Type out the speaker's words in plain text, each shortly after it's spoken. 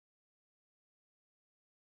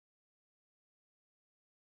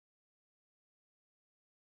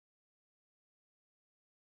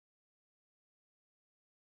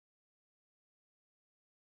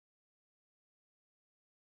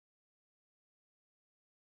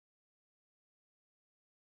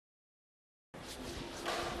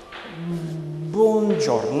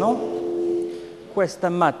Buongiorno, questa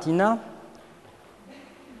mattina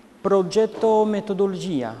progetto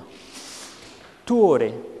metodologia, 2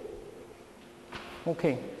 ore.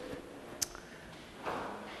 Ok.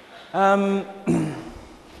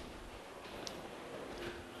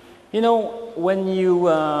 You know, when you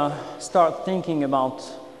start thinking about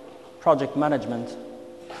project management,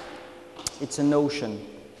 it's an ocean.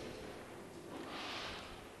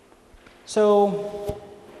 So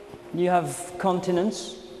you have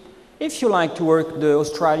continents. If you like to work the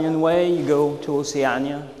Australian way, you go to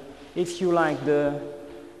Oceania. If you like the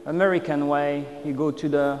American way, you go to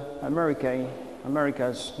the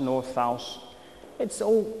Americas, north, south. It's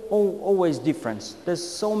always different. There's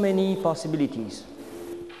so many possibilities.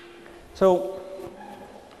 So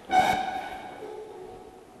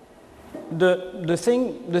the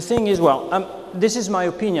thing is, well, this is my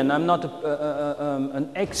opinion. I'm not an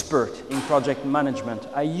expert in project management.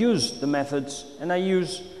 I use the methods and I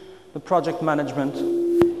use the project management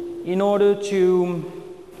in order to,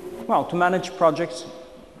 well, to manage projects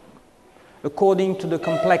according to the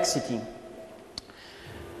complexity.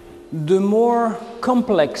 The more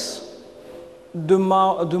complex, the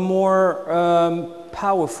more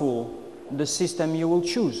powerful the system you will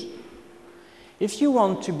choose. If you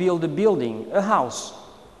want to build a building, a house,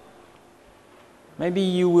 maybe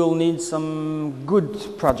you will need some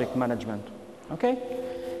good project management, okay?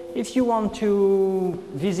 If you want to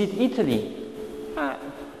visit Italy,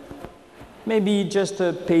 maybe just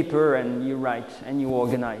a paper and you write and you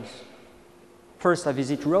organize. First I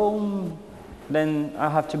visit Rome, then I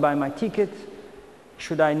have to buy my ticket.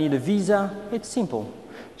 Should I need a visa? It's simple.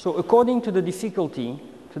 So according to the difficulty,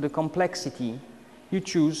 to the complexity, you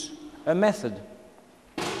choose a method.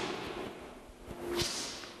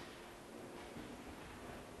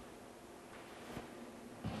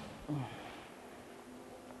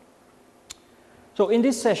 So in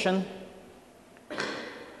this session,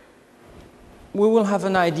 we will have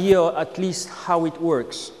an idea at least how it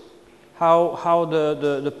works, how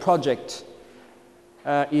the project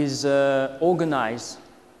is organized,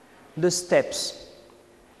 the steps.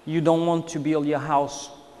 You don't want to build your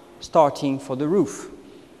house starting for the roof.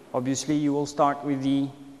 Obviously, you will start with the,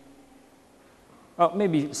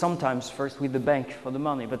 maybe sometimes first with the bank for the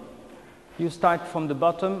money, but you start from the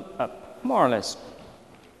bottom up, more or less.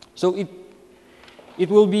 So it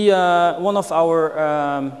will be one of our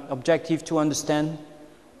objectives to understand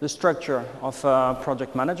the structure of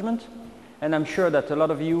project management, and I'm sure that a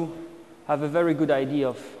lot of you have a very good idea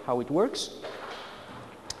of how it works.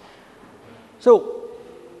 So,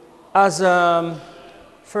 as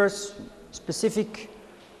first specific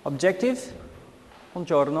objective,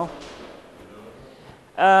 buongiorno,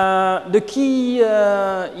 the key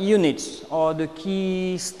units or the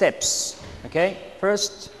key steps, okay?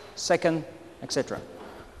 First, second, etc.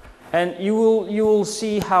 And you will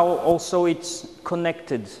see how also it's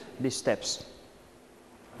connected, these steps.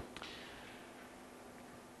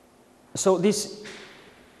 So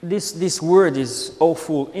this word is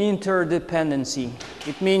awful, interdependency.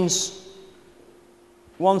 It means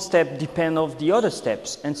one step depends on the other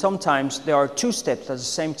steps, and sometimes there are 2 steps at the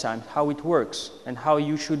same time, how it works and how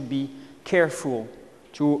you should be careful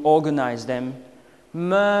to organize them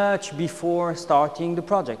much before starting the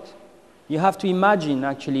project. You have to imagine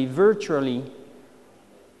actually virtually,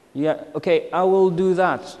 yeah, okay, I will do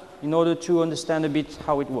that in order to understand a bit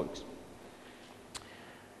how it works.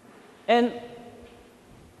 And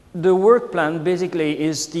the work plan basically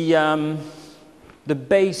is the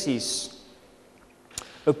basis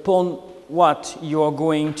upon what you are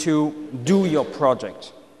going to do your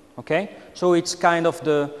project, okay? So it's kind of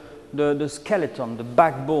the skeleton, the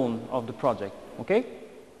backbone of the project, okay?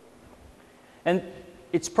 And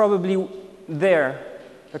it's probably there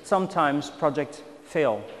that sometimes projects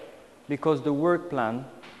fail because the work plan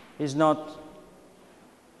is not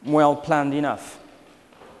well planned enough.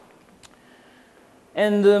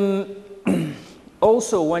 And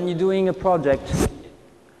also when you're doing a project,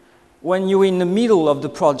 when you're in the middle of the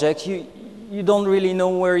project, you don't really know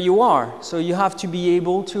where you are. So you have to be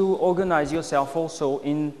able to organize yourself also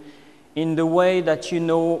in the way that you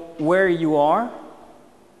know where you are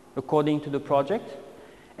according to the project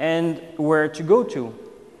and where to go to,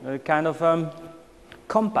 a kind of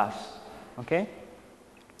compass, okay?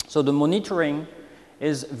 So the monitoring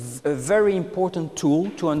is a very important tool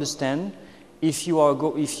to understand if you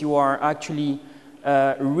are actually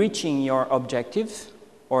reaching your objective,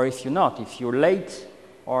 or if you're not, if you're late,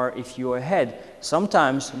 or if you're ahead.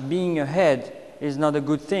 Sometimes being ahead is not a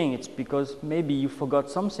good thing. It's because maybe you forgot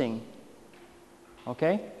something.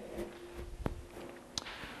 Okay?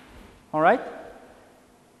 All right?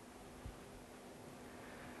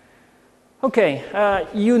 Okay,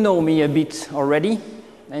 you know me a bit already,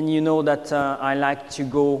 and you know that I like to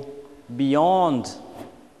go beyond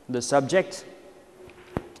the subject.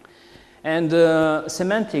 And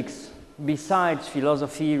semantics, besides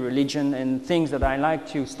philosophy, religion, and things that I like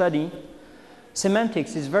to study,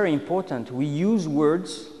 semantics is very important. We use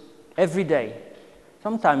words every day.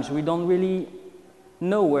 Sometimes we don't really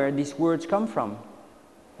know where these words come from,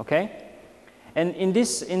 okay? And in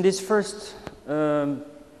this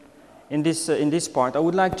part, I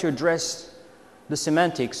would like to address the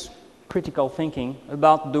semantics, critical thinking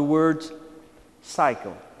about the word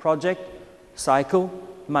cycle, project, cycle,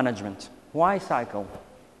 management. Why cycle?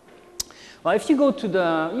 Well, if you go to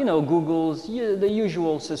the, Google's, the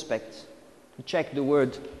usual suspects, to check the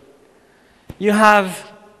word, you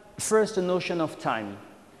have first a notion of time.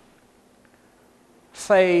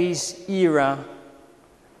 Phase, era,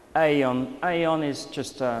 aeon. Aeon is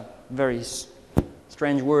just a very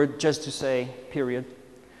strange word just to say period.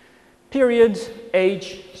 Period,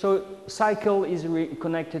 age, so cycle is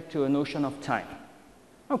connected to a notion of time.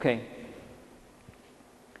 Okay,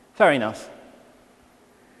 fair enough.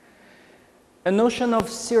 A notion of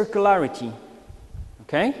circularity,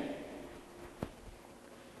 okay?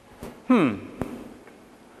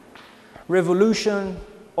 Revolution,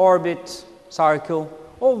 orbit, circle,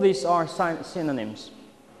 all these are synonyms.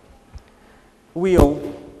 Wheel,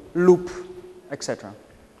 loop, etc.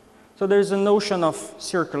 So there's a notion of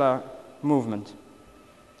circular movement.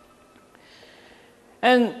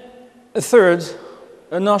 And a third,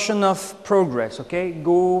 a notion of progress, okay?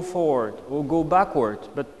 Go forward or go backward,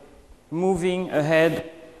 but moving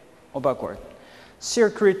ahead or backward.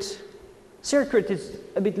 Circuit is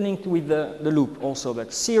a bit linked with the loop also,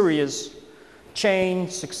 but series, chain,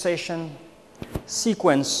 succession,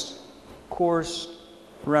 sequence, course,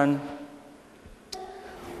 run.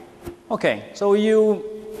 Okay, so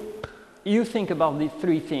you think about the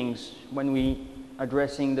three things when we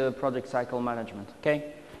addressing the project cycle management,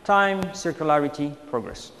 okay? Time, circularity,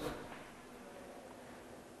 progress.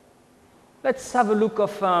 Let's have a look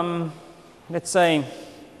of, let's say,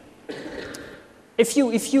 if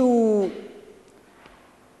you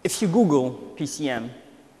Google PCM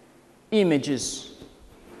images,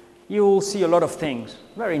 you will see a lot of things,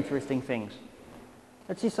 very interesting things.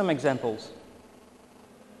 Let's see some examples.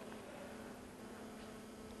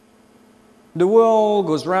 The world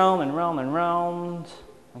goes round and round and round,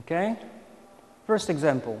 okay? First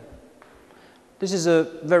example. This is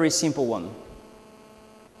a very simple one.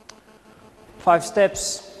 5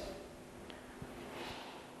 steps.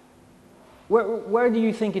 Where do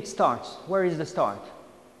you think it starts? Where is the start?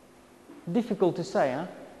 Difficult to say, huh?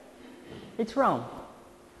 It's round.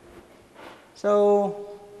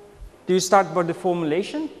 So, do you start by the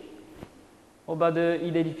formulation or by the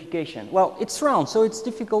identification? Well, it's round, so it's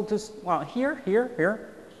difficult to, well, here.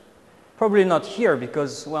 Probably not here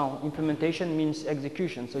because, well, implementation means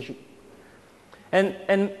execution. So,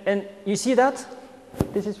 and you see that?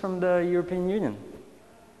 This is from the European Union.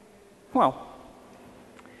 Well,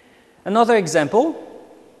 another example,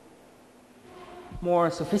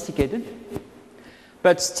 more sophisticated,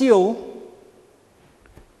 but still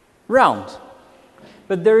round.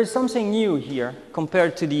 But there is something new here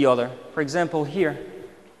compared to the other. For example, here,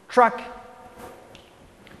 track.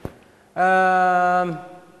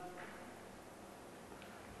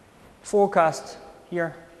 Forecast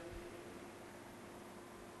here.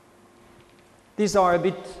 These are a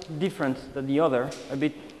bit different than the other, a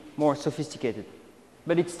bit more sophisticated,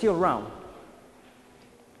 but it's still round.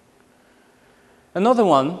 Another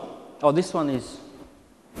one, oh, this one is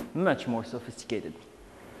much more sophisticated.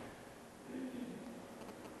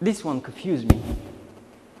 This one confused me.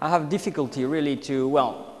 I have difficulty really to,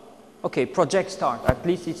 well, okay, project start, at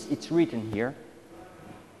least it's written here.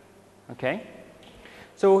 Okay?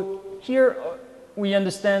 So here we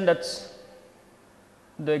understand that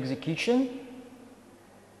the execution,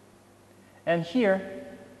 and here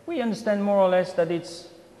we understand more or less that it's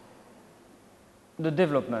the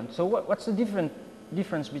development. So what's the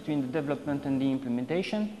difference between the development and the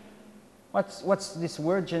implementation? What's this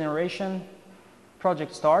word generation?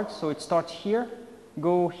 Project starts, so it starts here,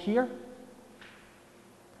 go here.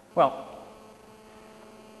 Well,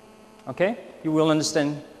 okay, you will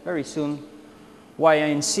understand very soon why I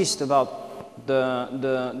insist about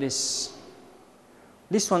this.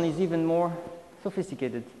 This one is even more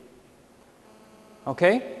sophisticated.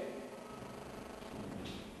 Okay?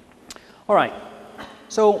 All right.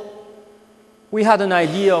 So we had an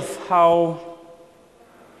idea of how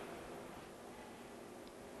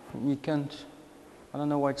you can't, I don't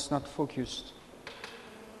know why it's not focused.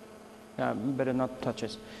 Yeah, better not touch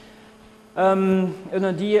it. an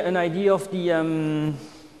idea of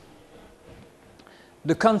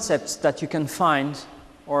the concepts that you can find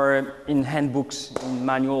or in handbooks, in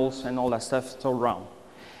manuals and all that stuff, it's all round.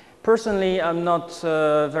 Personally, I'm not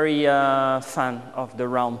very fan of the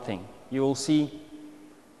round thing. You will see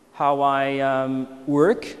how I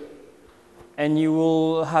work, and you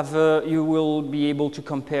will be able to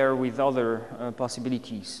compare with other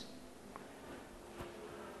possibilities.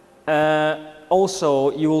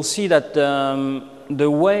 Also, you will see that the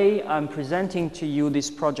way I'm presenting to you this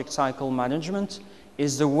project cycle management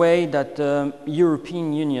is the way that the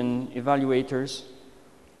European Union evaluators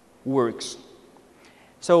works.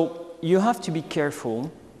 So you have to be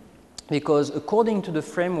careful, because according to the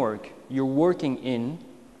framework you're working in,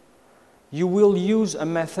 you will use a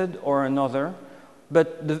method or another,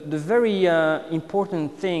 but the very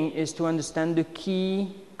important thing is to understand the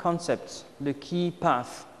key concepts, the key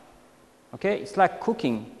path. Okay, it's like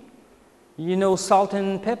cooking. You know, salt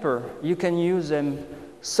and pepper, you can use them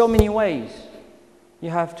so many ways. You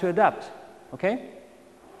have to adapt, okay?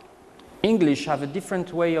 English have a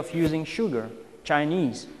different way of using sugar,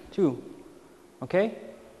 Chinese too, okay?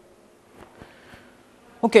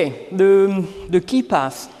 Okay, the key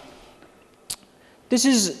path. This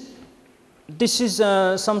is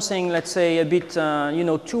something, let's say, a bit, you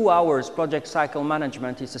know, 2 hours project cycle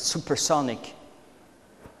management is a supersonic.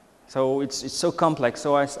 So it's so complex,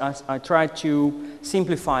 so I try to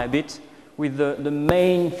simplify a bit with the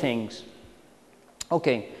main things.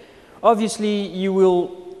 Okay, obviously you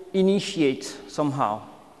will initiate somehow.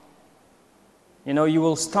 You know, you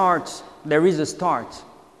will start, there is a start.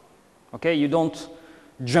 Okay, you don't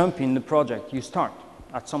jump in the project, you start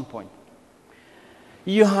at some point.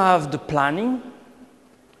 You have the planning.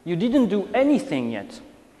 You didn't do anything yet.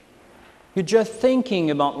 You're just thinking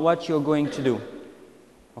about what you're going to do.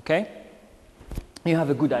 Okay? You have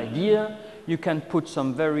a good idea. You can put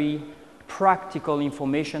some very practical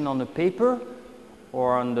information on the paper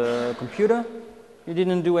or on the computer. You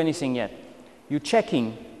didn't do anything yet. You're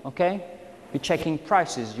checking, okay? You're checking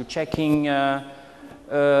prices. You're checking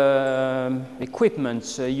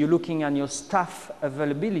equipment. You're looking at your staff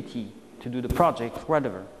availability to do the project,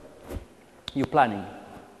 whatever. You're planning.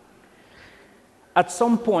 At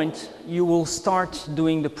some point, you will start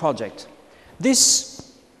doing the project. This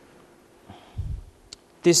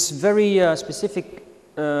very specific,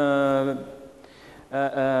 I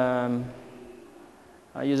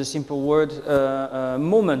use a simple word,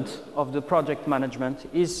 moment of the project management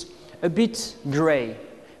is a bit gray,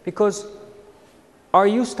 because are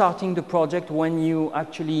you starting the project when you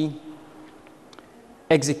actually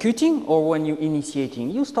executing or when you're initiating?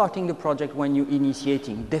 You're starting the project when you're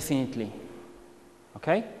initiating, definitely.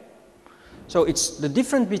 Okay? So it's the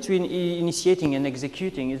difference between initiating and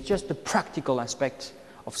executing is just the practical aspect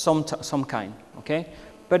of some kind, okay?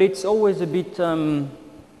 But it's always a bit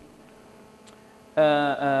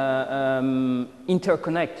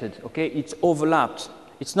interconnected, okay? It's overlapped.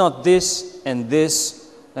 It's not this and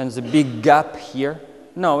this, and there's a big gap here.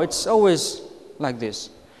 No, it's always like this.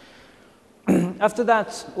 After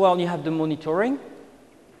that, well, you have the monitoring.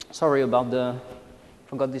 Sorry about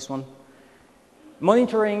forgot this one.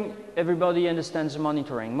 Monitoring, everybody understands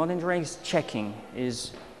monitoring. Monitoring is checking,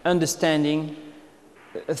 is understanding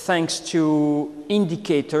thanks to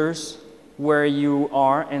indicators where you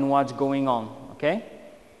are and what's going on, okay?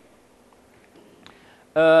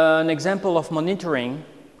 An example of monitoring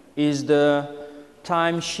is the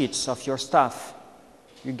timesheets of your staff.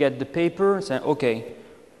 You get the paper and say, okay,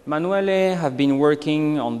 Manuele have been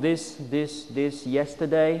working on this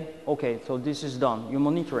yesterday. Okay, so this is done. You're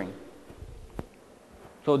monitoring.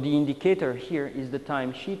 So the indicator here is the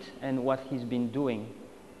timesheet and what he's been doing.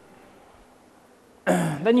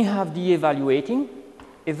 Then you have the evaluating.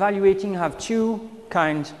 Evaluating have two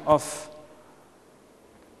kinds of,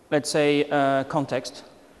 let's say, context.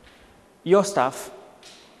 Your staff,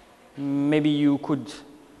 maybe you could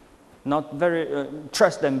not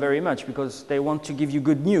trust them very much because they want to give you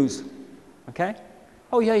good news, okay?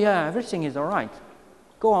 Oh yeah, everything is all right.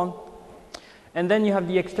 Go on. And then you have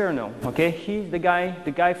the external, okay? He's the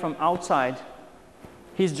guy from outside.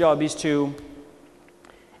 His job is to,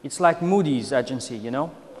 it's like Moody's agency, you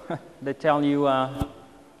know? They tell you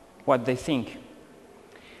what they think.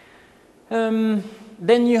 Then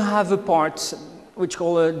you have a part which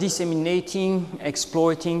called disseminating,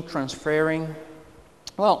 exploiting, transferring.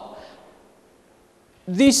 Well,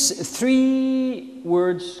 these three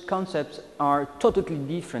words, concepts, are totally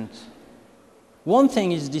different. One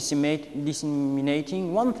thing is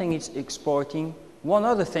disseminating, one thing is exploiting, one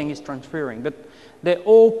other thing is transferring, but they're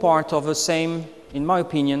all part of the same, in my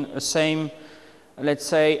opinion, a same let's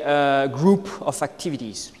say, a group of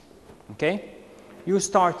activities, okay? You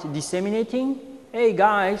start disseminating, hey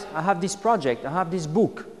guys, I have this project, I have this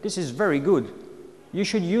book, this is very good, you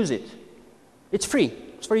should use it. It's free,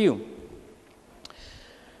 it's for you.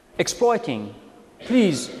 Exploiting,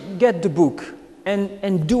 please get the book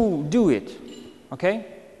and do it, okay?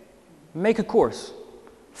 Make a course,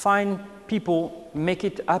 find people, make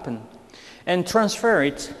it happen. And transfer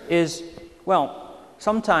it is, well,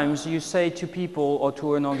 sometimes you say to people or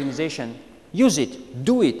to an organization, use it,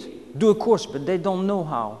 do a course, but they don't know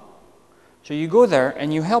how. So you go there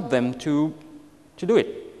and you help them to do it.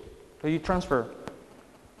 So you transfer.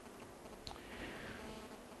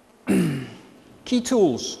 Key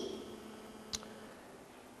tools.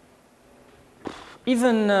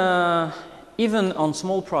 Even on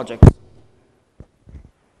small projects,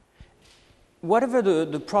 whatever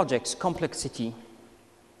the project's complexity,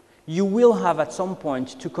 you will have at some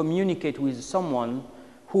point to communicate with someone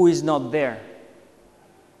who is not there,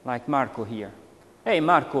 like Marco here. Hey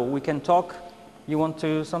Marco, we can talk, you want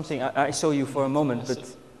to something? I saw you for a moment,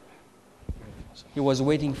 but he was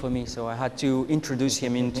waiting for me, so I had to introduce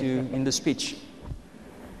him in the speech.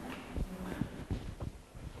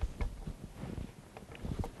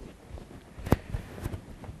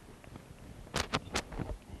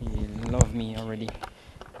 He loved me already.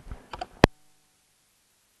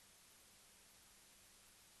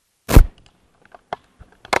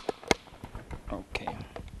 Okay.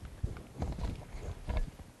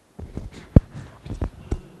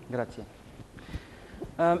 Grazie.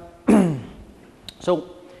 So,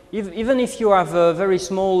 even if you have a very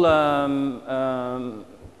small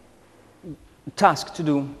task to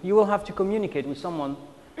do, you will have to communicate with someone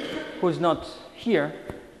who's not here.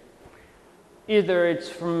 Either it's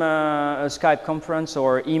from a Skype conference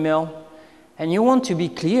or email, and you want to be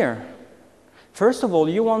clear. First of all,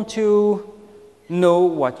 you want to know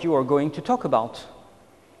what you are going to talk about.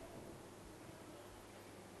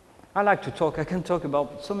 I like to talk, I can talk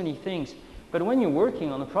about so many things, but when you're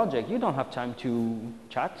working on a project, you don't have time to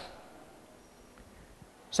chat.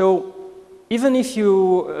 So even if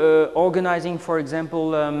you organizing, for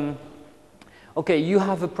example, okay, you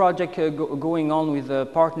have a project going on with a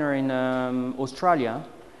partner in Australia,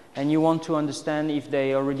 and you want to understand if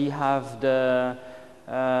they already have a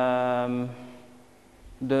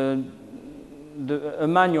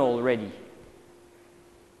manual ready.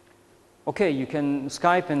 Okay, you can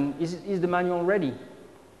Skype and is the manual ready?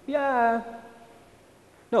 Yeah.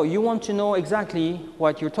 No, you want to know exactly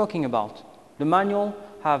what you're talking about. The manual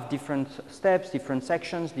have different steps, different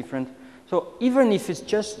sections, so even if it's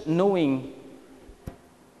just knowing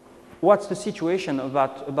what's the situation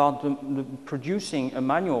about the producing a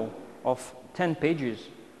manual of 10 pages,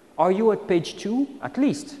 are you at page 2 at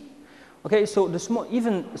least? Okay, so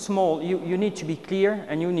even small, you need to be clear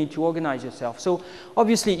and you need to organize yourself. So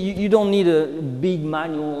obviously you don't need a big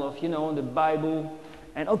manual of, you know, the Bible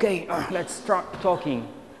and okay, let's start talking.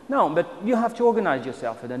 No, but you have to organize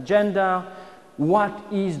yourself, an agenda, what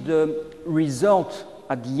is the result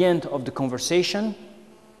at the end of the conversation,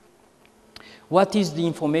 what is the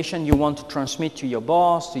information you want to transmit to your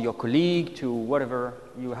boss, to your colleague, to whatever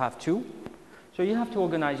you have to. So you have to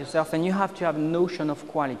organize yourself and you have to have a notion of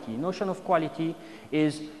quality. Notion of quality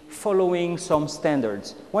is following some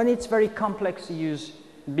standards. When it's very complex, you use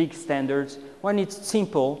big standards. When it's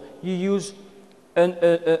simple, you use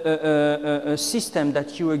a system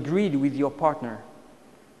that you agreed with your partner.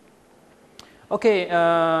 Okay,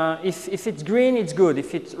 if it's green, it's good.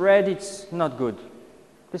 If it's red, it's not good.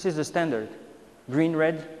 This is the standard. Green,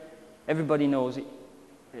 red, everybody knows it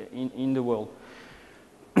in the world.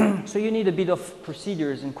 So you need a bit of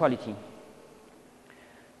procedures and quality.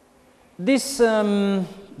 This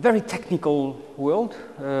very technical world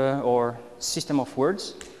or system of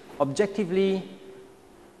words, objectively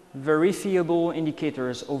verifiable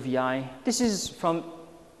indicators, OVI. This is from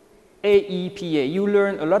AEPA. You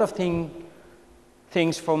learn a lot of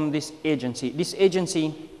things from this agency. This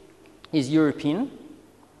agency is European.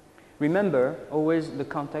 Remember, always the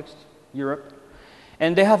context, Europe.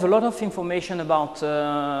 And they have a lot of information about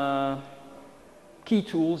key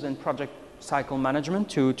tools and project cycle management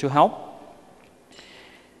to help.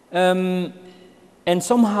 And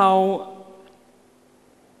somehow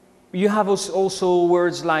you have also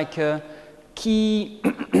words like key,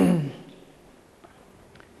 you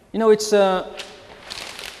know, it's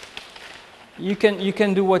you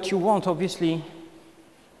can do what you want, obviously.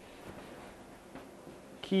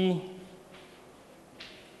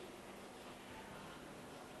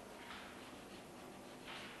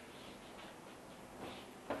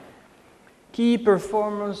 Key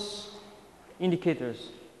performance indicators.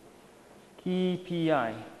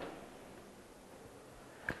 KPI.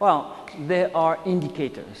 Well, there are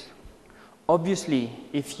indicators. Obviously,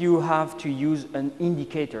 if you have to use an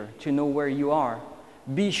indicator to know where you are,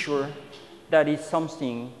 be sure that it's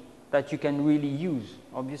something that you can really use,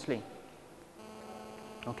 obviously.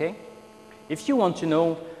 Okay? If you want to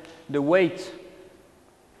know the weight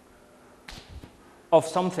of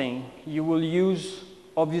something, you will use,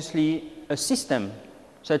 obviously, a system,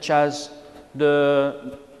 such as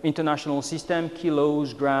the international system,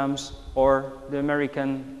 kilos, grams, or the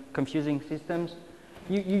American confusing systems.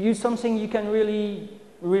 You use something you can really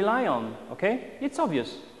rely on, okay? It's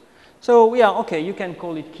obvious. So, yeah, okay, you can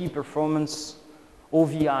call it key performance,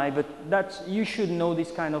 OVI, but that's, you should know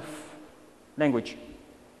this kind of language.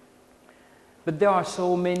 But there are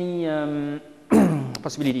so many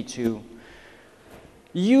possibilities too.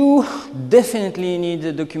 You definitely need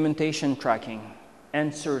a documentation tracking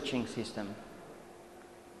and searching system.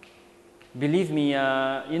 Believe me,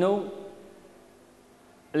 you know,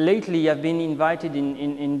 lately I've been invited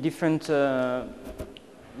in different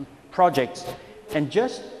projects, and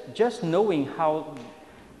just knowing how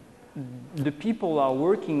the people are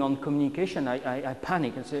working on communication, I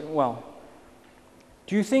panic and say, well,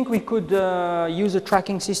 do you think we could use a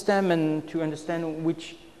tracking system and to understand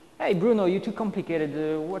which, hey Bruno, you're too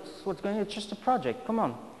complicated, what's going on? It's just a project, come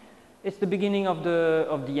on. It's the beginning of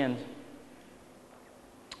the end.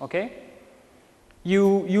 Okay?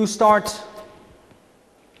 You start,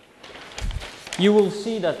 you will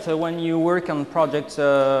see that when you work on projects,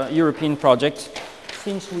 European projects,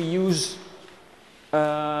 since we use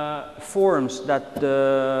forms that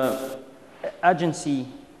the agency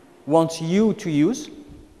wants you to use,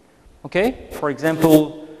 okay? For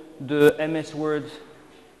example, the MS Word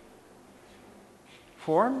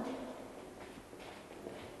form.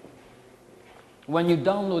 When you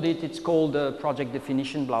download it, it's called project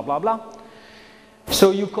definition, blah, blah, blah.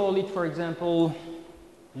 So you call it, for example,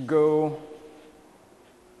 Go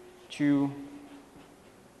to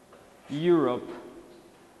Europe,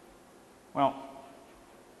 well,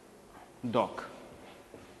 doc.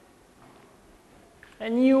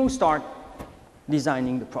 And you start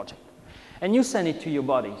designing the project. And you send it to your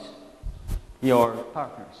buddies, your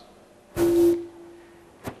partners.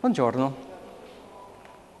 Buongiorno.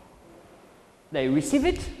 They receive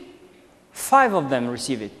it. 5 of them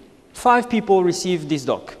receive it. 5 people receive this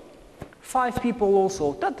doc. 5 people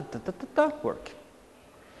also work.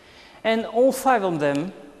 And all 5 of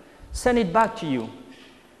them send it back to you.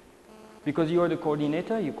 Because you are the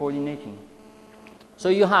coordinator, you're coordinating. So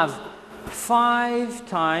you have 5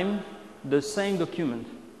 times the same document.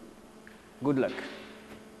 Good luck.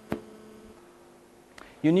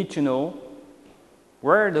 You need to know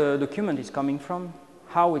where the document is coming from,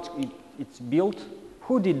 how it's built,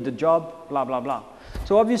 who did the job, blah, blah, blah.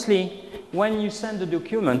 So obviously, when you send the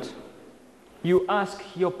document, you ask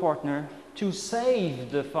your partner to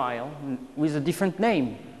save the file with a different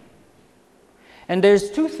name. And there's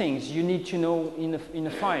 2 things you need to know in a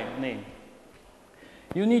file name.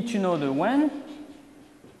 You need to know the when,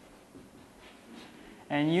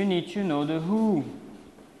 and you need to know the who.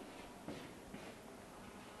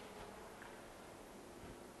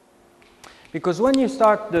 Because when you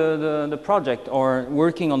start the project or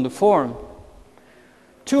working on the form,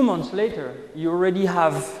 2 months later, you already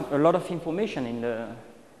have a lot of information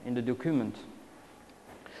in the document.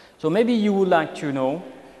 So maybe you would like to know,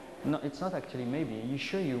 no, it's not actually maybe, you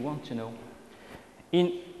sure you want to know,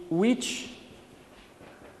 in which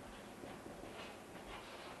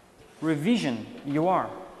revision you are.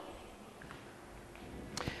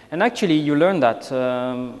 And actually you learn that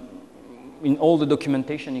in all the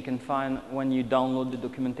documentation you can find when you download the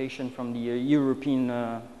documentation from the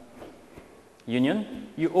European Union,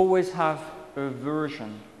 you always have a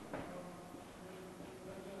version.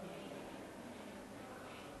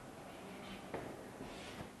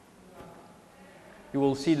 You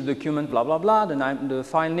will see the document, blah, blah, blah, the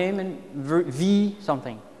file name, and V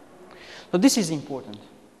something. So this is important.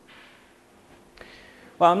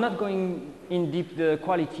 Well, I'm not going in deep the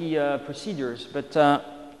quality procedures, but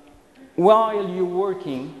while you're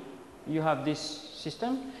working, you have this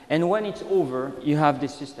system, and when it's over, you have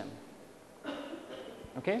this system.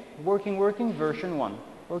 Okay? Working, version 1.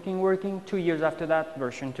 Working, 2 years after that,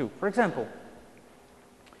 version 2. For example,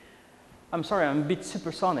 I'm sorry, I'm a bit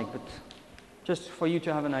supersonic, but just for you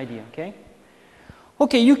to have an idea, okay?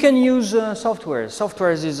 Okay, you can use software.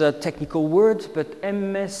 Software is a technical word, but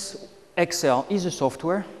MS Excel is a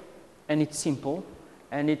software, and it's simple,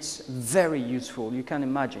 and it's very useful, you can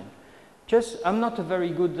imagine. I'm not a very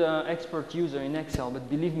good expert user in Excel, but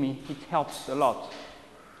believe me, it helps a lot.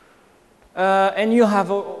 And you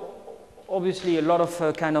have obviously a lot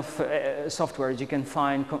of kind of softwares you can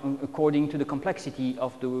find according to the complexity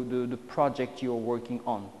of the project you're working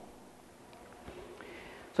on.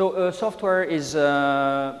 So software is,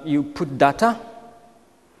 you put data,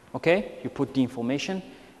 okay, you put the information,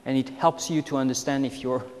 and it helps you to understand if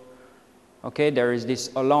you're, okay, there is this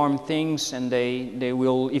alarm things, and they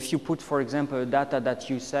will, if you put, for example, data that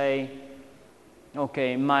you say,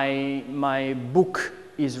 okay, my book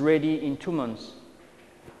is ready in 2 months.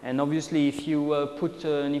 And obviously, if you put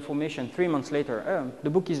an information 3 months later, the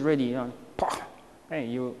book is ready, hey,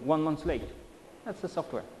 you're 1 month late. That's the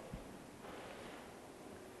software.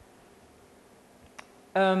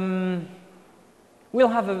 We'll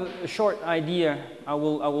have a short idea. I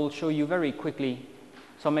will show you very quickly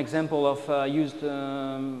some example of used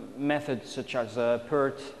methods such as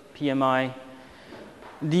PERT, PMI.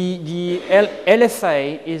 The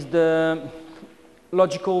LFA is the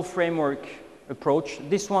logical framework approach.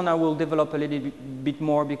 This one I will develop a little bit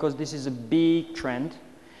more because this is a big trend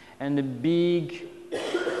and a big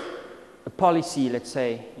policy, let's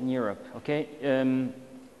say, in Europe. Okay,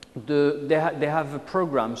 they have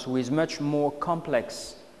programs with much more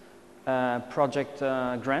complex project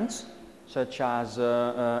grants, such as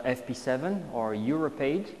FP7 or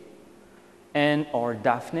EuropeAid and or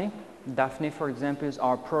Daphne. Daphne, for example,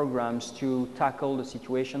 are programs to tackle the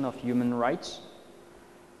situation of human rights.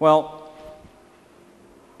 Well,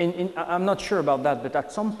 I'm not sure about that, but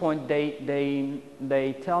at some point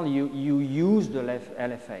they tell you use the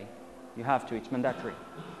LFA. You have to, it's mandatory,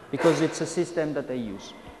 because it's a system that they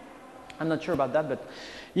use. I'm not sure about that, but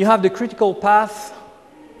you have the critical path,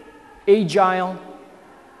 agile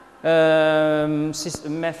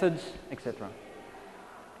system methods, etc.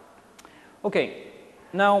 Okay,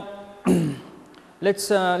 now let's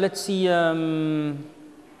see a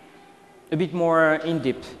bit more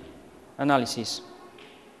in-depth analysis.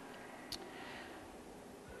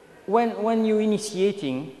 When you're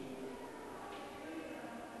initiating,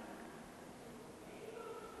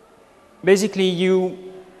 basically you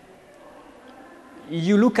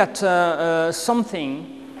look at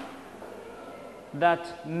something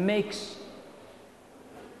that makes,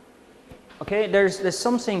 okay, there's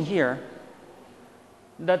something here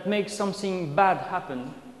that makes something bad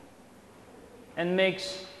happen and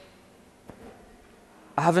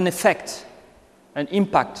have an effect, an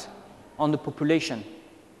impact on the population.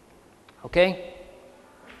 Okay?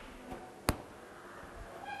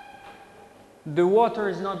 The water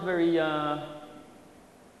is not very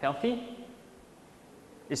healthy.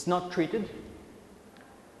 It's not treated.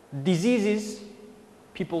 Diseases,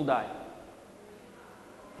 people die.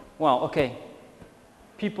 Well, okay.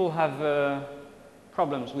 People have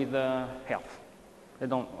problems with health. They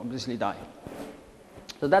don't obviously die.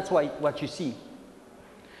 So that's what you see.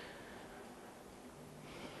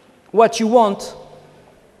 What you want,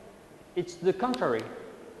 it's the contrary.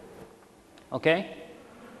 Okay?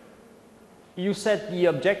 You set the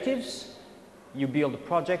objectives, you build a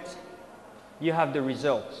project, you have the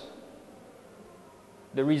results.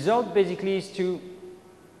 The result basically is to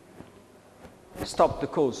stop the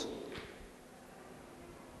cause.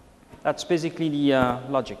 That's basically the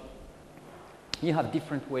logic. You have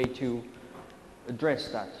different way to address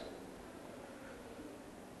that.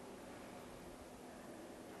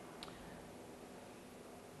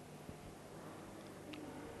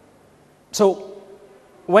 So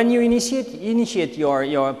when you initiate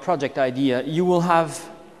your project idea, you will have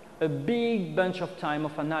a big bunch of time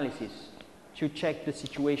of analysis to check the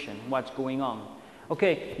situation, what's going on.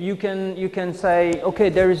 Okay, you can say, okay,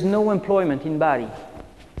 there is no employment in Bari.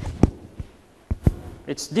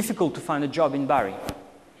 It's difficult to find a job in Bari.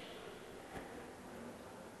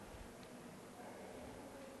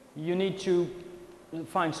 You need to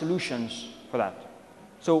find solutions for that.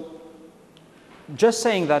 So just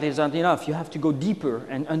saying that is not enough. You have to go deeper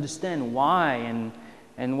and understand why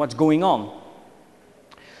and what's going on.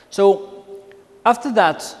 So after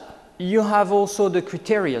that, you have also the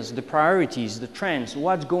criteria, the priorities, the trends,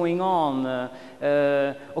 what's going on.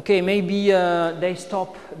 Okay, maybe they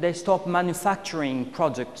stop manufacturing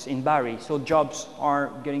products in Bari, so jobs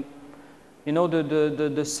are getting, you know,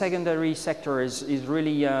 the secondary sector is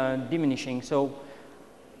really diminishing. So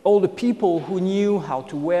all the people who knew how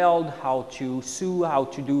to weld, how to sew, how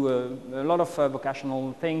to do a lot of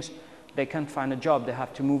vocational things, they can't find a job, they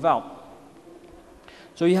have to move out.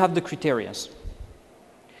 So you have the criteria.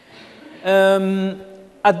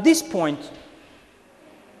 At this point,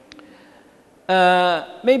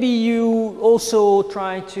 maybe you also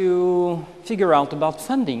try to figure out about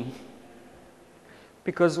funding.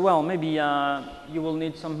 Because, well, maybe you will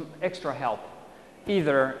need some extra help.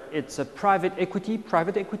 Either it's a private equity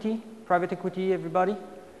private equity, everybody?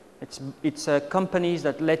 It's companies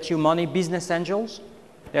that let you money, business angels.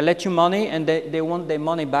 They let you money and they want their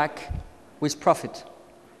money back with profit.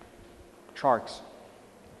 Sharks.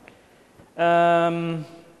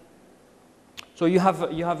 So you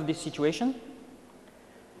have this situation.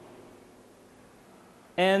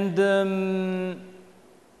 And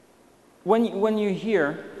when you're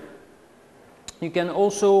here, you can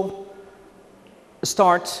also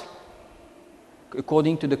start,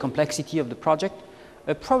 according to the complexity of the project,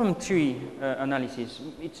 a problem tree analysis.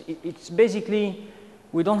 It's basically,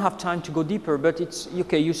 we don't have time to go deeper, but it's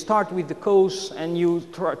okay. You start with the cause and you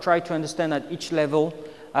try to understand at each level,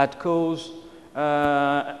 at cause,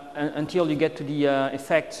 until you get to the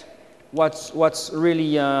effect. What's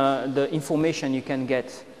really the information you can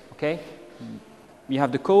get? Okay, you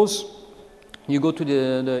have the cause. You go to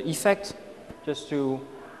the effect, just to,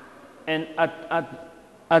 and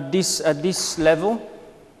at this level,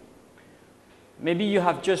 maybe you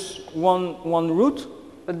have just one route,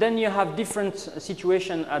 but then you have different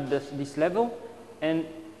situation at this level and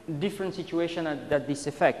different situation at this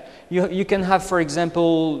effect. You can have, for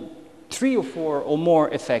example, 3 or 4 or more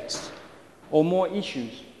effects or more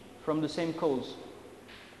issues from the same cause.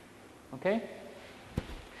 Okay?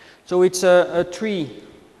 So it's a tree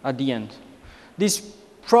at the end. This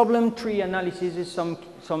problem tree analysis is some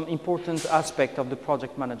important aspect of the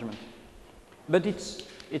project management. But it's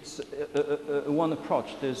one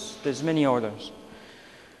approach. There's many others.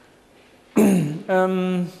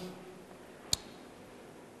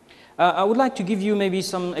 I would like to give you maybe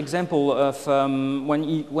some example of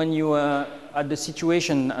when you are at the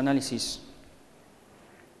situation analysis.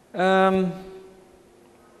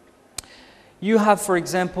 You have, for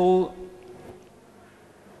example,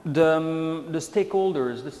 the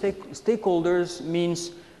stakeholders. The stakeholders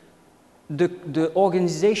means the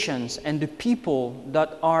organizations and the people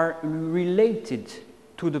that are related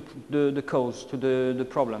to the cause, to the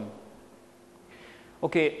problem.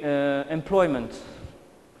 Okay, employment.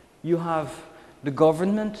 You have the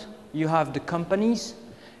government, you have the companies,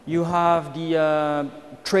 you have the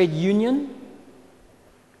trade union.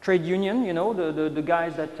 Trade union, you know, the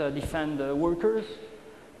guys that defend the workers.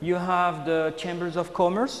 You have the chambers of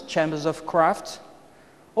commerce, chambers of craft.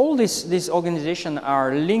 All these organizations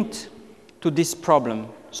are linked to this problem.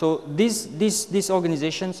 So these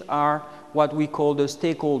organizations are what we call the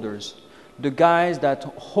stakeholders, the guys that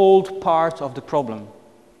hold part of the problem.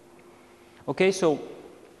 Okay, so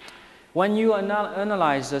when you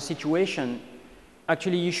analyze the situation,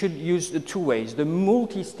 actually you should use the 2 ways, the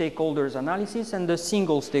multi-stakeholders analysis and the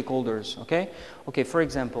single stakeholders, okay? Okay, for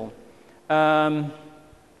example,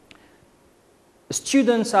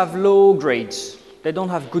 students have low grades. They don't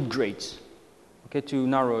have good grades, okay, to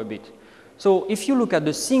narrow a bit. So if you look at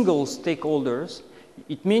the single stakeholders,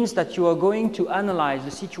 it means that you are going to analyze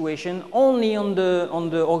the situation only on the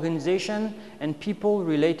organization and people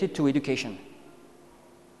related to education.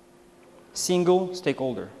 Single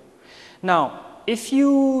stakeholder. Now, if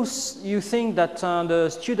you think that the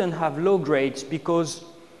students have low grades because,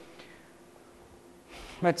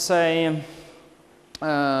 let's say,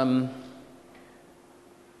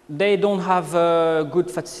 they don't have good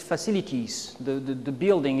facilities, the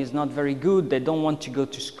building is not very good, they don't want to go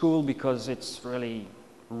to school because it's really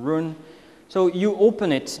ruined. So you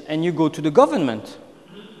open it and you go to the government.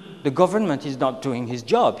 The government is not doing his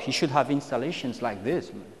job. He should have installations like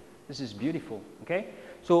this. This is beautiful, okay?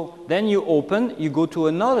 So then you open, you go to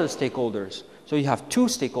another stakeholders. So you have 2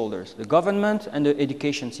 stakeholders, the government and the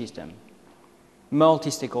education system.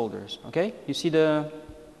 Multi-stakeholders, okay? You see the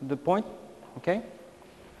point, okay?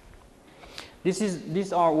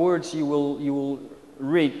 These are words you will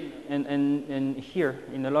read and hear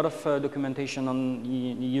in a lot of documentation on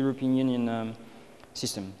the European Union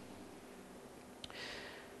system.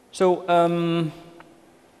 So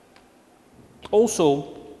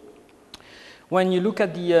also, when you look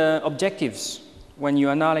at the objectives, when you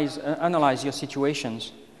analyze your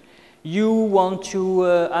situations, you want to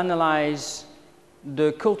analyze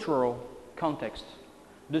the cultural context,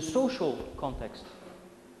 the social context.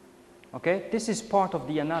 Okay, this is part of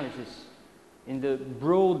the analysis in the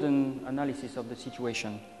broad analysis of the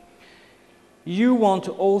situation. You want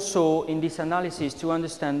also in this analysis to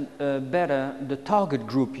understand better the target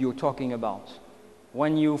group you're talking about.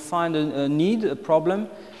 When you find a need, a problem,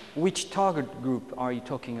 which target group are you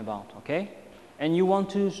talking about, okay? And you want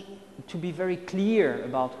to be very clear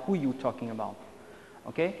about who you're talking about,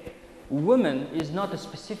 okay? Women is not a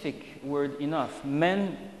specific word enough.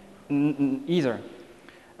 Men either.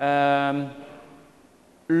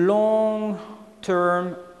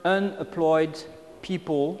 Long-term unemployed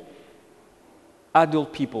people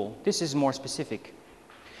adult people. This is more specific.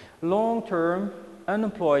 Long-term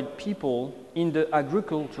unemployed people in the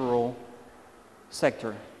agricultural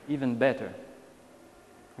sector, even better.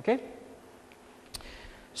 Okay?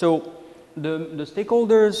 So the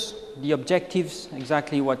stakeholders, the objectives,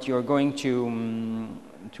 exactly what you're going to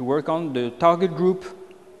work on, the target group.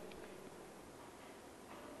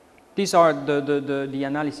 These are the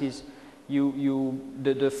analysis,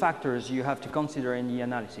 the factors you have to consider in the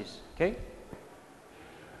analysis. Okay?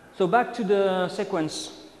 So back to the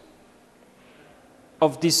sequence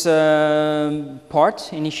of this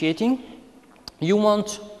part, initiating. You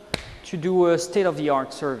want to do a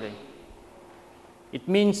state-of-the-art survey. It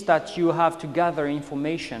means that you have to gather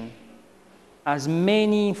information, as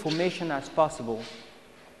many information as possible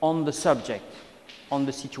on the subject, on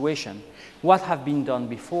the situation. What have been done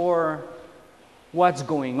before? What's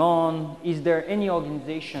going on? Is there any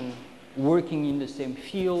organization working in the same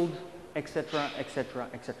field, etc., etc.,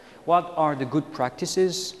 etc. What are the good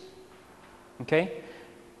practices? Okay?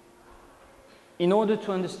 In order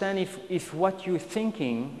to understand if what you're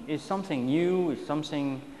thinking is something new, is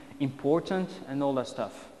something important, and all that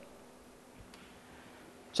stuff.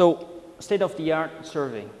 So, state-of-the-art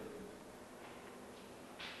survey.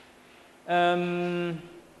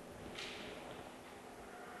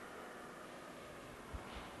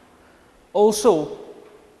 Also,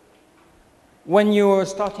 when you're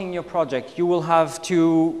starting your project, you will have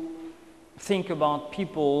to think about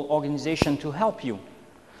people, organization to help you.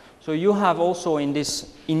 So you have also in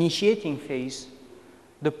this initiating phase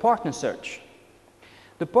the partner search.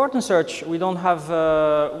 The partner search, we don't have,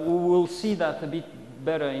 we will see that a bit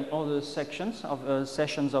better in other sections of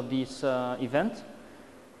sessions of this event.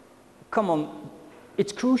 Come on,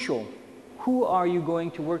 it's crucial. Who are you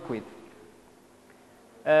going to work with?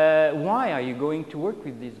 Why are you going to work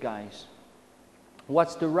with these guys?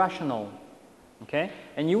 What's the rationale? Okay,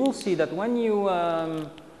 and you will see that when you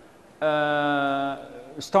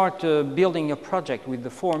start building a project with the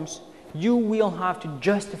forms, you will have to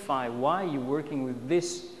justify why you're working with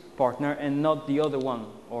this partner and not the other one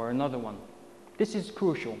or another one. This is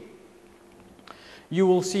crucial. You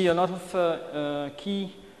will see a lot of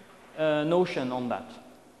key notion on that,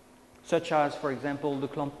 such as, for example, the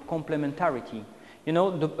complementarity. You know,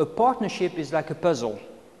 a partnership is like a puzzle.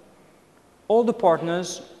 All the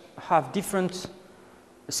partners have different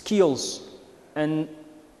skills, and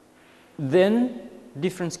then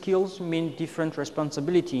different skills mean different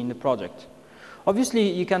responsibility in the project. Obviously,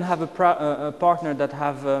 you can have a partner that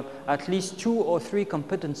have at least 2 or 3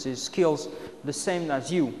 competencies, skills, the same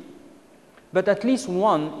as you. But at least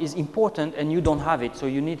one is important and you don't have it, so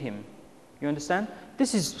you need him. You understand?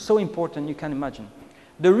 This is so important, you can imagine.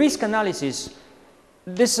 The risk analysis,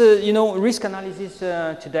 this, you know, risk analysis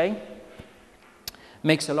today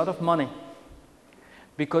makes a lot of money.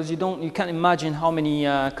 Because you can't imagine how many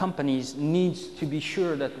companies need to be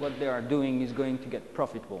sure that what they are doing is going to get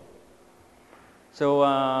profitable. So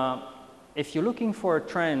if you're looking for a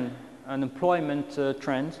trend, an employment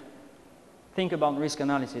trend, think about risk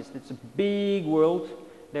analysis. It's a big world.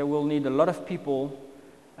 They will need a lot of people.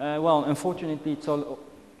 Well, unfortunately,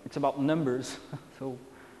 it's about numbers. So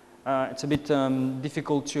it's a bit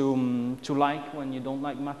difficult to like when you don't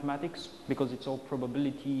like mathematics, because it's all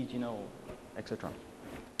probabilities, you know, etc.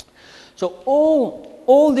 So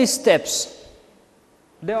all these steps,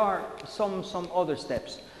 there are some other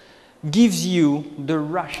steps, gives you the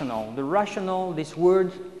rationale. The rationale, this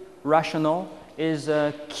word rationale, is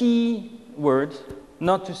a key word,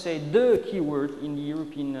 not to say the key word in the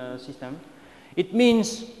European system. It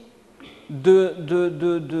means the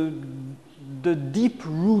deep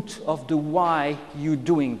root of the why you're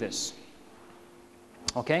doing this.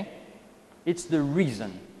 Okay? It's the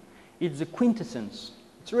reason. It's the quintessence.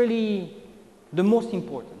 It's really the most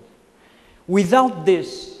important. Without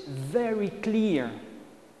this very clear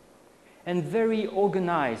and very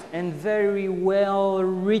organized and very well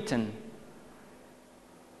written,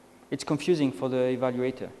 it's confusing for the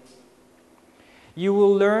evaluator. You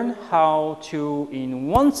will learn how to, in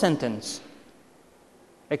one sentence,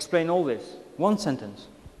 explain all this. One sentence.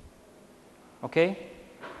 Okay?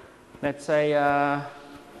 Let's say,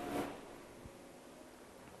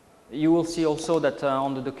 you will see also that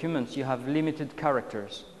on the documents you have limited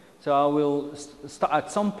characters. So I will, at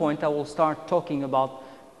some point, I will start talking about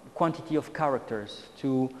quantity of characters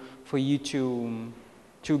for you to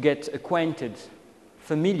get acquainted,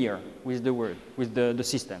 familiar with the word, with the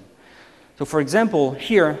system. So for example,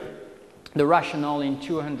 here, the rationale in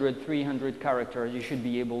 200, 300 characters you should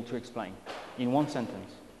be able to explain in one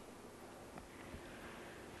sentence.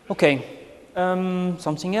 Okay,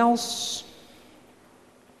 something else?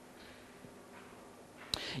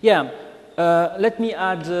 Yeah, let me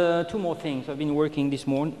add 2 more things. I've been working this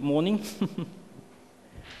morning.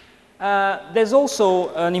 There's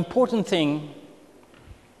also an important thing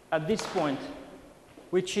at this point,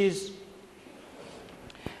 which is,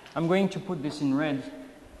 I'm going to put this in red.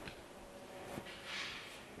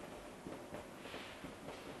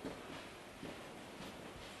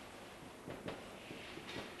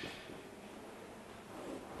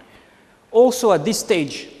 Also at this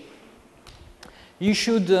stage, you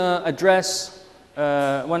should address,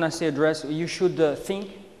 when I say address, you should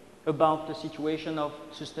think about the situation of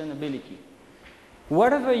sustainability.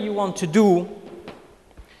 Whatever you want to do,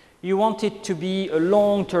 you want it to be a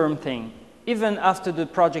long-term thing. Even after the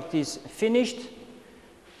project is finished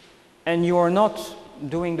and you are not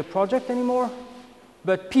doing the project anymore,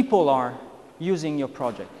 but people are using your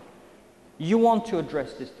project. You want to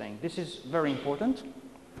address this thing. This is very important.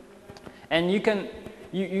 And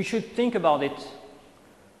you should think about it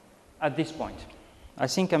at this point. I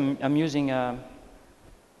think I'm using an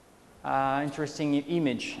interesting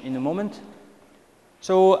image in a moment.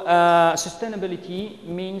 So sustainability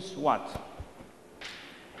means what?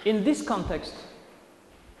 In this context,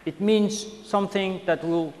 it means something that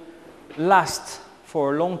will last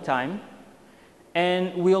for a long time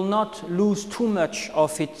and will not lose too much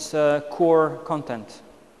of its core content.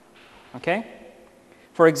 Okay?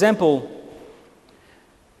 For example,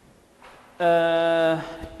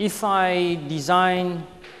 if I design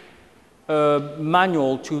a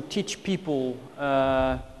manual to teach people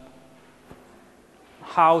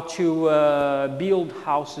how to build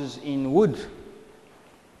houses in wood,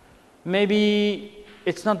 maybe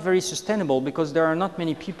it's not very sustainable because there are not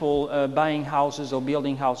many people buying houses or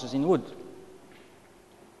building houses in wood.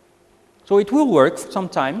 So it will work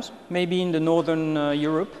sometimes, maybe in the northern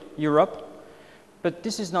Europe, but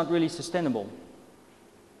this is not really sustainable.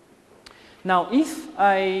 Now, if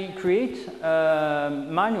I create a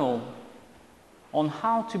manual on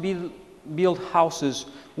how to build houses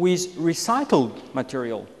with recycled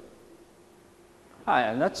material,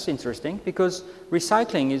 that's interesting because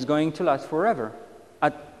recycling is going to last forever.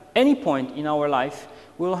 At any point in our life,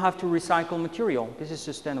 we'll have to recycle material. This is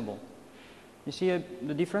sustainable. You see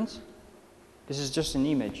the difference? This is just an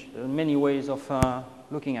image. There are many ways of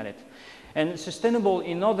looking at it. And sustainable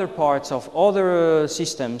in other parts of other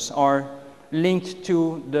systems are linked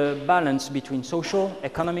to the balance between social,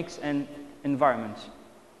 economics, and environment.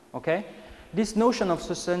 Okay? This notion of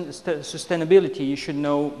sustainability you should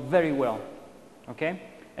know very well. Okay?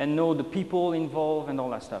 And know the people involved and all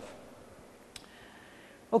that stuff.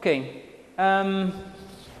 Okay.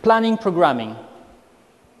 Planning, programming.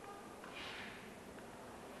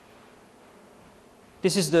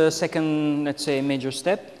 This is the second, let's say, major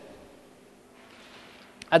step.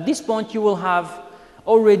 At this point, you will have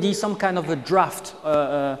already some kind of a draft,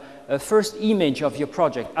 a first image of your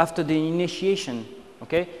project after the initiation.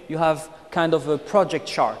 Okay, you have kind of a project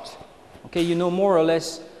chart. Okay, you know more or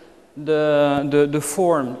less the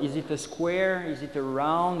form. Is it a square? Is it a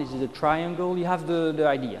round? Is it a triangle? You have the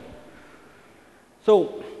idea.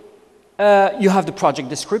 So you have the project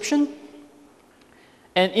description.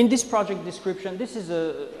 And in this project description, this is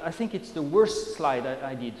I think it's the worst slide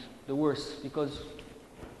I did, the worst, because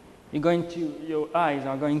your eyes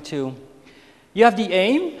are going to, you have the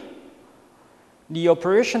aim, the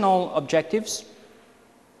operational objectives.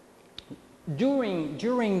 During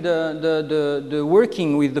the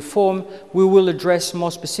working with the form, we will address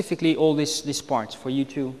more specifically all these parts for you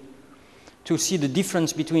to see the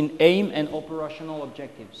difference between aim and operational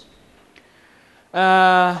objectives.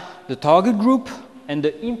 The target group and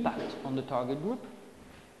the impact on the target group.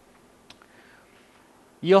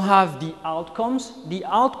 You'll have the outcomes. The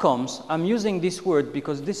outcomes, I'm using this word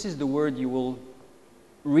because this is the word you will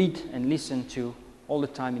read and listen to all the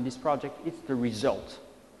time in this project. It's the result.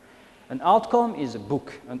 An outcome is a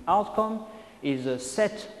book. An outcome is a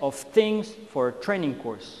set of things for a training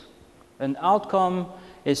course. An outcome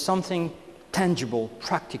is something tangible,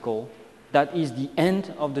 practical, that is the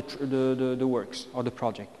end of the works or the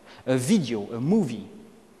project. A video, a movie,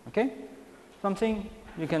 okay? Something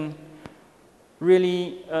you can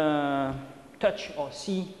really touch or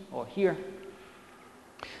see or hear.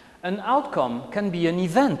 An outcome can be an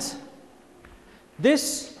event.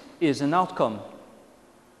 This is an outcome.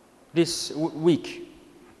 This week,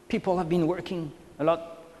 people have been working a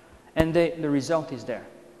lot, and the result is there.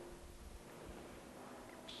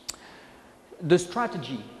 The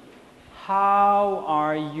strategy. How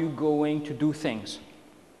are you going to do things?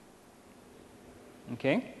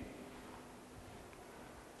 Okay?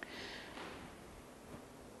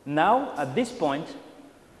 Now, at this point,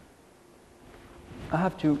 I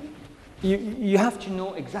have to you have to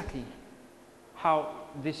know exactly how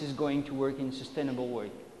this is going to work in a sustainable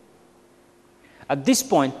way. At this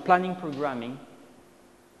point, planning programming,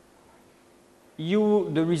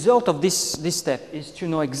 the result of this step is to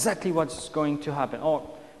know exactly what's going to happen or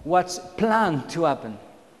what's planned to happen.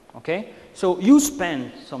 Okay? So you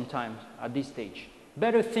spend some time at this stage.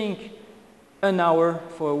 Better think an hour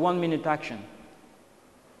for a 1-minute action.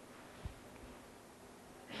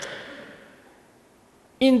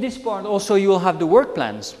 In this part also you will have the work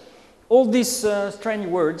plans. All these strange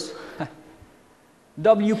words,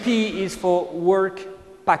 WP is for work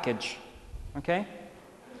package. Okay?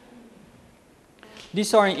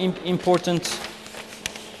 These are important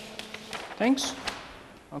things.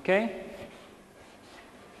 Okay?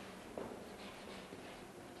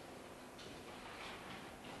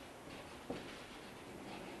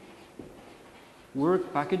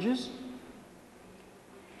 Work packages.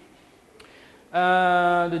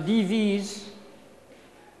 The DVs,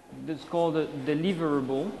 that's called a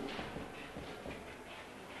deliverable.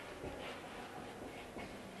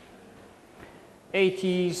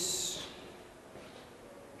 ATs,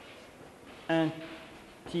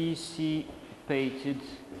 anticipated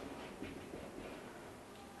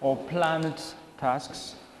or planned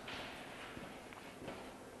tasks.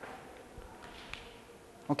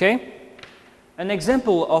 Okay? An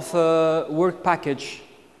example of a work package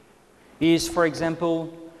is, for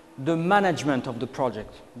example, the management of the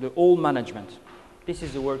project, the whole management. This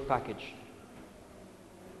is a work package.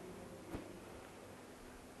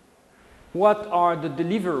 What are the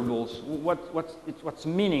deliverables? What's the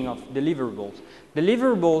meaning of deliverables?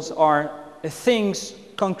 Deliverables are things,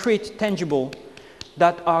 concrete, tangible,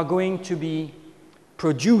 that are going to be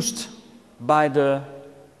produced by the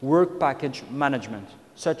work package management,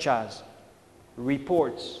 such as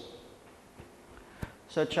reports,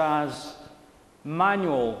 such as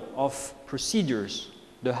manual of procedures,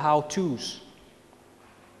 the how-tos,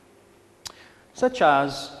 such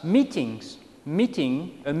as meetings. A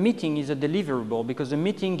meeting is a deliverable because a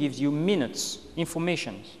meeting gives you minutes,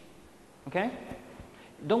 information. Okay?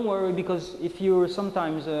 Don't worry, because if you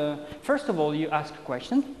sometimes, first of all, you ask a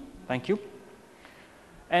question. Thank you.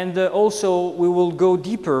 And also, we will go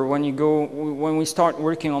deeper when we start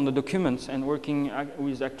working on the documents and working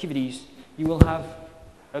with activities. You will have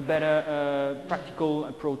a better practical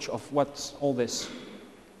approach of what's all this.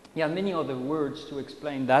 Yeah, many other words to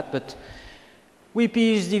explain that, but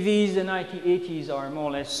WPs, DVs, and ITATs are more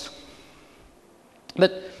or less.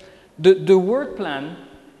 But the work plan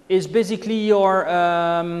is basically your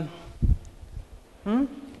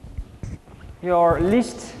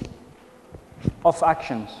list of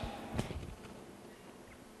actions.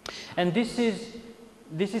 And this is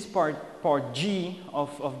part G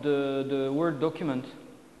of the Word document.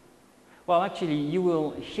 Well, actually, you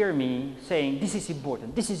will hear me saying, this is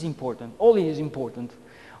important, all is important,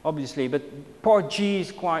 obviously, but part G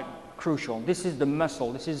is quite crucial. This is the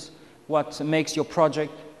muscle, this is what makes your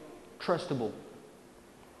project trustable.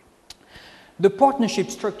 The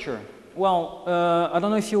partnership structure. Well, I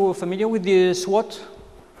don't know if you're familiar with the SWOT.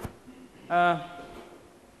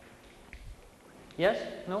 Yes?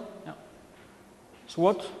 No? Yeah.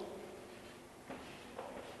 SWOT.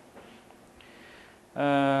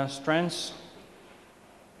 Strengths,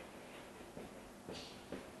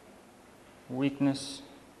 weakness,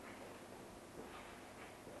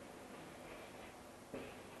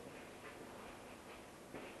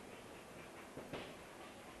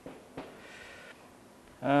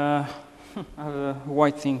 I have a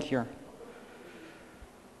white thing here.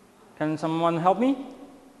 Can someone help me?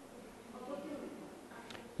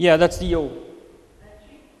 Yeah, that's the O.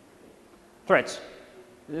 Threats.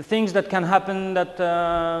 Things that can happen that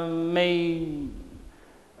may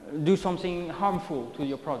do something harmful to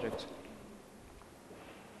your project.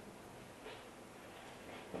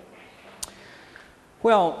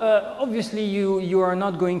 Well, obviously you are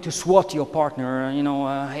not going to SWOT your partner, you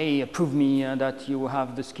know, hey, prove me that you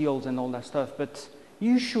have the skills and all that stuff, but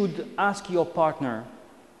you should ask your partner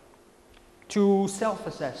to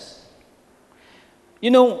self-assess. You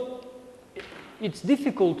know, it's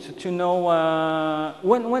difficult to know,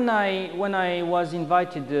 when I was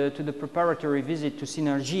invited to the preparatory visit to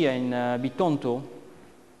Sinergia in Bitonto,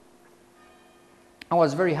 I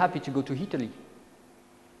was very happy to go to Italy.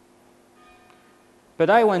 But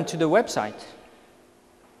I went to the website.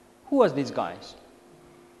 Who was these guys?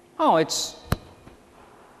 Oh, it's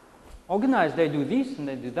organized. They do this and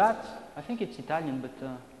they do that. I think it's Italian, but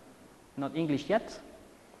not English yet.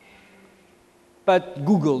 But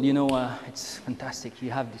Google, you know, it's fantastic. You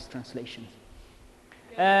have this translation.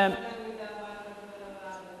 Yeah,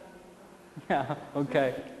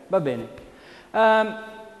 okay. va bene.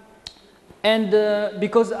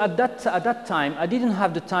 Because at that time I didn't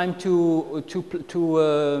have the time to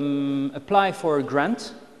apply for a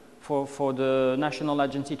grant for the national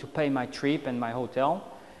agency to pay my trip and my hotel,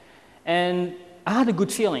 and I had a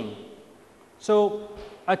good feeling. So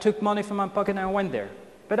I took money from my pocket and I went there.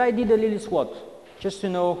 But I did a little SWOT just to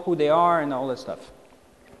know who they are and all that stuff.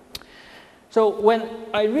 So when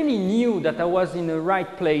I really knew that I was in the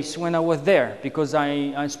right place when I was there, because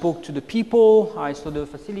I spoke to the people, I saw the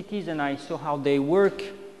facilities, and I saw how they work,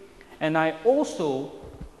 and I also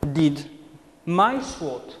did my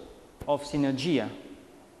SWOT of Sinergia.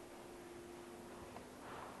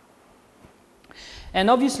 And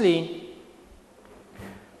obviously,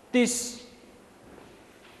 this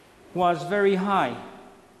was very high,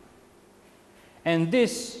 and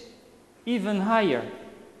this even higher.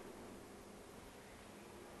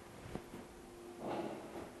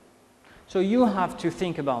 So you have to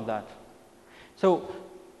think about that. So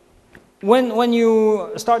when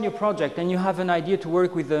you start your project and you have an idea to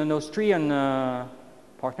work with an Austrian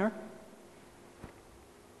partner,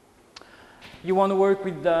 you want to work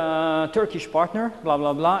with a Turkish partner, blah,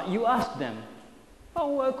 blah, blah, you ask them,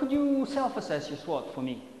 oh, could you self-assess your SWOT for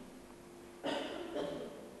me?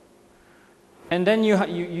 And then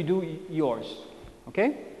you do yours,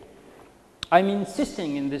 okay? I'm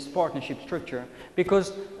insisting in this partnership structure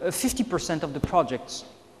because 50% of the projects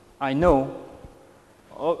I know,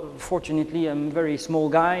 fortunately I'm a very small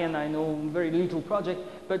guy and I know very little project,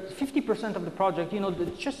 but 50% of the project, you know,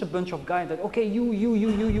 it's just a bunch of guys that, okay, you,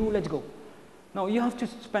 let's go. No, you have to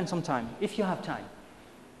spend some time, if you have time.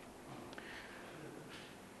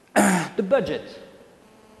 The budget.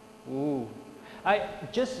 Ooh. I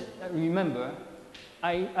just remember,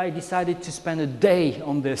 I decided to spend a day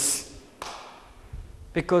on this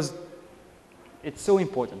because it's so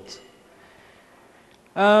important.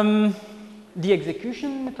 The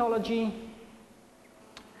execution methodology.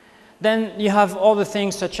 Then you have all the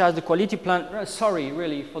things such as the quality plan. Sorry,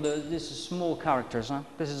 really, for this is small characters. Huh?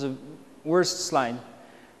 This is a worst slide.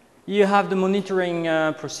 You have the monitoring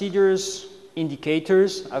procedures,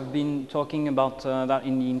 indicators. I've been talking about that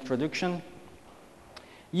in the introduction.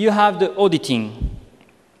 You have the auditing.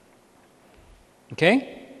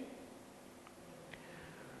 Okay?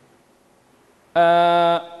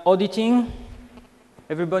 Auditing.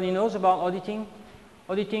 Everybody knows about auditing?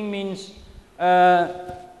 Auditing means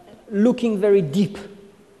looking very deep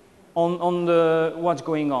on what's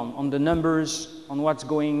going on the numbers, on what's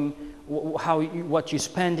going, what you're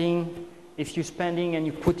spending. If you're spending and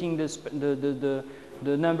you're putting the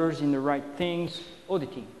numbers in the right things,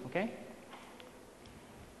 auditing, okay?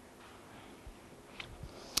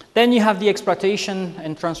 Then you have the exploitation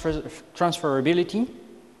and transferability.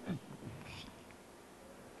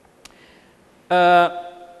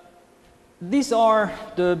 These are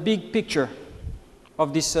the big picture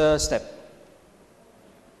of this step.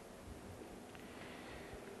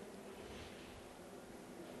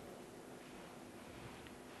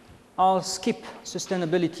 I'll skip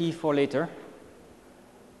sustainability for later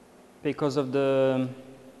because of the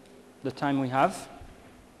time we have.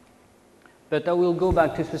 But I will go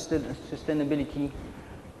back to sustainability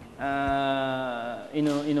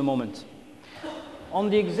in a moment. On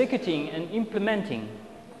the executing and implementing.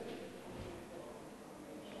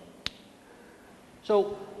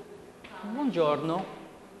 So, buongiorno.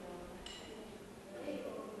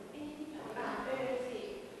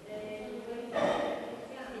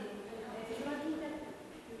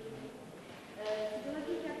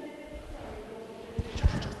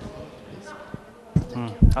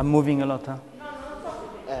 I'm moving a lot, huh?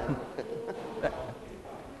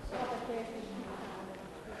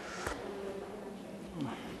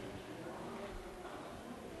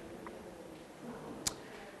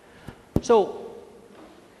 So,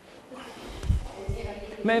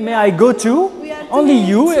 may I go too? Only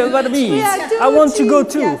you, but me. I want to go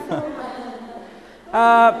too.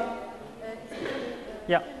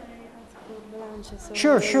 Yeah.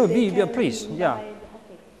 Sure, please. Yeah.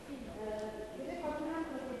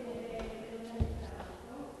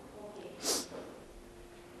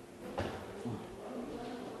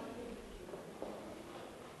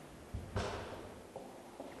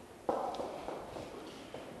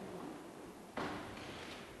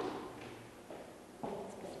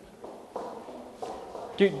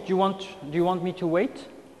 Do you want me to wait?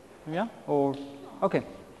 Yeah? Or okay.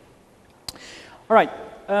 All right.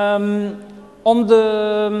 On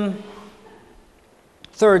the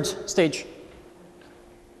third stage.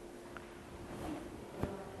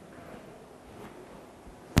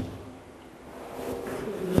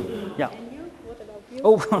 Yeah. And you? What about you?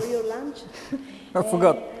 Oh. For your lunch? I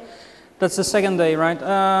forgot. That's the second day, right?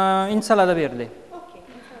 Insalata verde. Okay.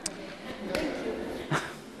 Thank you.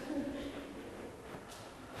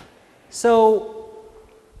 So,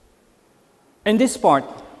 in this part,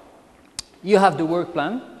 you have the work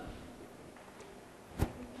plan.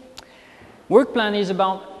 Work plan is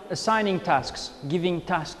about assigning tasks, giving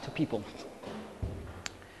tasks to people,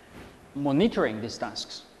 monitoring these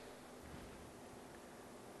tasks,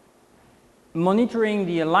 monitoring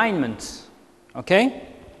the alignment, okay?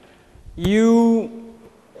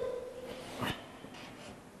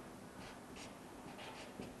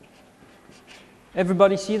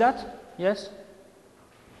 Everybody see that? Yes?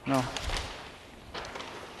 No.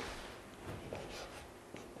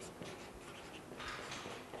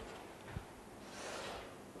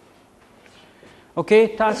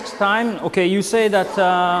 Okay, tasks time. Okay, you say that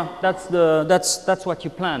that's what you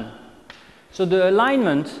plan. So the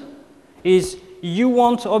alignment is you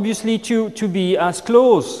want obviously to be as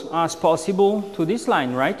close as possible to this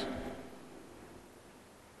line, right?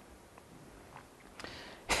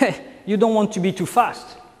 You don't want to be too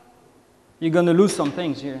fast. You're going to lose some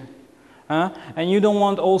things here. And you don't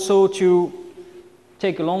want also to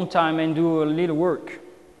take a long time and do a little work.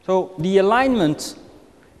 So the alignment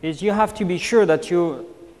is you have to be sure that you're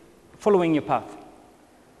following your path.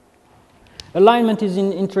 Alignment is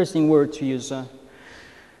an interesting word to use.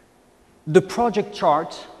 The project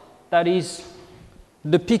chart, that is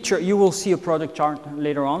the picture, you will see a project chart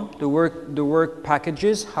later on, the work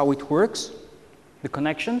packages, how it works, the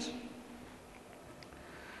connections.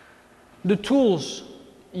 The tools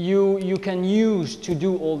you can use to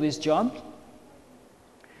do all this job.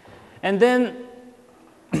 And then,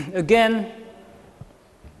 again,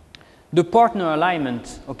 the partner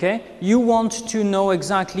alignment, okay? You want to know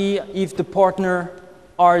exactly if the partner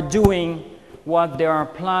are doing what they are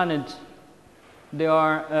planned, they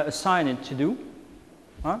are assigned to do.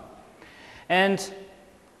 And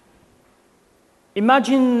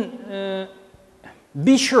imagine,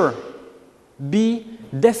 be sure, be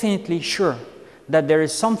definitely sure that there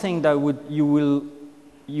is something that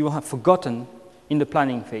you have forgotten in the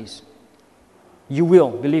planning phase. You will,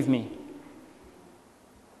 believe me.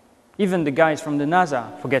 Even the guys from the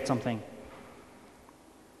NASA forget something.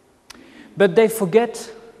 But they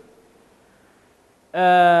forget,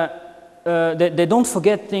 they don't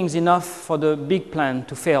forget things enough for the big plan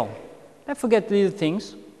to fail. They forget little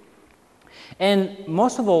things. And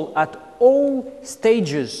most of all, at all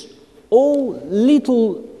stages, all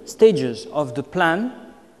little stages of the plan,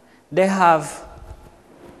 they have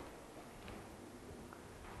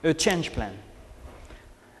a change plan.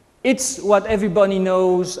 It's what everybody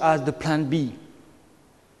knows as the plan B.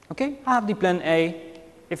 Okay, I have the plan A.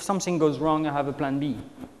 If something goes wrong, I have a plan B,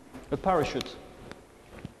 a parachute.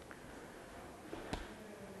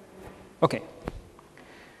 Okay.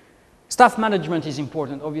 Staff management is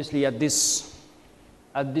important, obviously, at this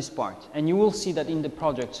part. And you will see that in the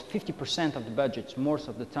projects, 50% of the budgets, most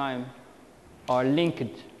of the time, are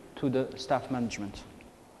linked to the staff management.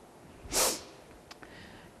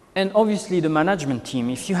 And obviously the management team,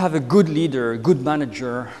 if you have a good leader, a good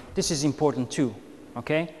manager, this is important too,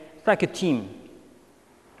 okay? It's like a team.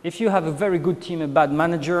 If you have a very good team, a bad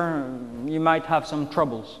manager, you might have some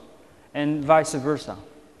troubles, and vice versa.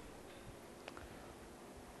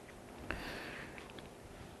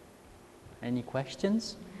 Any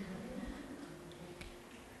questions?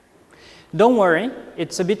 Don't worry,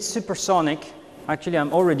 it's a bit supersonic. Actually,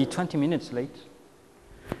 I'm already 20 minutes late.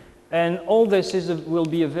 And all this will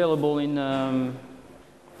be available in a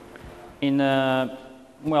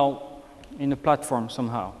platform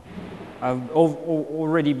somehow. I've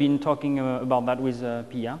already been talking about that with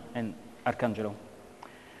Pia and Arcangelo.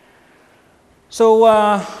 So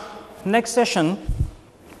next session,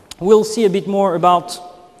 we'll see a bit more about,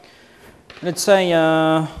 let's say,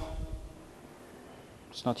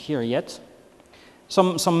 it's not here yet,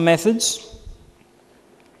 some methods.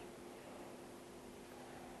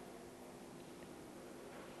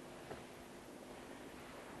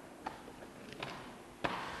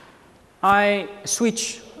 I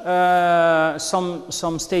switch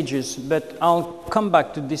some stages, but I'll come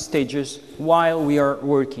back to these stages while we are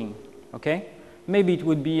working, okay? Maybe it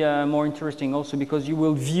would be more interesting also because you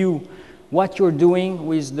will view what you're doing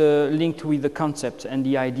with linked with the concept and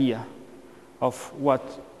the idea of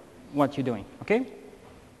what you're doing, okay?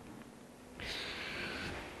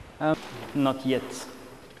 Not yet.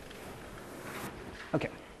 Okay,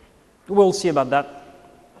 we'll see about that.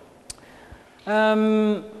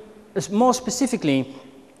 More specifically,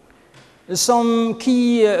 some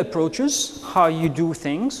key approaches, how you do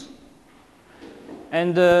things,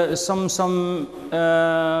 and some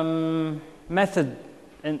method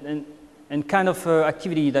and and kind of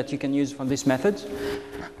activity that you can use for this method.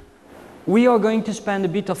 We are going to spend a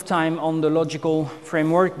bit of time on the logical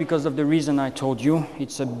framework because of the reason I told you.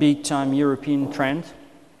 It's a big time European trend.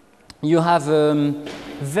 You have a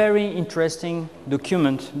very interesting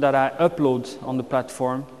document that I upload on the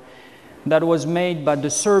platform that was made by the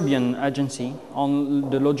Serbian agency on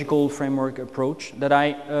the logical framework approach that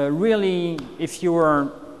I really, if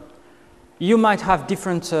you might have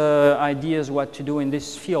different ideas what to do in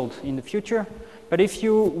this field in the future, but if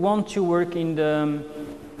you want to work in the,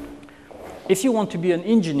 if you want to be an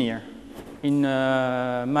engineer in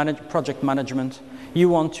project management, you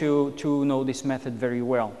want to know this method very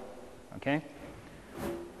well, okay?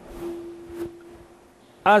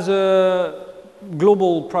 As a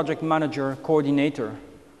global project manager, coordinator,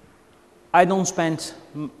 I don't spend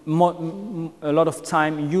a lot of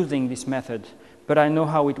time using this method, but I know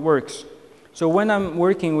how it works. So when I'm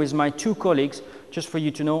working with my two colleagues, just for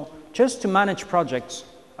you to know, just to manage projects,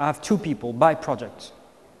 I have two people by project.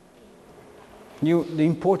 The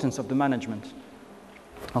importance of the management,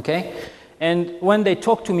 okay? And when they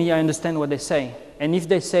talk to me, I understand what they say. And if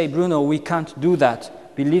they say, Bruno, we can't do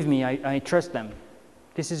that, believe me, I trust them.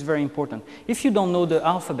 This is very important. If you don't know the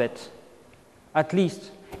alphabet, at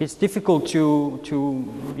least it's difficult to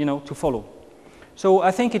follow. So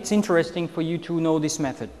I think it's interesting for you to know this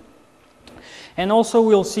method. And also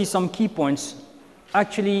we'll see some key points,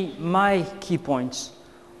 actually my key points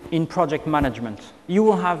in project management. You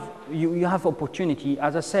will have, you have opportunity.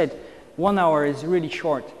 As I said, 1 hour is really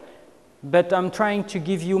short, but I'm trying to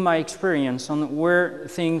give you my experience on where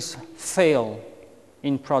things fail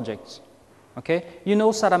in projects. Okay, you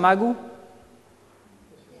know Saramago?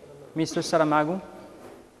 Mr. Saramago?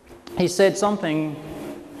 He said something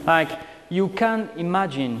like, you can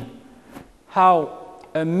imagine how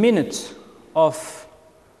a minute of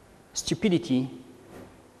stupidity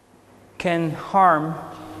can harm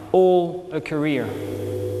all a career.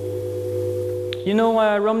 You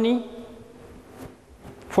know Romney?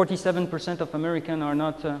 47% of Americans are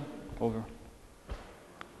not over.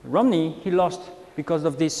 Romney, he lost because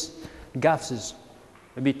of these gaffes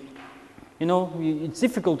a bit. You know, it's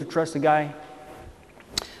difficult to trust a guy.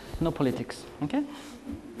 No politics, okay?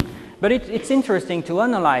 But it's interesting to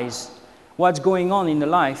analyze what's going on in the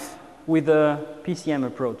life with a PCM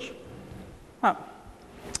approach. Ah.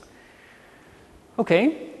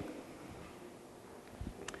 Okay.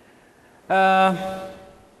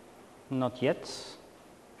 Not yet.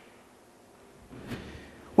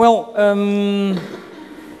 Well,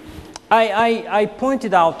 I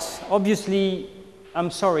pointed out, obviously, I'm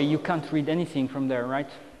sorry, you can't read anything from there, right?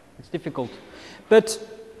 It's difficult. But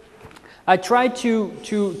I tried to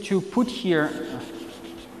put here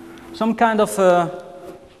some kind of,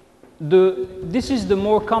 this is the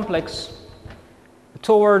more complex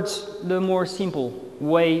towards the more simple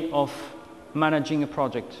way of managing a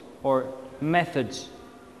project or methods.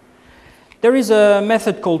 There is a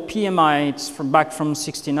method called PMI, it's back from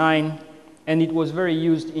 '69, and it was very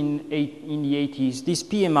used in the 80s. This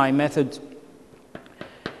PMI method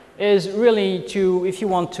is really to, if you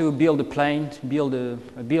want to build a plane, to build a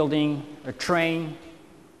building, a train,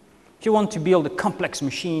 if you want to build a complex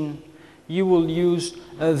machine, you will use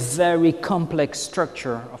a very complex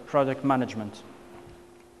structure of project management.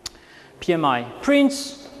 PMI.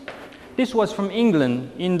 Prince, this was from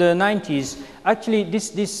England in the 90s. Actually,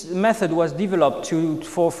 this method was developed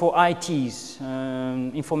for ITs,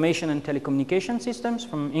 information and telecommunication systems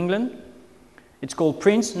from England. It's called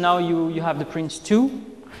Prince. Now you have the Prince 2.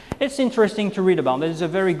 It's interesting to read about. There's a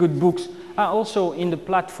very good books. Also in the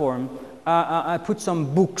platform, I put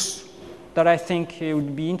some books that I think it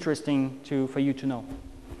would be interesting for you to know.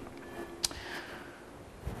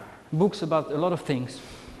 Books about a lot of things,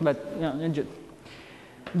 but yeah.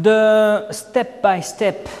 The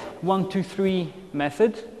step-by-step 1, 2, 3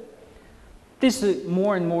 method. This is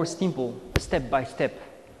more and more simple, step-by-step.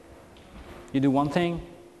 You do one thing,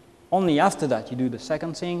 only after that you do the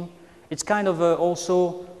second thing. It's kind of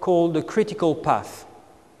also called the critical path.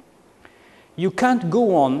 You can't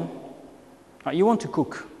go on, you want to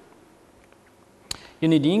cook. You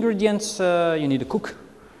need the ingredients, you need a cook,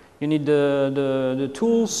 you need the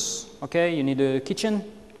tools, okay, you need a kitchen.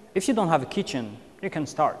 If you don't have a kitchen, you can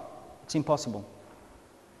start. It's impossible.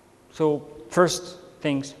 So first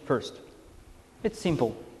things first. It's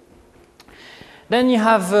simple. Then you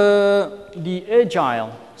have the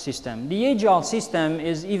agile system. The agile system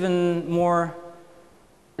is even more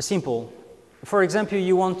simple. For example,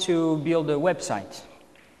 you want to build a website.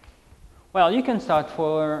 Well, you can start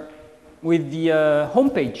with the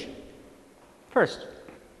homepage. First,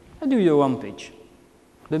 do your homepage,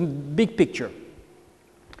 the big picture.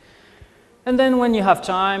 And then when you have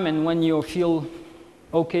time and when you feel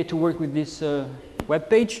okay to work with this web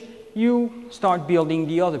page, you start building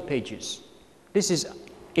the other pages. This is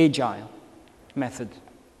agile method.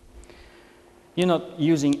 You're not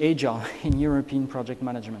using agile in European project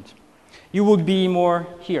management. You would be more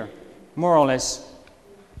here, more or less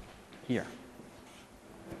here.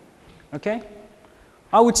 Okay?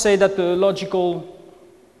 I would say that the logical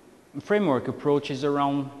framework approach is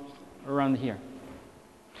around here.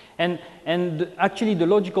 And actually the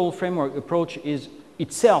logical framework approach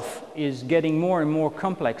itself is getting more and more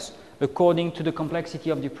complex according to the complexity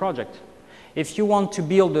of the project. If you want to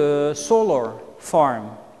build a solar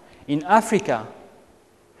farm in Africa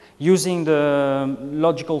using the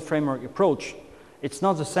logical framework approach, it's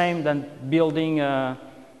not the same than building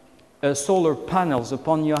solar panels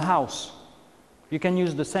upon your house. You can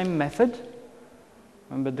use the same method,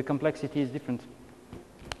 but the complexity is different.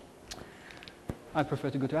 I prefer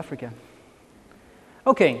to go to Africa.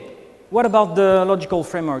 Okay, what about the logical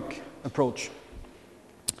framework approach?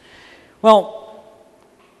 Well,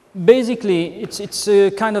 basically, it's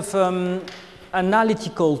a kind of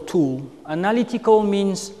analytical tool. Analytical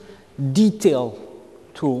means detail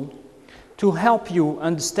tool to help you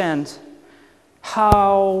understand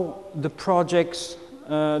how the project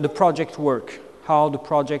work, how the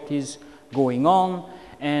project is going on,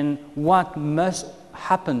 and what must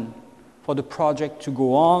happen for the project to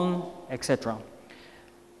go on, etc.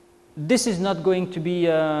 This is not going to be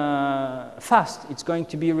fast. It's going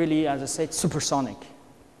to be really, as I said, supersonic.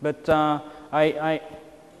 But I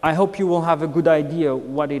hope you will have a good idea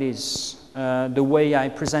what it is, the way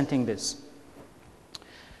I'm presenting this.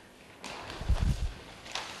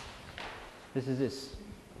 This is this.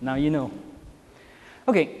 Now you know.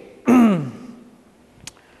 Okay.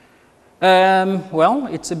 Well,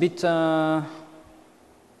 it's a bit...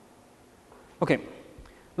 okay.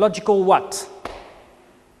 Logical what?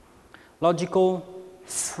 Logical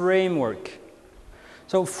framework.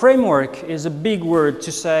 So framework is a big word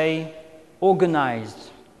to say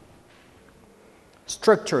organized,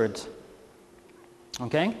 structured.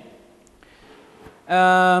 Okay?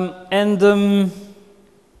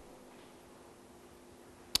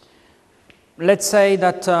 Let's say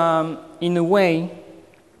that in a way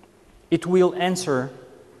it will answer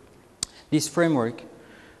this framework,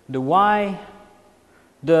 the why,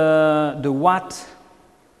 the what,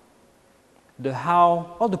 the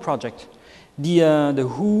how of the project, the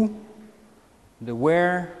who, the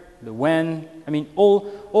where, the when. I mean,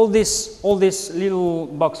 all these little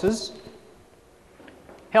boxes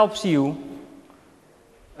helps you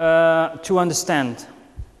to understand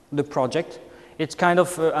the project. It's kind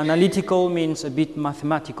of analytical, means a bit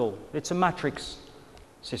mathematical. It's a matrix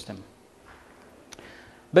system.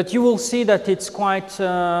 But you will see that it's quite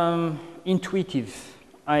intuitive,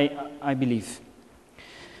 I believe.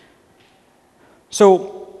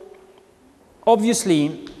 So,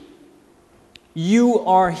 obviously, you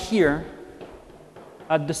are here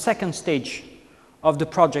at the second stage of the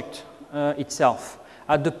project itself,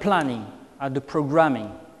 at the planning, at the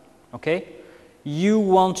programming, okay? You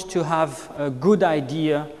want to have a good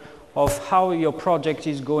idea of how your project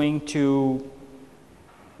is going to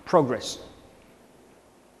progress.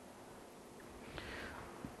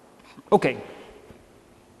 Okay.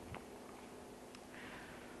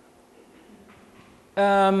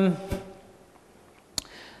 The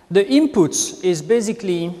inputs is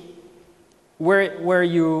basically where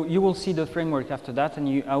you will see the framework after that,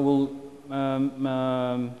 and I will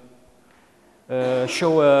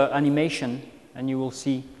show an animation, and you will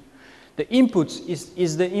see. The inputs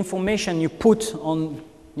is the information you put on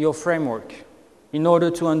your framework in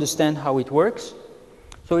order to understand how it works.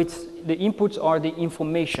 So the inputs are the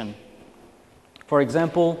information. For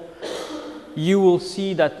example, you will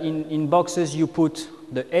see that in boxes you put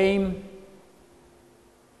the aim.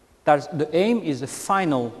 The aim is the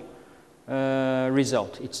final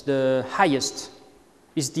result. It's the highest,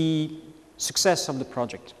 is the success of the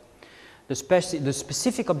project. The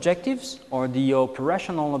specific objectives or the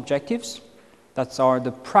operational objectives, that are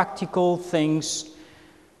the practical things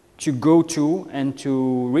to go to and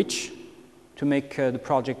to reach to make the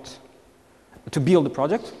project, to build the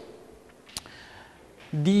project.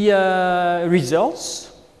 The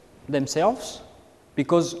results themselves,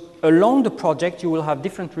 because along the project you will have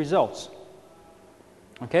different results,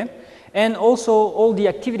 okay? And also all the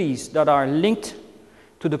activities that are linked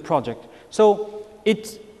to the project. So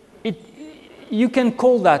you can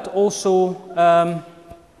call that also,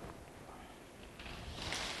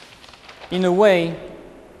 in a way,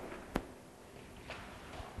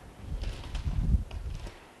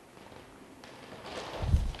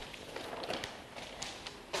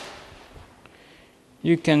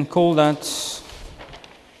 You can call that,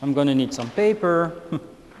 I'm going to need some paper,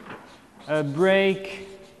 a break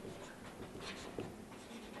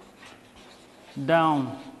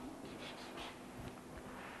down,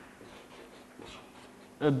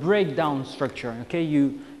 a breakdown structure. Okay,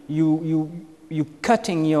 you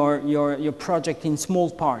cutting your project in small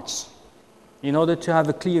parts in order to have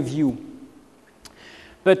a clear view.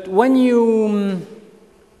 But when you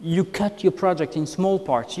cut your project in small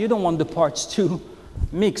parts, you don't want the parts to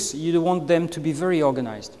mix. You don't want them to be very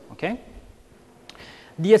organized. Okay.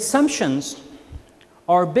 The assumptions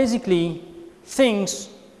are basically things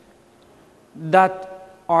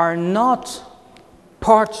that are not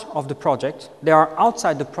part of the project, they are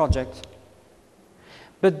outside the project,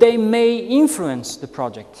 but they may influence the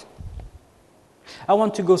project. I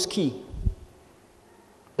want to go ski.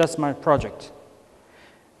 That's my project.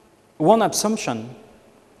 One assumption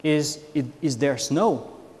is there snow?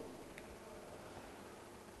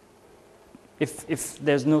 If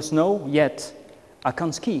there's no snow yet, I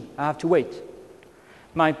can't ski. I have to wait.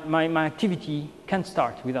 My activity can't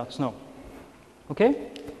start without snow.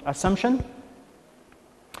 Okay? Assumption.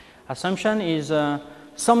 Assumption is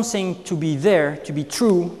something to be there, to be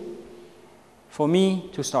true, for me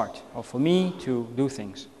to start, or for me to do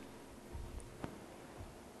things.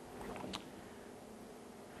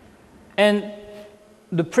 And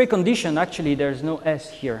the precondition, actually there's no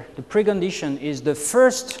S here. The precondition is the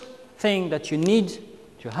first thing that you need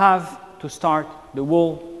to have to start the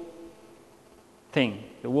whole thing,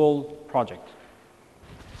 the whole project.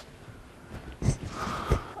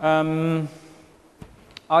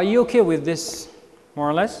 Are you okay with this, more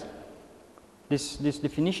or less? This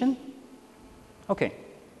definition? Okay.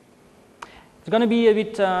 It's going to be a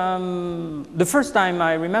bit, the first time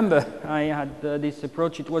I remember I had this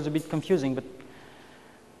approach, it was a bit confusing, but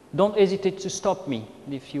don't hesitate to stop me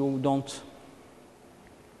if you don't.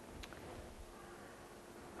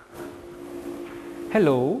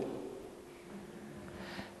 Hello.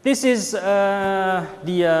 This is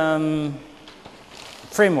the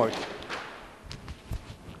framework.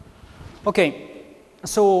 Okay,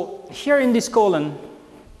 so here in this column,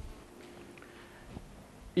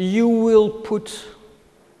 you will put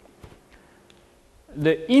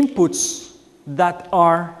the inputs that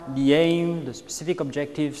are the aim, the specific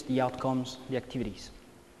objectives, the outcomes, the activities.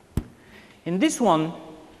 In this one,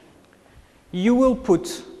 you will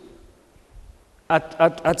put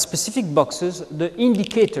at specific boxes the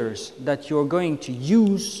indicators that you're going to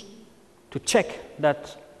use to check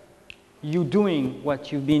that you're doing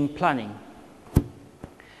what you've been planning.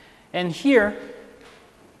 And here,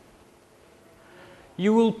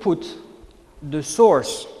 you will put the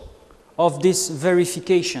source of this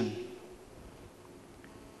verification.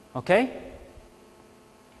 Okay?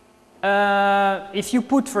 If you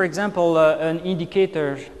put, for example, an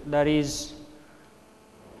indicator that is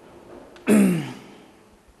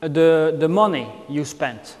the money you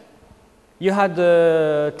spent. You had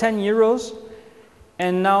 10 euros,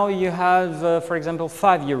 and now you have, for example,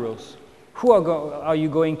 5 euros. Who are you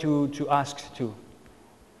going to ask to?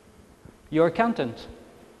 Your accountant.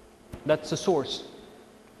 That's the source,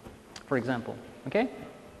 for example. Okay?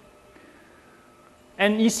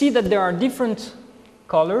 And you see that there are different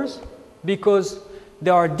colors because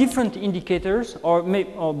there are different indicators, or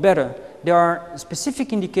better, there are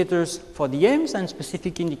specific indicators for the aims and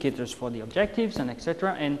specific indicators for the objectives and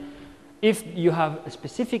etc. And if you have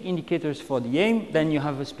specific indicators for the aim, then you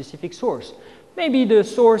have a specific source. Maybe the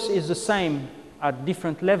source is the same at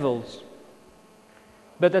different levels,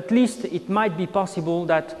 but at least it might be possible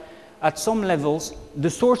that at some levels the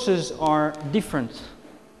sources are different,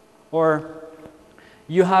 or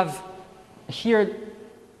you have here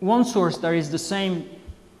one source that is the same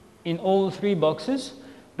in all 3 boxes,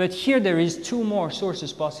 but here there is 2 more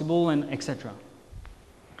sources possible, and etc.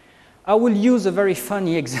 I will use a very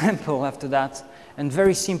funny example after that, and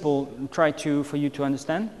very simple, for you to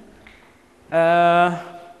understand.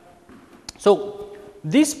 So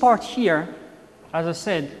this part here, as I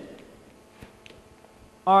said,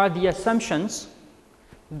 are the assumptions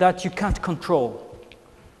that you can't control.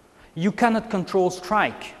 You cannot control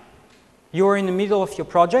strike. You're in the middle of your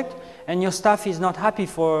project and your staff is not happy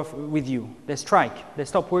with you. They strike, they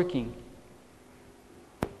stop working.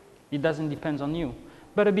 It doesn't depend on you,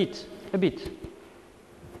 but a bit.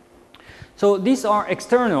 So these are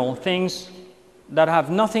external things that have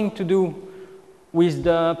nothing to do with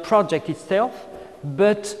the project itself,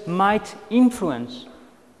 but might influence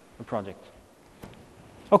the project.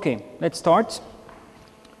 Okay, let's start.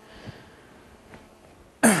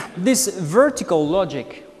 This vertical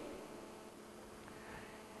logic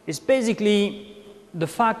is basically the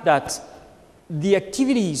fact that the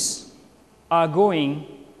activities are going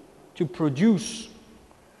to produce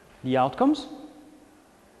the outcomes,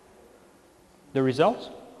 the results.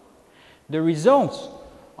 The results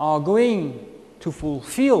are going to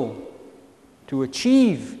fulfill, to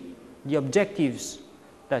achieve the objectives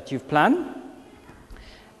that you've planned.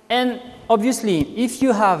 And obviously, if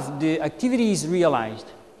you have the activities realized,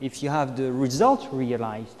 if you have the results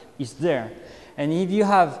realized, it's there. And if you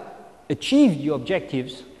have achieved your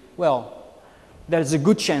objectives, well, there's a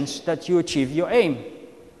good chance that you achieve your aim.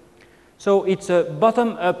 So it's a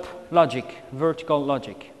bottom-up logic, vertical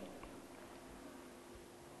logic.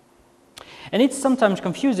 And it's sometimes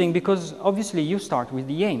confusing because obviously you start with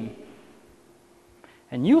the aim.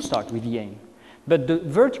 And you start with the aim. But the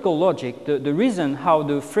vertical logic, the reason how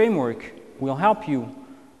the framework will help you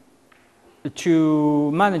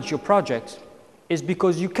to manage your project is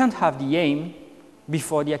because you can't have the aim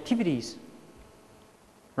before the activities.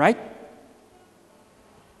 Right?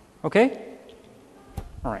 Okay?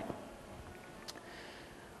 All right.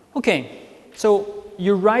 Okay, so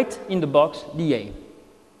you write in the box the aim.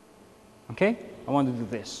 Okay? I want to do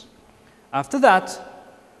this. After that,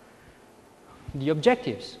 the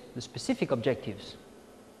objectives, the specific objectives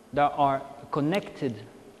that are connected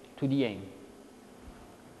to the aim.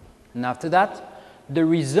 And after that, the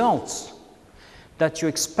results that you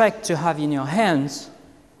expect to have in your hands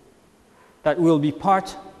that will be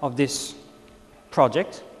part of this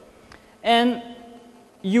project. And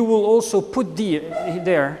you will also put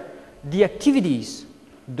there the activities,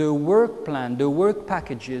 the work plan, the work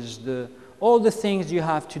packages, all the things you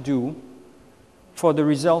have to do for the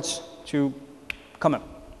results to come up.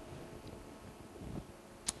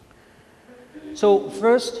 So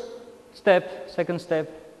first step, second step,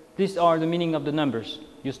 these are the meaning of the numbers.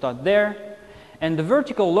 You start there, and the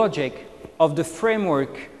vertical logic of the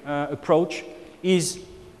framework approach is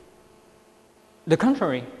the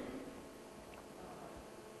contrary.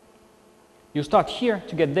 You start here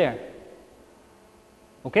to get there.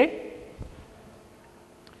 Okay?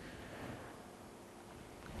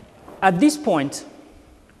 At this point,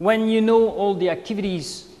 when you know all the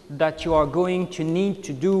activities that you are going to need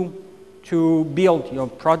to do to build your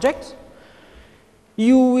project,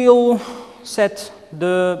 you will set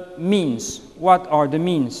the means. What are the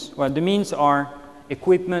means? Well, the means are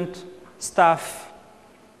equipment, staff,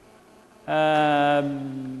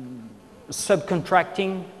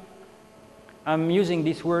 subcontracting. I'm using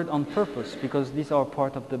this word on purpose because these are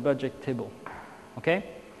part of the budget table. Okay?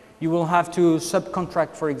 You will have to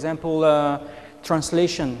subcontract, for example,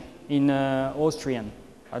 translation in Austrian.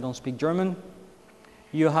 I don't speak German.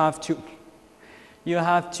 I have to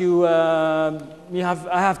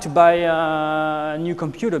buy a new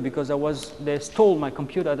computer because they stole my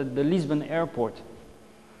computer at the Lisbon airport.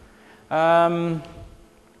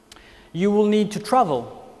 You will need to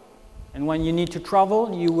travel. And when you need to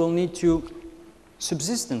travel, you will need to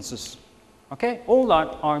subsistences. Okay? All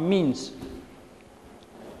that are means.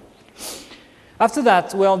 After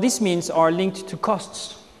that, well, these means are linked to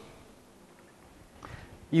costs.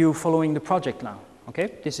 You following the project now.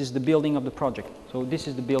 Okay? This is the building of the project. So this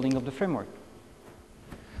is the building of the framework.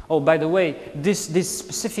 Oh, by the way, this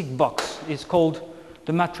specific box is called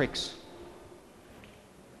the matrix.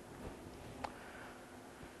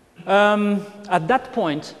 At that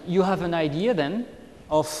point, you have an idea then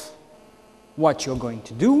of what you're going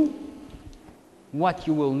to do, what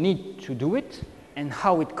you will need to do it, and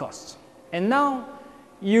how it costs. And now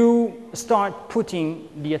you start putting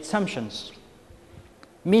the assumptions,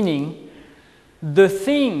 meaning the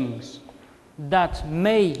things that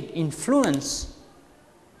may influence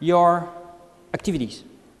your activities.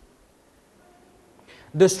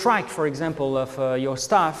 The strike, for example, of your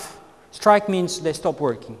staff, strike means they stop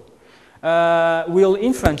working, will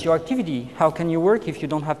influence your activity. How can you work if you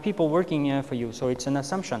don't have people working for you? So it's an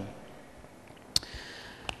assumption.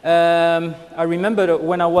 I remember that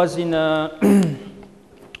when I was in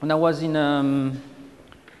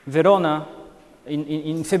Verona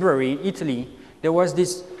in February, Italy, there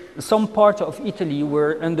was some part of Italy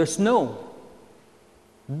were under snow,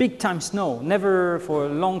 big time snow, never for a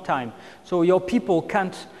long time. So your people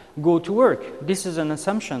can't go to work. This is an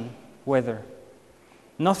assumption, weather.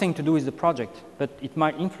 Nothing to do with the project, but it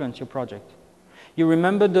might influence your project. You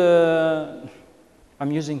remember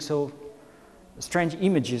I'm using so strange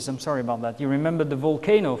images, I'm sorry about that. You remember the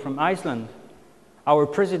volcano from Iceland? Our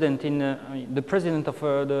president, the president of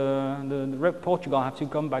Portugal had to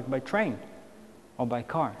come back by train or by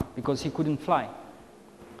car because he couldn't fly.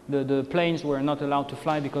 The planes were not allowed to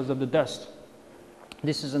fly because of the dust.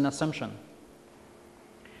 This is an assumption.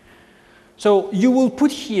 So you will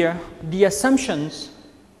put here the assumptions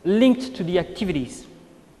linked to the activities.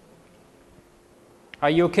 Are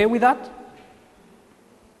you okay with that?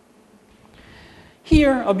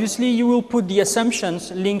 Here, obviously, you will put the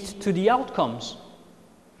assumptions linked to the outcomes.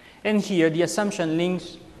 And here, the assumption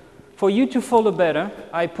links, for you to follow better,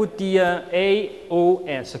 I put the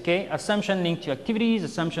AOS, okay? Assumption linked to activities,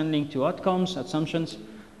 assumption linked to outcomes, assumptions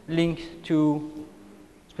linked to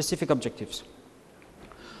specific objectives.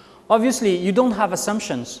 Obviously, you don't have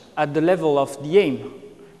assumptions at the level of the aim,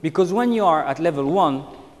 because when you are at level 1,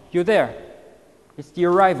 you're there. It's the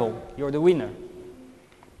arrival, you're the winner.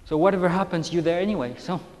 So whatever happens, you're there anyway,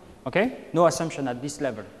 so, okay? No assumption at this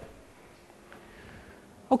level.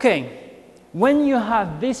 Okay, when you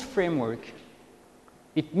have this framework,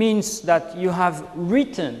 it means that you have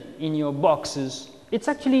written in your boxes, it's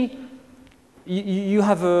actually,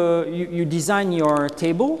 you design your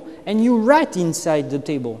table and you write inside the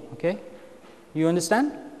table, okay? You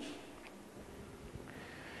understand?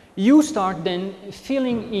 You start then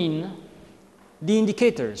filling in the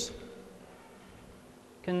indicators.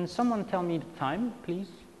 Can someone tell me the time, please?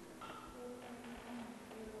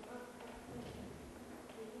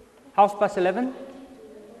 11:30?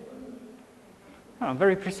 Oh,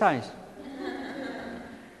 very precise.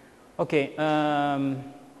 Okay,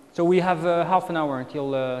 so we have half an hour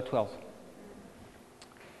until 12.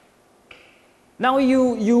 Now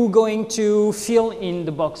you're going to fill in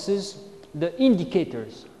the boxes, the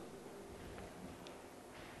indicators.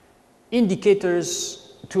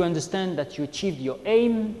 Indicators to understand that you achieved your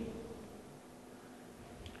aim.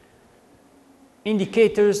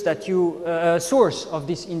 Indicators that you, source of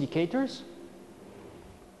these indicators.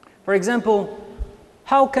 For example,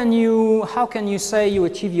 how can you say you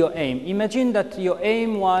achieve your aim? Imagine that your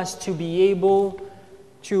aim was to be able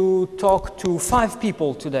to talk to 5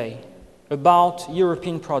 people today about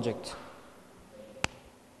European project.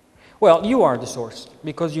 Well, you are the source,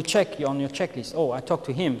 because you check on your checklist. Oh, I talked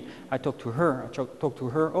to him, I talked to her, I talked to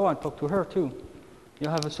her, oh, I talked to her too. You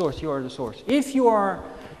have a source, you are the source. If you are,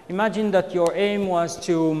 imagine that your aim was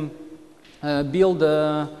to build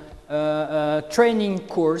a training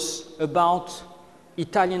course about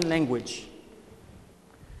Italian language.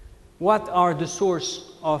 What are the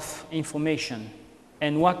source of information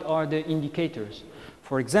and what are the indicators?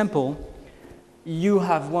 For example, you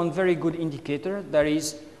have one very good indicator, that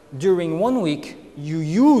is, during 1 week, you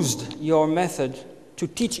used your method to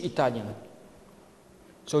teach Italian.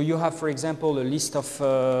 So you have, for example, a list of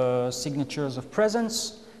signatures of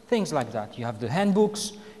presence, things like that. You have the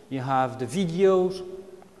handbooks, you have the videos,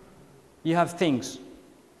 you have things.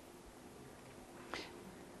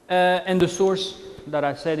 And the source that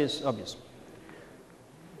I said is obvious.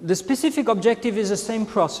 The specific objective is the same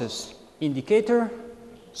process. Indicator,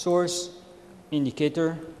 source,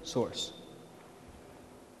 indicator, source.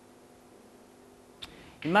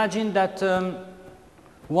 Imagine that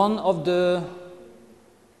one of the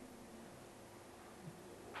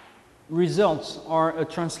results are a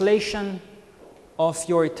translation of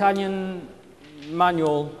your Italian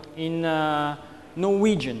manual in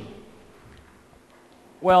Norwegian.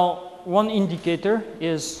 Well, one indicator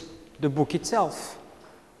is the book itself.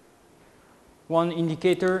 One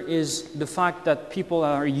indicator is the fact that people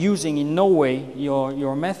are using in Norway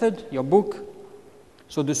your method, your book.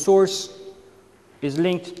 So the source is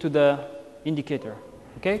linked to the indicator,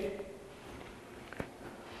 okay?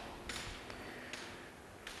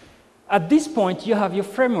 At this point, you have your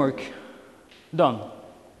framework done,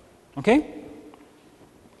 okay?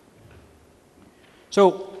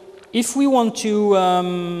 So, if we want to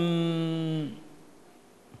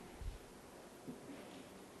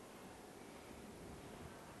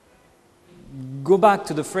go back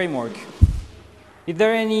to the framework, is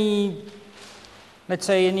there any, let's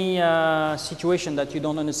say, any situation that you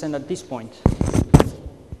don't understand at this point?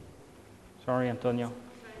 Sorry, Antonio.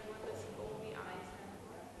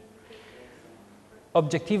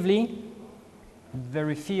 Objectively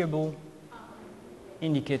verifiable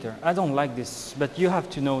indicator. I don't like this, but you have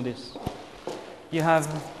to know this. You have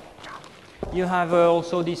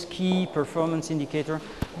also this key performance indicator.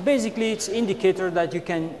 Basically, it's indicator that you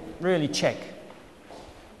can really check.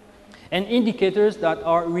 And indicators that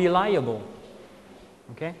are reliable.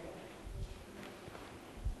 Okay?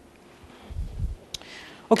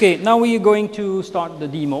 Okay, now we are going to start the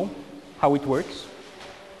demo, how it works.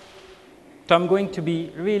 So I'm going to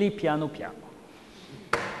be really piano.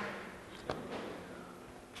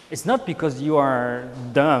 It's not because you are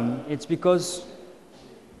dumb, it's because,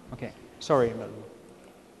 okay, sorry about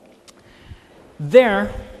that.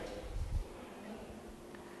 There,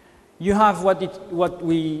 you have what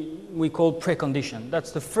we call precondition.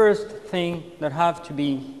 That's the first thing that have to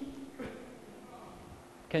be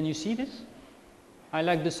Can you see this? I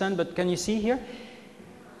like the sun, but can you see here?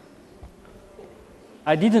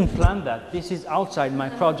 I didn't plan that. This is outside my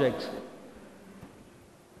project.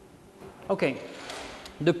 Okay,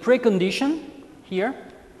 the precondition here.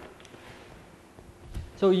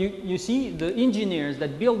 So you see the engineers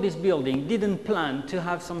that built this building didn't plan to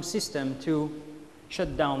have some system to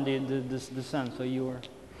shut down the sun. So you are...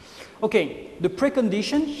 Okay, the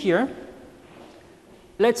precondition here.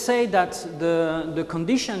 Let's say that the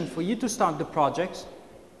condition for you to start the project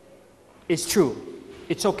is true.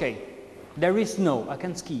 It's okay. There is snow. I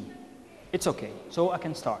can ski. It's okay. So I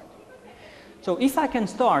can start. So if I can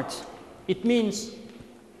start, it means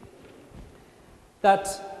that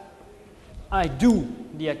I do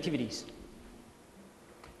the activities.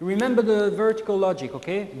 Remember the vertical logic,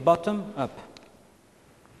 okay? Bottom up.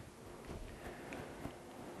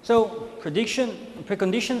 So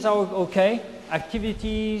preconditions are okay.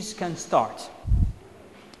 Activities can start.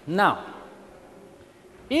 Now,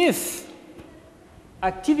 if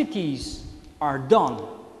activities are done,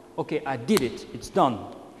 okay, I did it, it's done.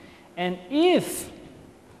 And if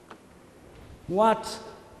what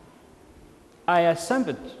I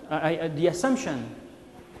assumed, the assumption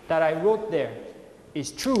that I wrote there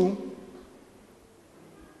is true,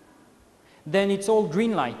 then it's all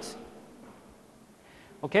green light.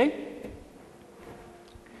 Okay?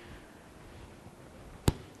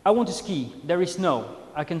 I want to ski. There is snow.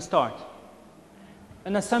 I can start.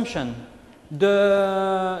 An assumption.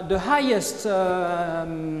 The highest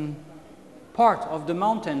part of the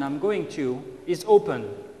mountain I'm going to is open.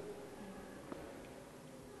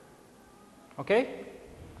 Okay?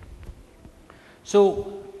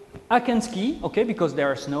 So I can ski, okay, because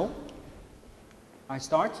there is snow. I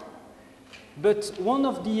start. But one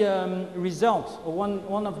of the results, or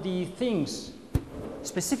one of the things,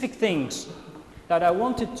 specific things that I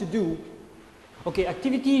wanted to do, okay,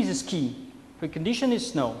 activity is ski, precondition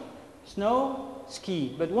is snow. Snow,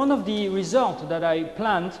 ski. But one of the results that I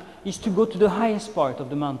planned is to go to the highest part of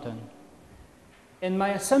the mountain. And my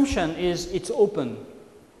assumption is it's open.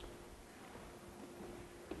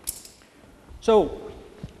 So,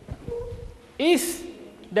 if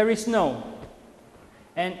there is snow,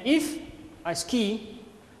 and if I ski,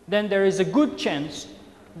 then there is a good chance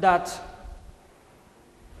that,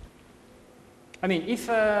 I mean, if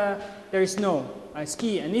there is snow, I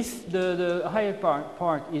ski, and if the higher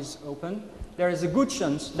part is open, there is a good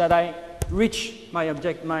chance that I reach my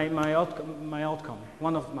outcome,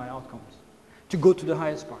 one of my outcomes, to go to the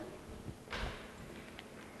highest part.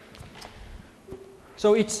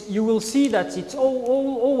 So you will see that it's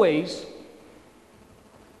always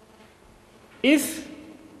if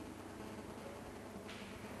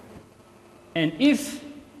and if,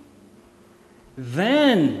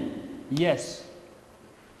 then yes.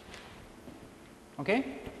 Okay?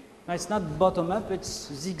 Now it's not bottom up,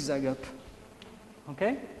 it's zigzag up.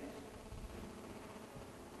 Okay?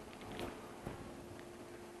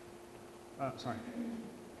 Sorry.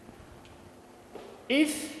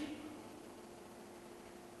 If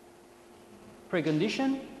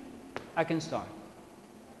precondition, I can start.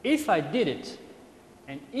 If I did it,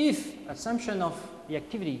 and if assumption of the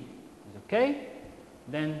activity is okay,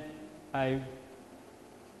 then I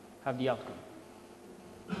have the outcome.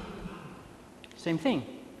 Same thing.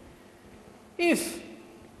 If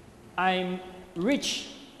I reach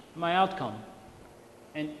my outcome,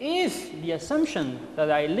 and if the assumption that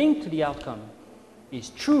I link to the outcome is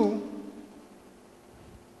true,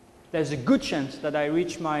 there's a good chance that I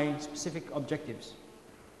reach my specific objectives.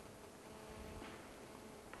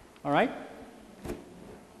 All right?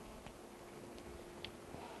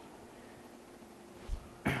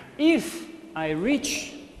 If I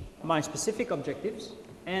reach my specific objectives,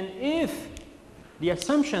 and if the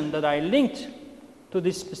assumption that I linked to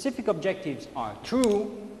these specific objectives are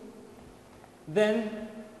true, then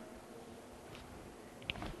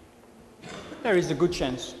there is a good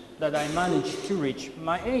chance that I manage to reach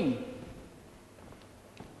my aim.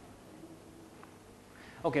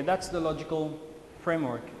 Okay, that's the logical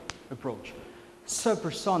framework approach.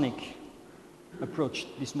 Supersonic approach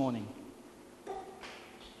this morning.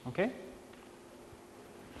 Okay?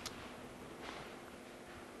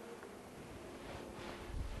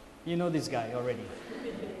 You know this guy already.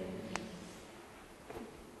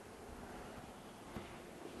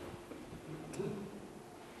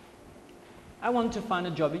 I want to find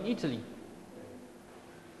a job in Italy.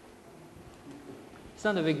 It's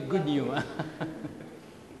not a very good news.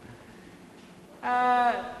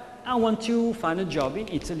 I want to find a job in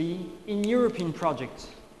Italy in European projects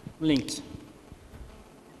linked.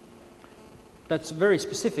 That's very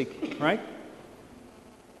specific, right?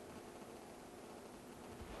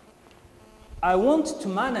 I want to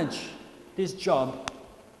manage this job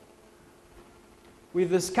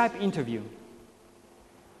with a Skype interview.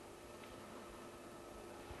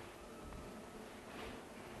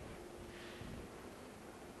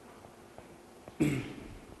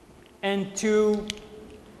 And to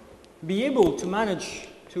be able to manage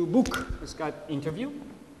to book a Skype interview,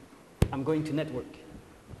 I'm going to network.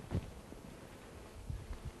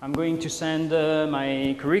 I'm going to send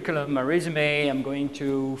my curriculum, my resume, I'm going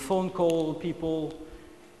to phone call people,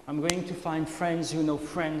 I'm going to find friends who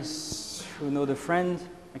know the friend,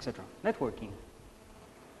 etc. Networking.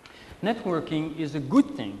 Networking is a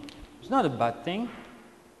good thing. It's not a bad thing.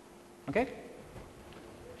 Okay?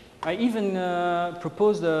 I even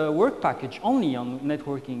proposed a work package only on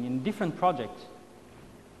networking in different projects.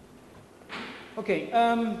 Okay,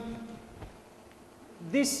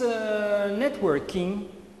 this networking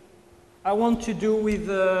I want to do with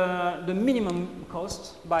the minimum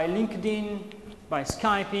cost by LinkedIn, by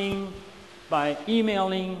Skyping, by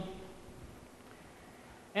emailing.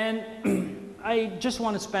 And I just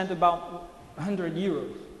want to spend about 100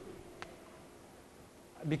 euros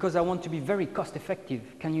because I want to be very cost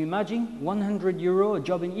effective. Can you imagine 100 euro a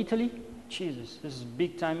job in Italy? Jesus, this is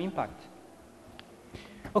big time impact.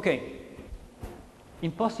 Okay,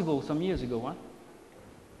 impossible some years ago, huh?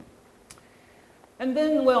 And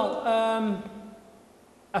then, well,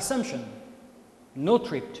 assumption, no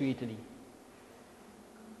trip to Italy.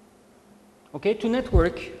 Okay, to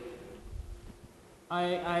network,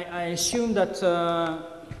 I assume that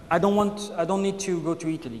I don't need to go to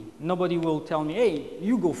Italy. Nobody will tell me, hey,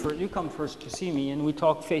 you go first, you come first to see me and we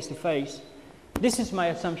talk face to face. This is my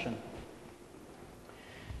assumption.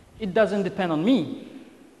 It doesn't depend on me.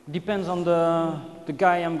 It depends on the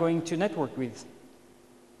guy I'm going to network with.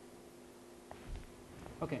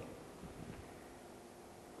 Okay.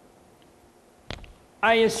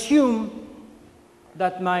 I assume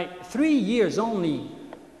that my 3 years only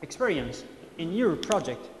experience in your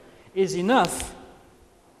project is enough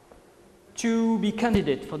to be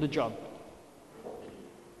candidate for the job.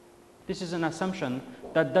 This is an assumption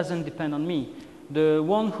that doesn't depend on me. The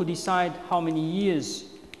one who decides how many years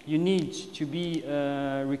you need to be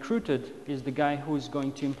recruited is the guy who is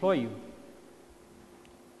going to employ you.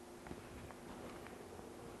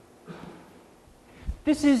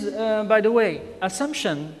 This is, by the way,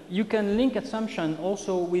 assumption. You can link assumption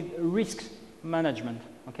also with risk management,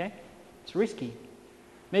 okay? It's risky.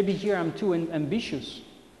 Maybe here I'm too ambitious.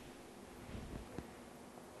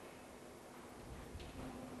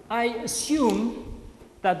 I assume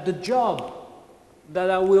that the job that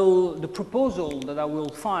the proposal that I will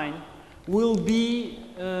find will be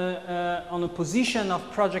on a position of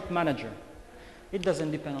project manager. It doesn't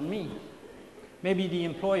depend on me. Maybe the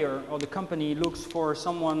employer or the company looks for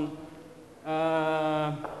someone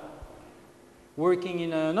working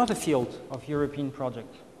in another field of European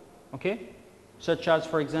project, okay? Such as,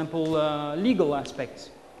 for example, legal aspects.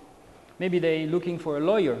 Maybe they're looking for a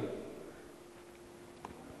lawyer.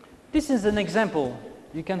 This is an example.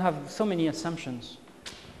 You can have so many assumptions.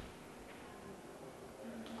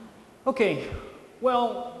 Okay,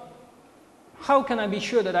 well, how can I be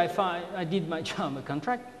sure that I did my job, a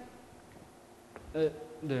contract?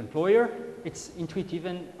 The employer, it's intuitive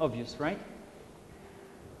and obvious, right?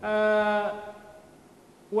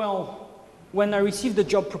 Well, when I receive the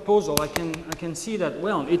job proposal, I can see that,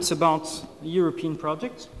 well, it's about European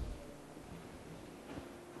projects.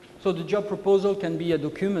 So the job proposal can be a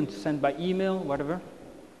document sent by email, whatever.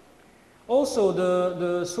 Also,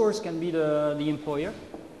 the source can be the employer.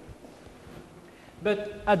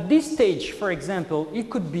 But at this stage, for example, it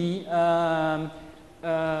could be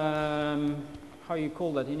how you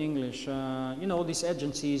call that in English? You know, these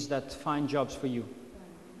agencies that find jobs for you.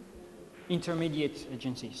 Intermediate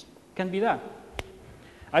agencies. Can be that.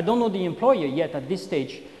 I don't know the employer yet at this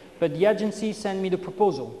stage, but the agency sent me the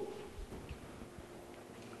proposal.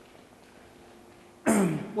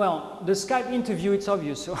 Well, the Skype interview, it's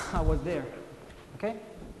obvious, so I was there. Okay?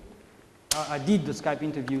 I did the Skype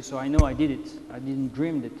interview, so I know I did it. I didn't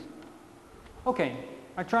dream it. Okay,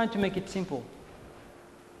 I tried to make it simple.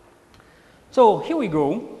 So here we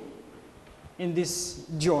go in this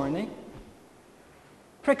journey.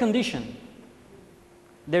 Precondition.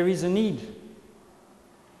 There is a need.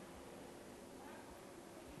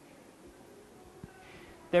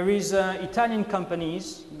 There is Italian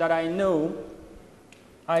companies that I know.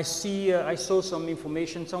 I saw some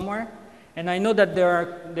information somewhere, and I know that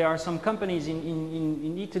there are some companies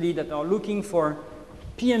in Italy that are looking for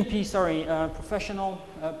PMP, professional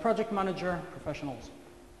project manager professionals.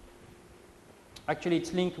 Actually,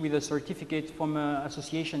 it's linked with a certificate from an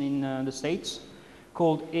association in the States,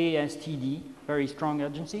 called ASTD, very strong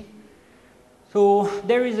agency. So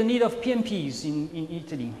there is a need of PMPs in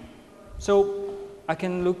Italy. So I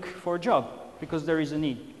can look for a job because there is a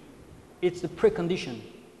need. It's the precondition.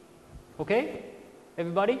 Okay?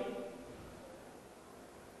 Everybody?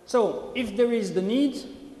 So if there is the need,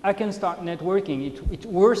 I can start networking. It's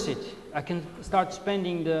worth it. I can start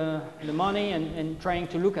spending the money and trying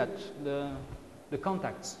to look at the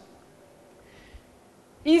contacts.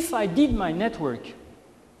 If I did my network,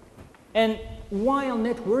 and while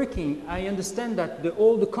networking, I understand that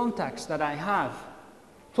all the contacts that I have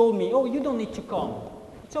told me, oh, you don't need to come.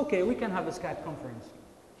 It's okay, we can have a Skype conference.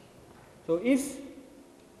 So if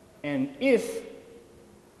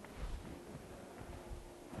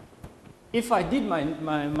I did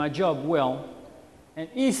my job well, and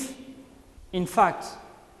if, in fact,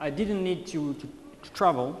 I didn't need to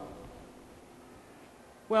travel,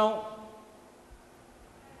 well,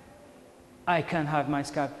 I can have my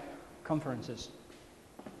Skype conferences.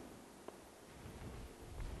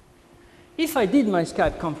 If I did my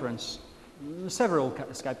Skype conference, several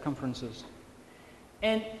Skype conferences,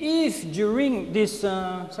 and if during this,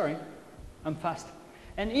 sorry, I'm fast,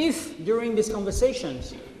 and if during these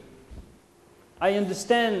conversations, I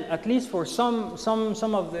understand, at least for some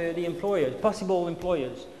of the employers, possible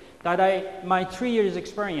employers, that my 3 years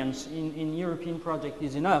experience in European project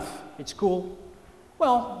is enough, it's cool,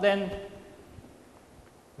 well, then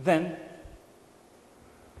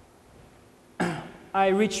I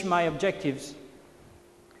reach my objectives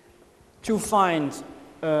to find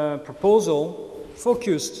a proposal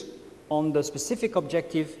focused on the specific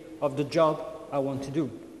objective of the job I want to do,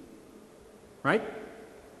 right?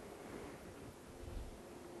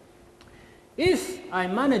 If I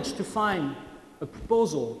manage to find a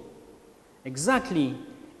proposal exactly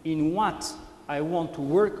in what I want to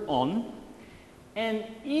work on, and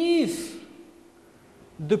if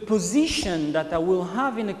the position that I will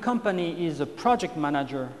have in a company is a project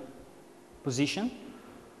manager position,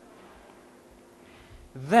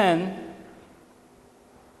 then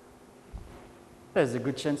there's a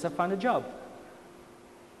good chance I find a job.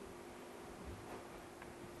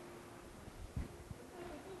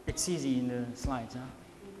 It's easy in the slides,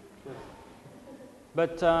 huh?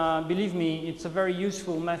 But believe me, it's a very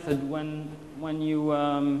useful method when you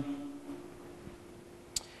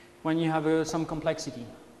have some complexity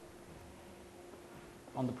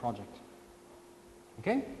on the project.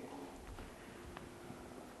 Okay?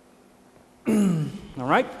 All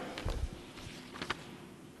right.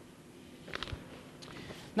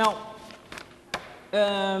 Now,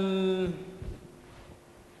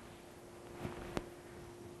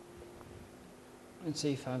 let's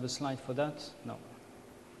see if I have a slide for that. No.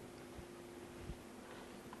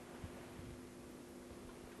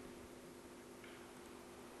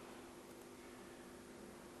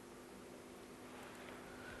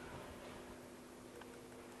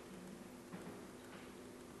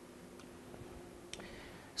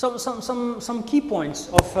 Some key points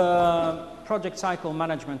of project cycle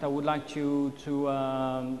management I would like to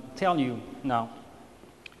tell you now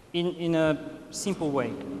in a simple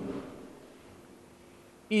way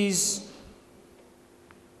is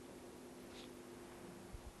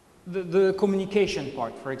the communication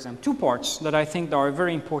part, for example. Two parts that I think are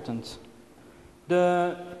very important.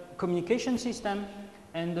 The communication system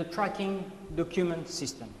and the tracking document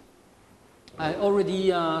system. I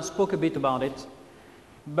already spoke a bit about it.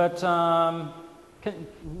 But,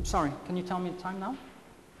 sorry, can you tell me the time now?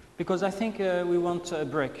 Because I think we want a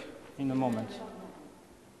break in a moment.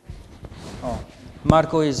 Oh,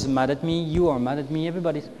 Marco is mad at me, you are mad at me,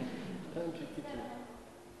 everybody's...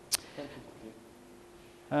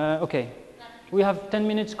 okay, we have 10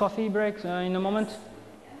 minutes coffee break in a moment.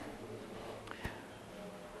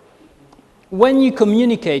 When you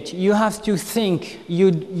communicate, you have to think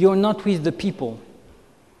you're not with the people.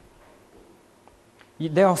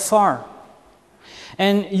 They are far.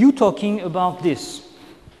 And you talking about this.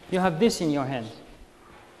 You have this in your hand.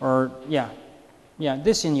 Or, yeah,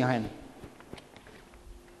 this in your hand.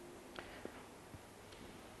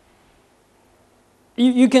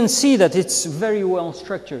 You can see that it's very well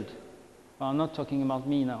structured. Well, I'm not talking about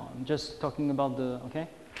me now. I'm just talking about okay?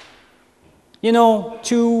 You know,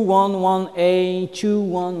 211A,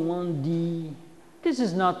 211D. This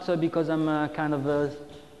is not because I'm a kind of a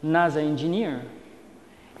NASA engineer.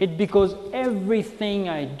 It's because everything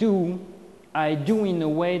I do in a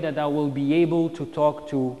way that I will be able to talk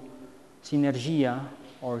to Sinergia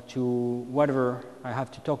or to whatever I have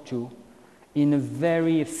to talk to in a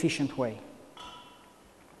very efficient way.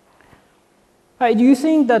 Right, do you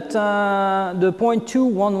think that the point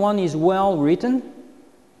 211 is well written?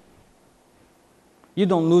 You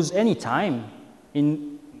don't lose any time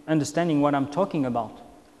in understanding what I'm talking about.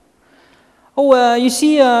 Oh, you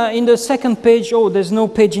see in the second page, oh, there's no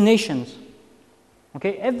paginations.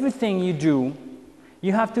 Okay, everything you do,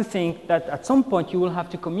 you have to think that at some point you will have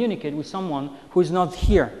to communicate with someone who is not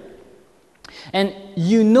here. And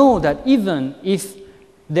you know that even if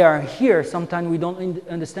they are here, sometimes we don't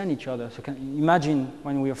understand each other. So can you imagine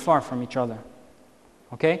when we are far from each other.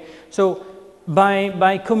 Okay, so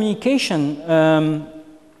by communication,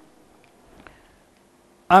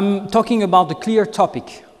 I'm talking about the clear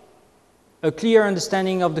topic, a clear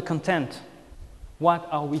understanding of the content. What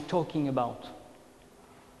are we talking about?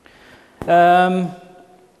 The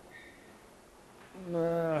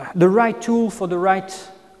right tool for the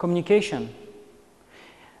right communication.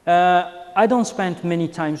 I don't spend many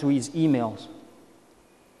times with emails.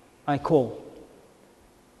 I call.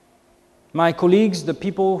 My colleagues, the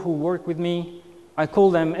people who work with me, I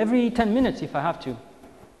call them every 10 minutes if I have to.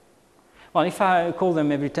 Well, if I call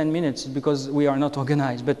them every 10 minutes, it's because we are not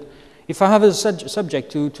organized. But if I have a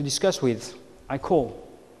subject to discuss with, I call.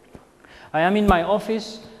 I am in my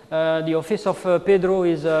office. The office of Pedro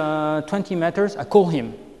is 20 meters. I call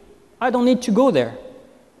him. I don't need to go there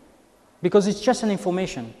because it's just an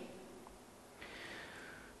information.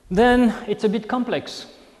 Then it's a bit complex.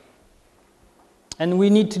 And we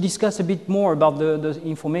need to discuss a bit more about the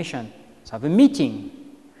information. Let's have a meeting.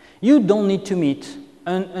 You don't need to meet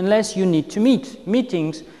unless you need to meet.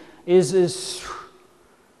 Meetings is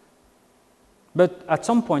but at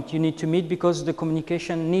some point you need to meet because the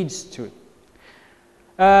communication needs to.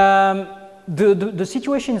 The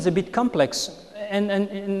situation is a bit complex,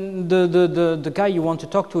 and the guy you want to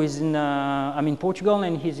talk to is I'm in Portugal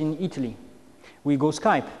and he's in Italy. We go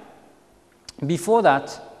Skype. Before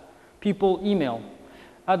that, people email.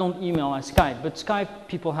 I don't email, I Skype, but Skype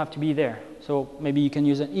people have to be there. So maybe you can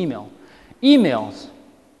use an email. Emails.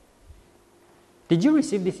 Did you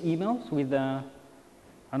receive these emails with, I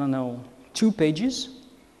don't know, 2 pages?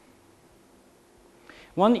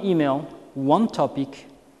 One email, one topic,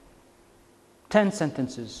 10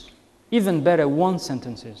 sentences. Even better, 1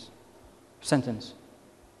 sentence.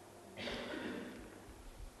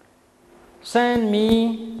 Send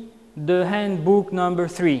me the handbook number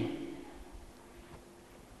 3.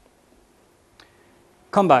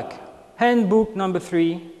 Come back. Handbook number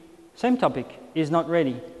 3, same topic, is not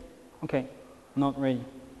ready. Okay, not ready.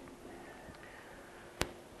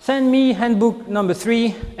 Send me handbook number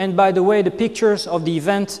 3, and by the way, the pictures of the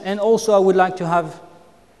event, and also I would like to have...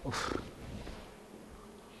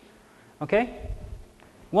 Okay?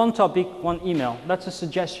 1 topic, 1 email. That's a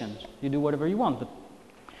suggestion. You do whatever you want. But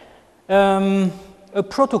a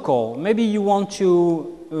protocol. Maybe you want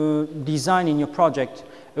to design in your project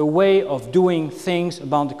a way of doing things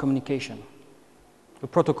about the communication. A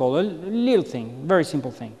protocol, a little thing, very simple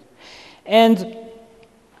thing. And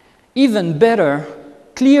even better,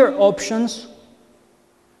 clear options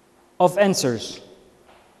of answers.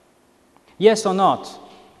 Yes or not.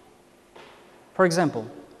 For example.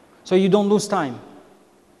 So you don't lose time.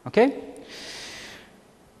 Okay?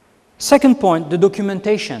 Second point, the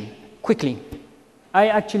documentation. Quickly. I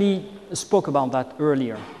actually spoke about that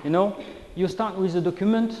earlier. You know, you start with a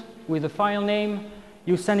document, with a file name,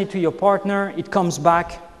 you send it to your partner, it comes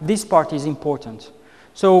back. This part is important.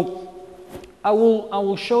 So I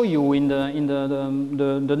will show you in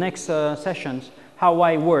the next sessions how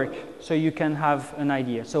I work so you can have an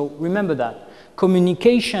idea. So remember that.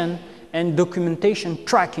 Communication and documentation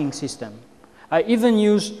tracking system. I even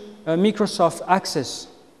use Microsoft Access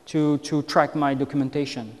to track my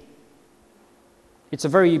documentation. It's a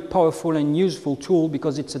very powerful and useful tool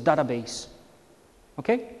because it's a database.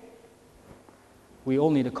 Okay? We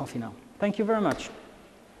all need a coffee now. Thank you very much.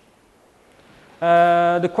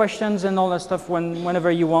 The questions and all that stuff whenever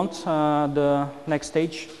you want, the next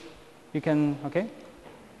stage, you can, okay?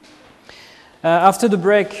 After the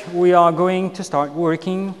break, we are going to start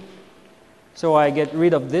working. So I get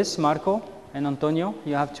rid of this, Marco and Antonio.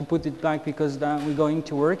 You have to put it back because we're going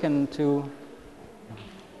to work and to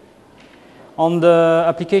on the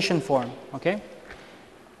application form, okay?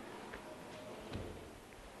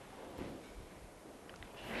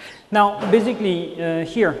 Now, basically,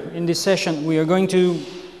 here in this session, we are going to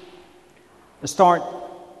start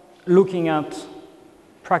looking at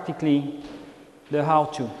practically the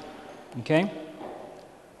how-to, okay?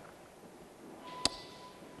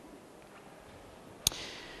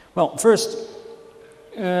 Well, first,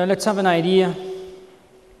 let's have an idea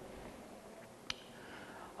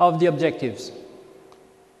of the objectives.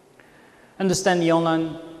 Understand the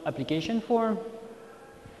online application form,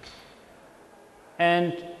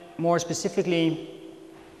 and more specifically,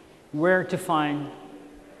 where to find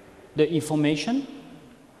the information.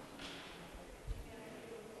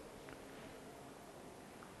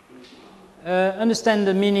 Understand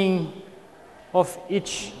the meaning of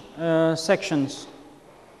each sections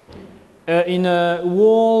in a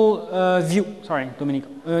whole view. Sorry, Dominique.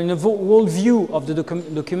 In a whole view of the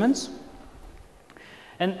documents,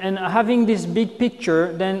 and having this big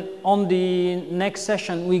picture. Then on the next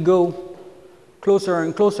session we go closer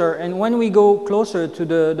and closer, and when we go closer to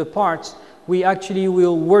the parts, we actually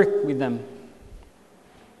will work with them.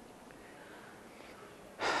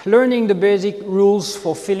 Learning the basic rules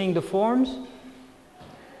for filling the forms,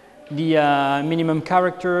 the minimum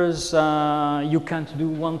characters, you can't do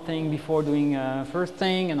one thing before doing first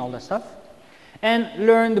thing and all that stuff, and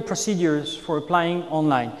learn the procedures for applying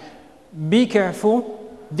online. Be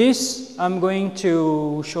careful, this I'm going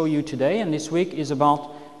to show you today and this week is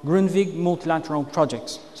about Grundtvig multilateral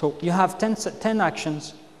projects. So you have 10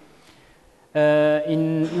 actions.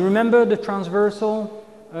 You remember the transversal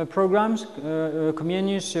programs,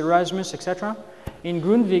 Comenius, Erasmus, etc. In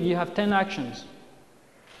Grundtvig you have 10 actions.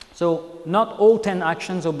 So not all 10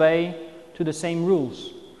 actions obey to the same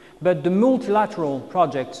rules, but the multilateral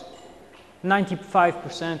projects,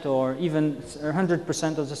 95% or even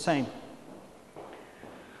 100% are the same.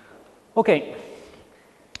 Okay,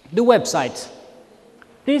 the website.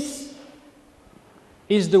 This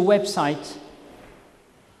is the website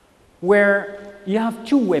where you have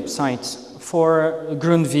two websites for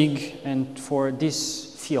Grundtvig and for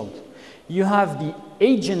this field. You have the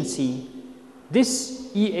agency,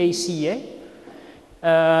 this EACA,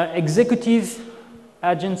 Executive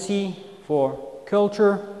Agency for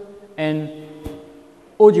Culture and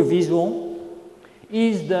Audiovisual,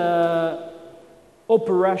 is the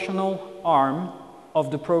operational arm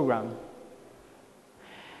of the program.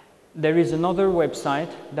 There is another website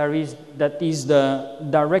that is the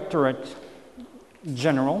Directorate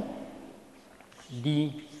General,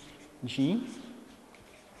 DG,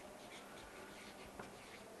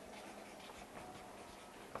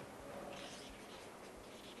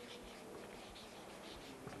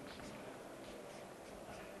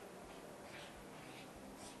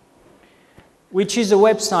 which is a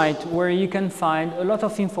website where you can find a lot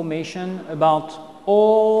of information about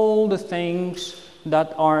all the things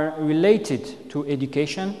that are related to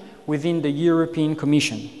education within the European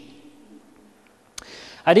Commission.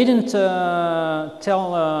 I didn't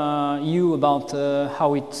tell you about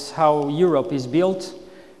how Europe is built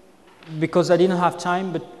because I didn't have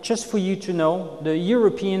time, but just for you to know, the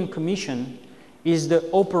European Commission is the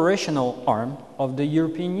operational arm of the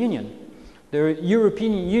European Union. The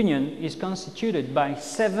European Union is constituted by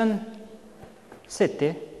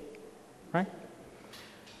sete, right,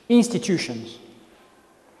 institutions.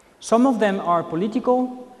 Some of them are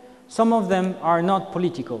political, some of them are not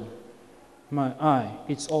political.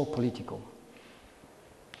 It's all political.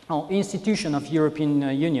 Institution of European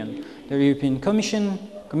Union, the European Commission,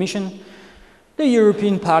 the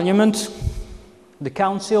European Parliament, the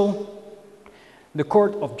Council, the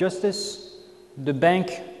Court of Justice, the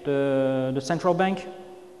Bank, the Central Bank,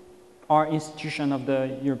 are institutions of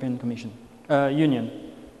the European Commission,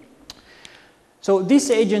 Union. So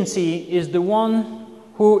this agency is the one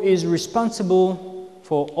who is responsible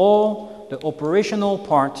for all the operational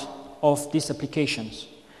part of these applications.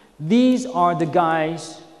 These are the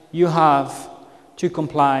guys you have to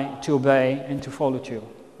comply, to obey, and to follow to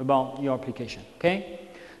about your application, okay?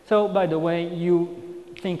 So, by the way, you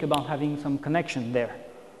think about having some connection there.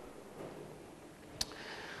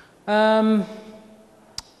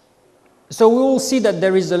 So we will see that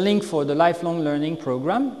there is a link for the lifelong learning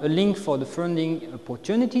program, a link for the funding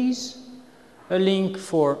opportunities, a link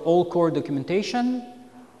for all core documentation,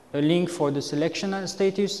 a link for the selection and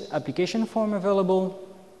status application form available,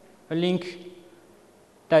 a link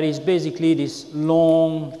that is basically this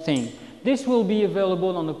long thing. This will be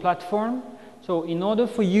available on the platform. So in order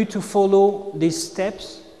for you to follow these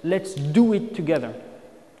steps, let's do it together.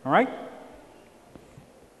 All right?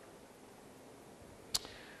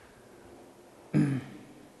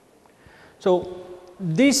 So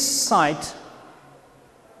this site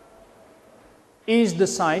is the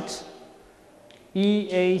site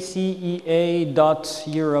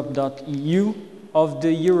eacea.europe.eu of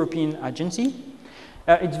the European Agency.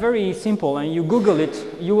 It's very simple, and you Google it,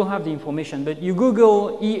 you will have the information, but you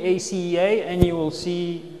Google EACEA and you will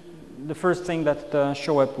see the first thing that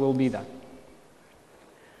show up will be that.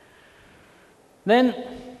 Then,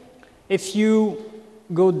 if you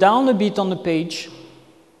go down a bit on the page,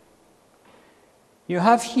 you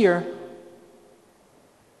have here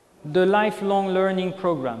the lifelong learning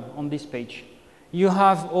program on this page. You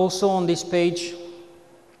have also on this page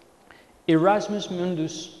Erasmus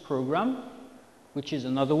Mundus program, which is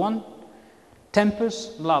another one, Tempus,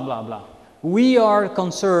 blah, blah, blah. We are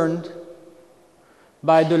concerned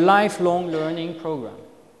by the lifelong learning program.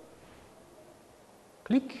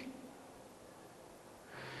 Click.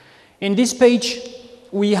 In this page,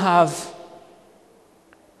 we have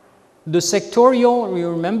the sectorial, you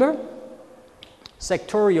remember?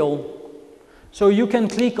 Sectorial. So you can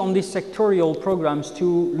click on these sectorial programs to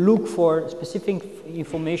look for specific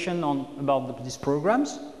information about these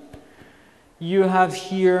programs. You have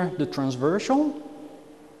here the transversal.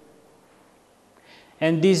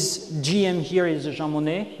 And this GM here is Jean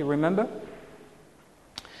Monnet, you remember?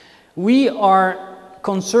 We are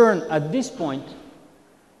concerned at this point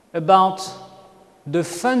about the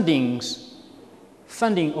funding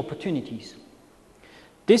opportunities.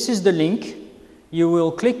 This is the link you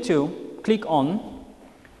will click on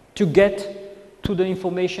to get to the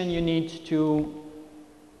information you need to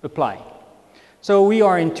apply. So we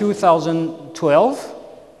are in 2012,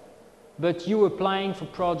 but you're applying for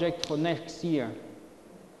project for next year.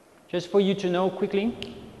 Just for you to know quickly,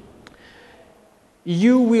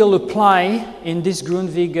 you will apply in this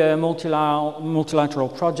Grundtvig multilateral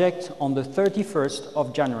project on the 31st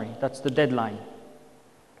of January. That's the deadline.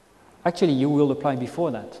 Actually, you will apply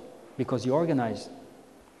before that because you organized.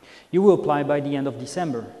 You will apply by the end of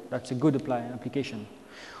December. That's a good application.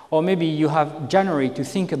 Or maybe you have January to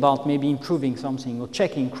think about maybe improving something or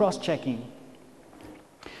checking, cross-checking.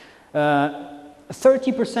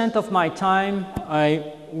 30% of my time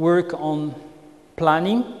I work on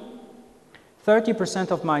planning,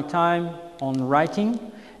 30% of my time on writing,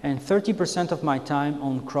 and 30% of my time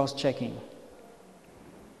on cross-checking.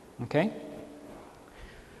 Okay?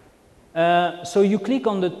 So you click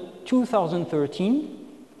on the 2013,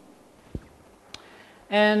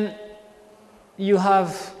 and you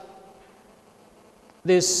have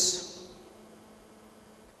this.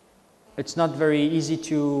 It's not very easy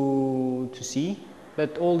to see,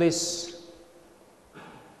 but all this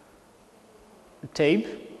tape.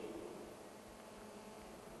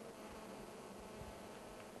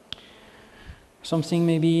 Something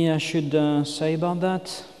maybe I should say about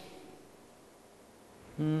that.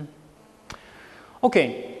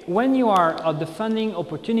 Okay, when you are at the Funding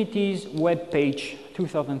Opportunities web page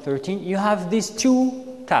 2013, you have these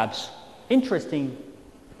two tabs. Interesting.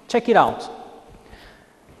 Check it out.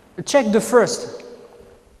 Check the first.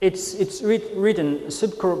 It's written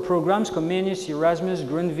Sub-Programs Comenius Erasmus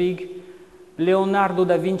Grundtvig Leonardo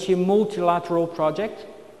da Vinci Multilateral Project.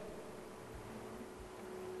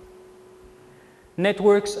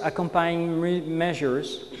 Networks accompanying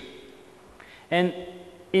measures. And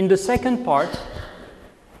in the second part,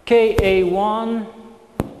 KA1,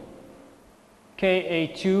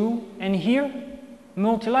 KA2, and here,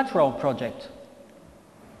 multilateral project.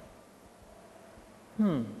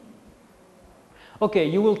 Okay,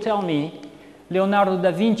 you will tell me Leonardo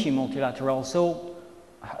da Vinci multilateral, so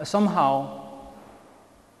somehow,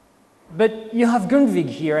 but you have Grundtvig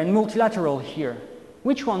here and multilateral here.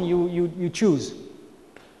 Which one you choose?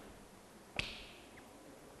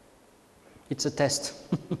 It's a test.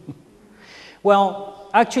 Well,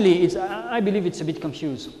 actually, I believe it's a bit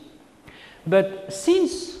confused. But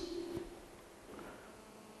since,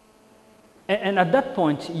 and at that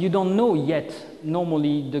point, you don't know yet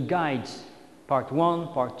normally the guides, part 1,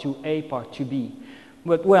 part 2A, part 2B.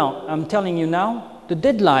 But well, I'm telling you now, the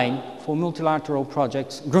deadline for multilateral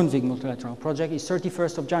projects, Grundtvig multilateral project, is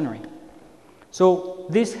 31st of January. So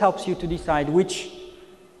this helps you to decide which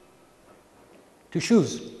to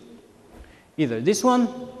choose, either this one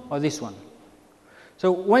or this one.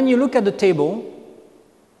 So when you look at the table,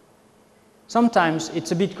 sometimes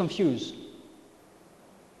it's a bit confused.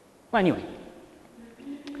 Well, anyway,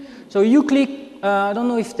 so you click, I don't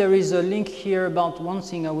know if there is a link here about one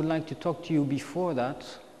thing I would like to talk to you before that.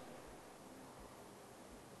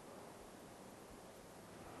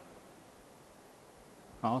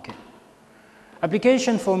 Oh, okay.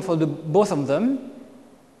 Application form for both of them.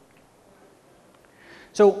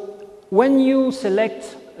 So when you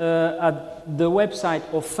select at the website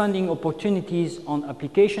of funding opportunities on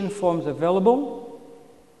application forms available,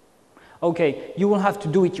 okay, you will have to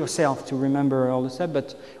do it yourself to remember all the steps,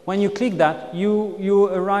 but when you click that, you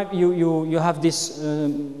have this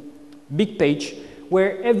big page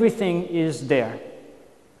where everything is there.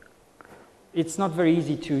 It's not very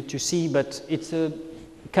easy to see, but it's a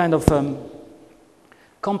kind of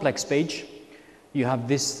complex page. You have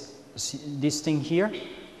this thing here.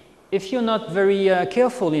 If you're not very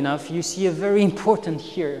careful enough, you see a very important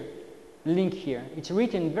link here. It's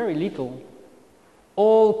written very little.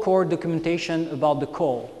 All core documentation about the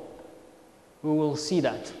call. We will see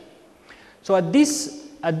that. So at this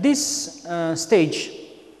stage,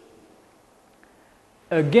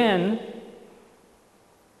 again,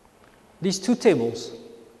 these two tables,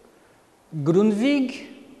 Grundtvig,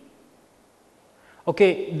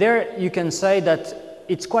 okay, there you can say that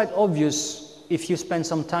it's quite obvious if you spend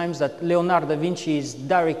some time that Leonardo da Vinci is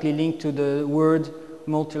directly linked to the word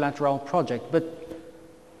multilateral project. But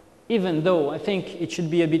even though, I think it should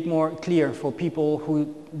be a bit more clear for people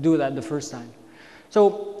who do that the first time.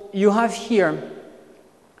 So you have here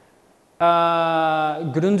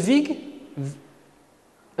Grundtvig,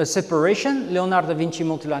 a separation, Leonardo da Vinci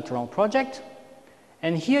multilateral project,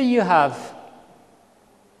 and here you have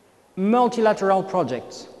multilateral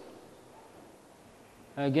projects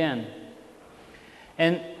again.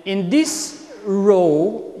 And in this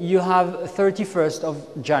row you have 31st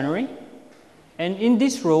of January, and in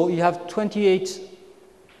this row you have 28th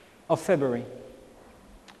of February.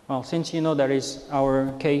 Well, since you know that is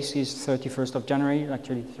our case is 31st of January,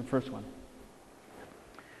 actually it's the first one.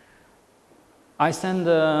 I send,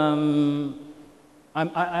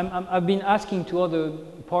 I've been asking to other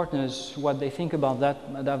partners what they think about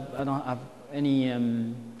that, but I don't have any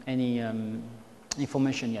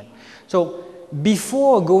information yet. So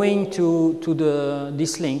before going to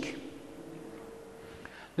this link,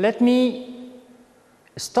 let me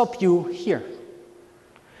stop you here.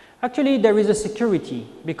 Actually, there is a security,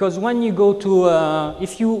 because when you go to,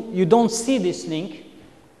 if you don't see this link,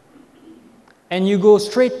 and you go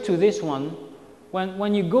straight to this one,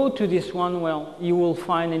 when you go to this one, well, you will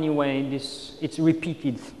find anyway this, it's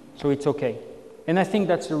repeated, so it's okay. And I think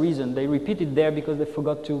that's the reason. They repeated there because they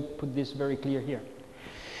forgot to put this very clear here.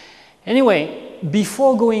 Anyway,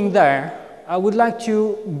 before going there, I would like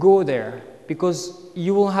to go there, because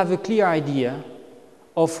you will have a clear idea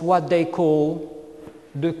of what they call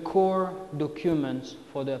the core documents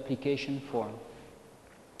for the application form.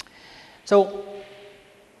 So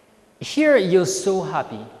here you're so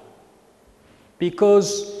happy,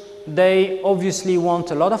 because they obviously want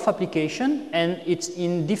a lot of application, and it's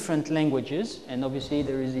in different languages, and obviously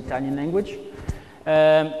there is Italian language,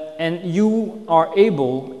 and you are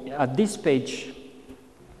able at this page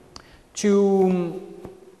to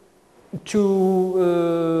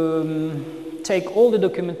take all the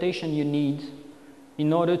documentation you need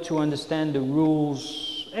in order to understand the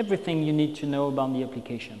rules, everything you need to know about the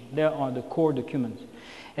application. There are the core documents,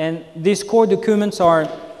 and these core documents are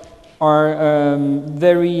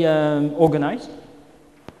very organized.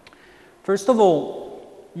 First of all,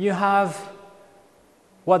 you have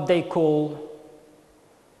what they call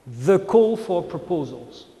the call for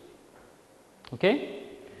proposals. Okay?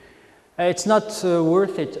 It's not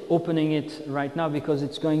worth it opening it right now because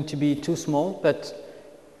it's going to be too small, but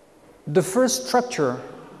the first structure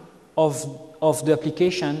of the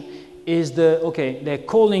application is they're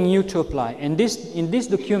calling you to apply. And in this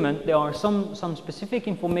document, there are some specific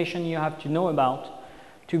information you have to know about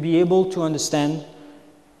to be able to understand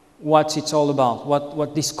what it's all about,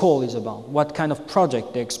 what this call is about, what kind of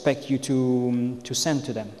project they expect you to send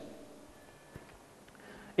to them.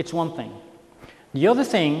 It's one thing. The other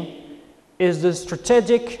thing is the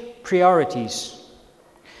strategic priorities.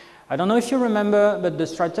 I don't know if you remember, but the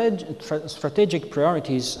strategic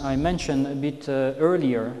priorities I mentioned a bit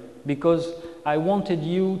earlier, because I wanted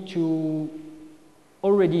you to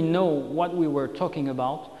already know what we were talking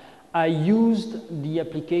about. I used the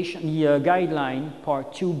application, the guideline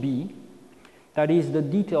part 2B, that is the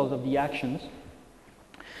details of the actions.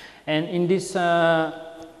 And in this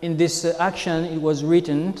action, it was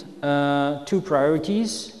written 2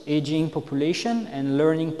 priorities, aging population and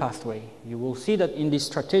learning pathway. You will see that in the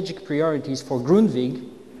strategic priorities for Grundtvig,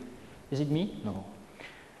 is it me? No.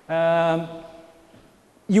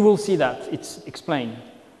 You will see that it's explained.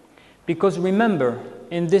 Because remember,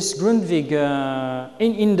 in this Grundtvig,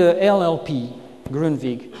 in the LLP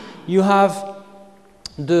Grundtvig, you have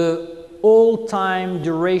the all-time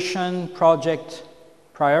duration project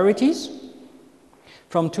priorities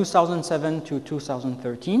from 2007 to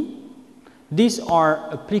 2013. These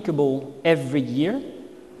are applicable every year,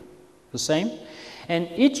 the same. And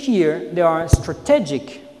each year there are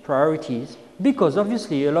strategic priorities because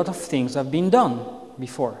obviously a lot of things have been done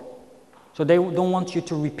before. So they don't want you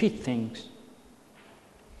to repeat things.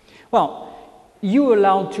 Well, you're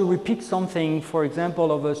allowed to repeat something, for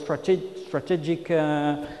example, of a strategic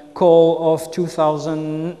call of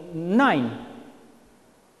 2009.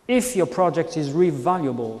 If your project is really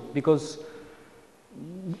valuable, because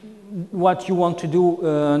what you want to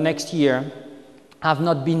do next year have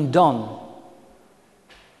not been done.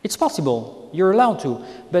 It's possible, you're allowed to,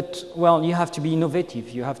 but well, you have to be innovative.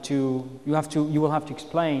 You will have to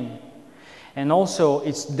explain. And also,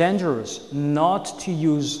 it's dangerous not to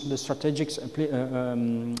use the strategic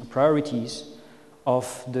priorities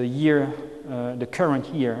of the year, the current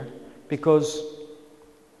year, because,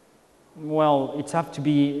 well, it's have to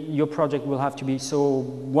be, your project will have to be so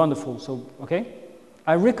wonderful. So, okay?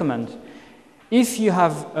 I recommend, if you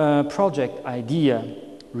have a project idea,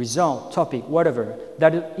 result, topic, whatever,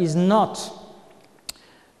 that is not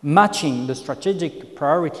matching the strategic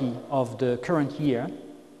priority of the current year,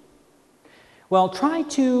 well, try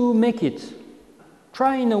to make it.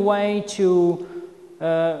 Try in a way to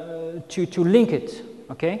link it,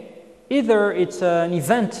 okay? Either it's an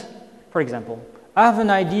event, for example. I have an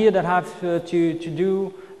idea that have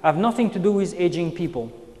nothing to do with aging people,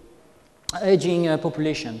 aging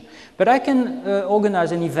population. But I can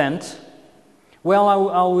organize an event where I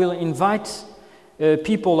will invite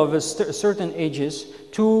people of certain ages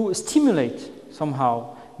to stimulate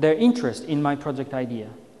somehow their interest in my project idea.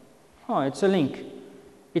 Oh, it's a link.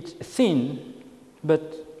 It's thin, but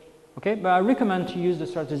okay. But I recommend to use the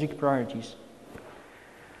strategic priorities.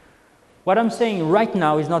 What I'm saying right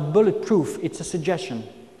now is not bulletproof. It's a suggestion.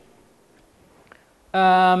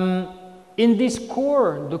 In these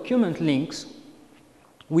core document links,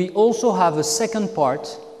 we also have a second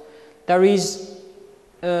part. There is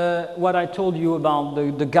what I told you about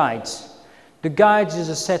the guides. The guides is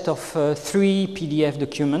a set of 3 PDF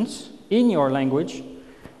documents in your language,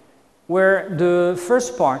 where the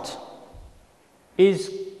first part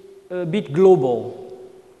is a bit global.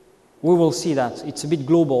 We will see that. It's a bit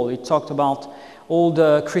global. It talked about all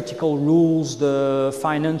the critical rules, the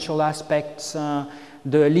financial aspects, the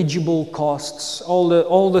eligible costs,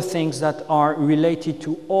 all the things that are related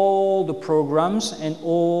to all the programs and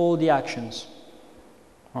all the actions,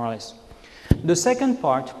 more or less. The second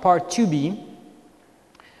part, part 2B,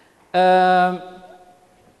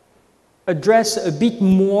 address a bit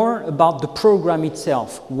more about the program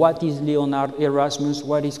itself. What is Leonardo Erasmus,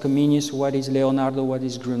 what is Comenius, what is Leonardo, what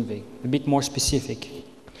is Grundtvig, a bit more specific.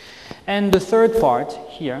 And the third part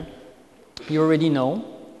here, you already know,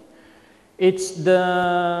 it's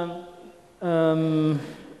the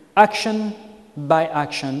action by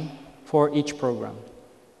action for each program.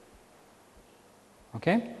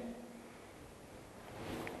 Okay?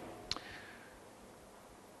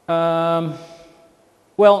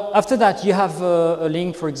 Well, after that, you have a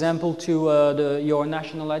link, for example, to your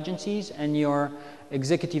national agencies and your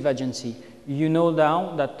executive agency. You know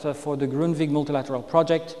now that for the Grundtvig multilateral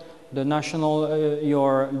project, the national,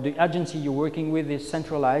 the agency you're working with is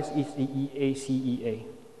centralized, is the EACEA.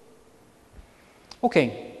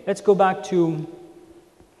 Okay, let's go back to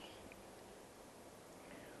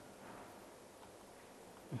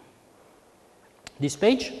this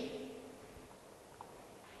page.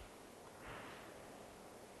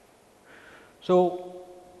 So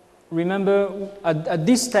remember, at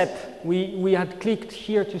this step, we had clicked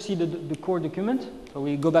here to see the core document. So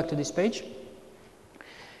we go back to this page.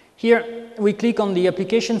 Here, we click on the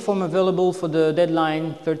application form available for the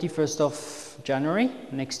deadline 31st of January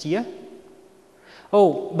next year.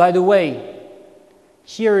 Oh, by the way,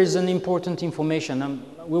 here is an important information.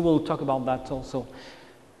 We will talk about that also.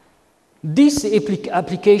 This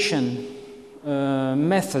application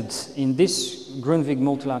method in this Grundtvig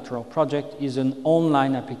multilateral project is an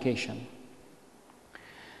online application.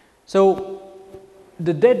 So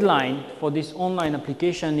the deadline for this online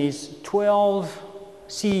application is 12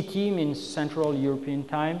 CET, means Central European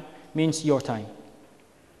Time, means your time.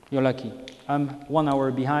 You're lucky. I'm 1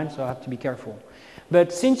 hour behind, so I have to be careful.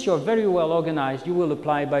 But since you're very well organized, you will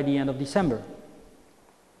apply by the end of December,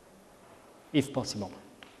 if possible.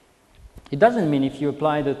 It doesn't mean if you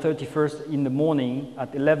apply the 31st in the morning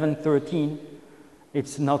at 11:13,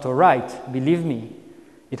 it's not all right, believe me.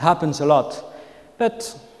 It happens a lot.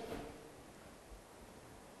 But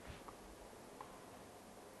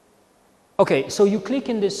okay, so you click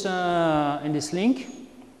in this link,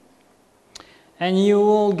 and you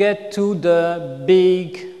will get to the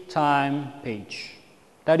big time page.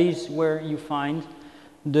 That is where you find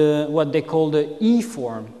what they call the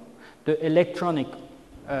e-form, the electronic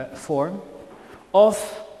form of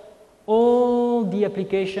all the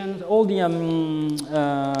applications, all the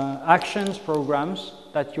actions, programs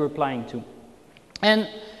that you're applying to. And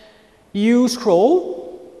you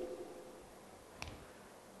scroll,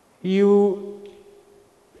 you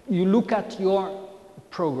look at your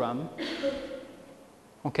program,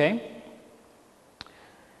 okay?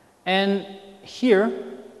 And here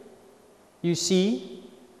you see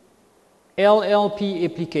LLP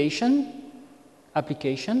application,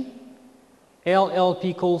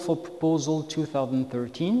 LLP call for proposal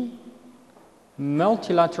 2013,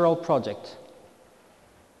 multilateral project.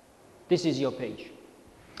 This is your page.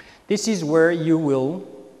 This is where you will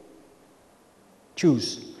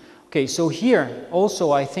choose. Okay, so here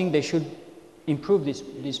also I think they should improve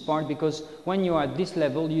this part, because when you are at this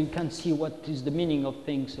level you can see what is the meaning of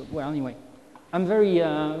things. Well, anyway, I'm very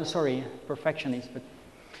sorry, perfectionist, but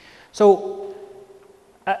so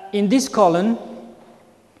in this column,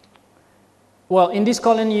 well, in this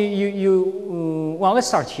column well, let's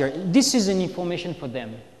start here. This is an information for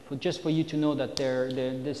them, just for you to know that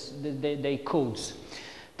they codes.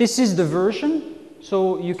 This is the version,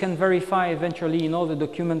 so you can verify eventually in all the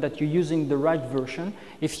document that you're using the right version.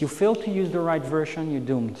 If you fail to use the right version, you're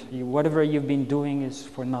doomed. Whatever you've been doing is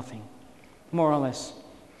for nothing, more or less.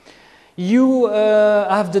 You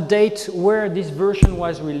have the date where this version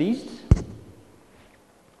was released.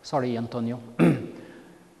 Sorry, Antonio.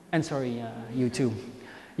 And sorry, you too.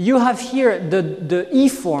 You have here the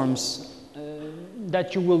e-forms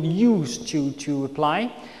that you will use to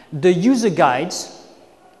apply, the user guides,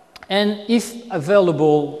 and if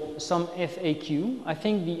available, some FAQ. I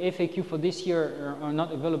think the FAQ for this year are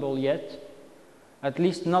not available yet, at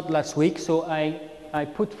least not last week, so I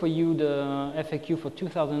put for you the FAQ for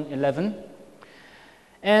 2011.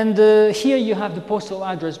 And here you have the postal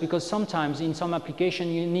address, because sometimes in some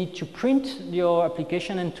application you need to print your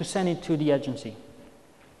application and to send it to the agency.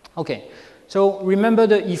 Okay, so remember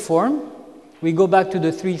the e-form. We go back to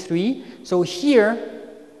the 3.3. So here,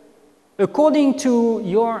 according to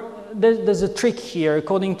your, there's a trick here,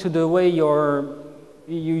 according to the way you're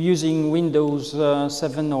using Windows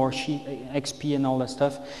 7 or XP and all that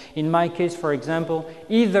stuff. In my case, for example,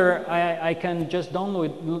 either I can just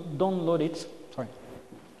download it, sorry,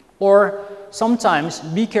 or sometimes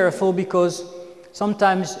be careful, because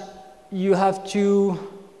sometimes you have to,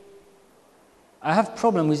 I have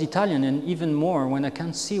problem with Italian and even more when I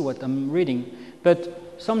can't see what I'm reading,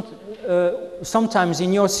 but sometimes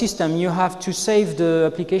in your system you have to save the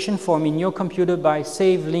application form in your computer by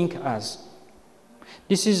save link as.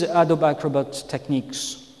 This is Adobe Acrobat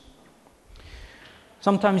techniques.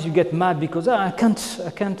 Sometimes you get mad because I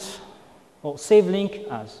can't, oh, save link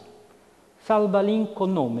as. Salva link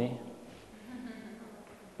con nome.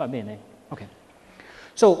 Va bene, okay.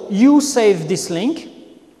 So you save this link,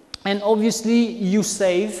 and obviously you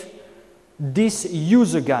save this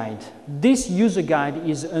user guide. This user guide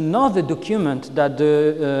is another document that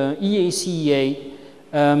the EACEA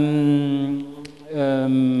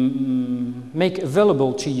make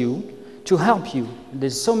available to you to help you.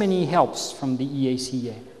 There's so many helps from the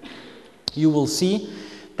EACEA. You will see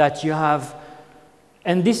that you have,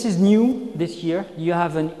 and this is new this year, you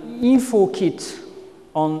have an info kit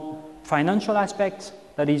on financial aspects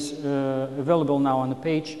that is available now on the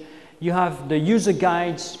page. You have the user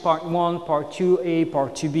guides, part 1, part 2A,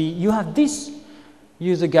 part 2B. You have this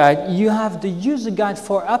user guide. You have the user guide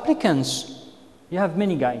for applicants. You have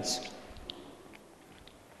many guides.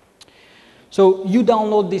 So you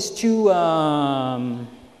download these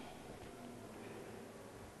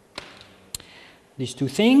two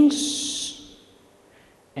things,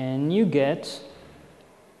 and you get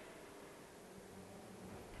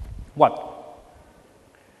what?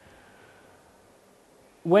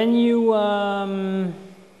 When you,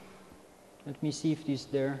 let me see if it's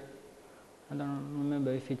there. I don't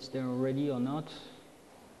remember if it's there already or not.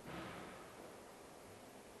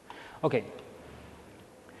 Okay.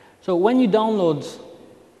 So when you download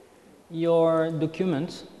your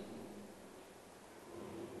document,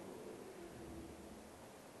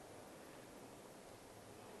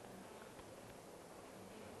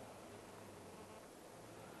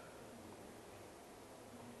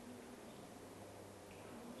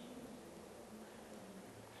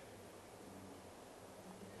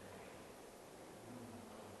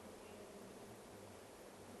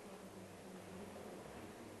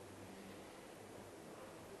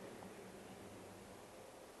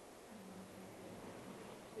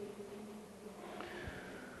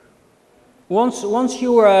 once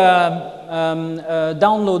you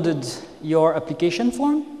downloaded your application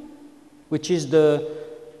form, which is the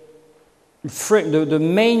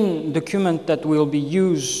main document that will be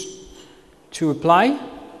used to apply,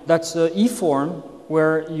 that's the e-form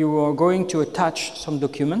where you are going to attach some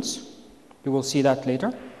documents. You will see that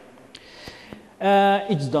later.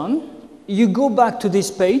 It's done. You go back to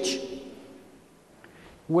this page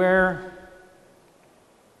where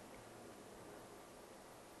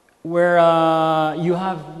you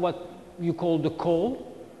have what you call the call,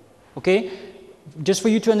 okay? Just for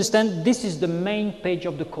you to understand, this is the main page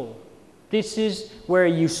of the call. This is where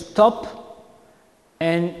you stop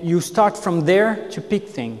and you start from there to pick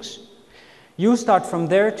things. You start from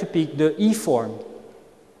there to pick the e-form.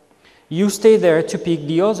 you stay there to pick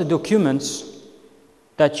the other documents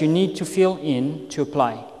that you need to fill in to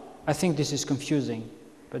apply. I think this is confusing,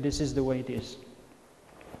 but this is the way it is.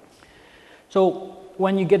 So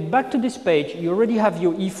when you get back to this page, you already have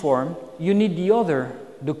your e-form. You need the other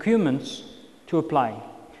documents to apply.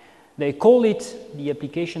 They call it the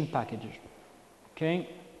application package. Okay?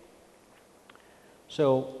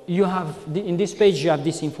 So you have, in this page, you have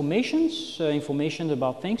this information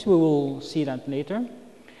about things. We will see that later.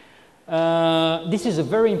 This is a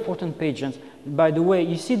very important page. And by the way,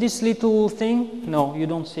 you see this little thing? No, you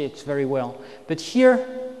don't see it very well. But here,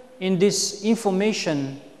 in this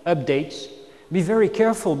information updates, be very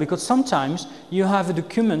careful, because sometimes you have a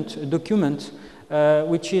document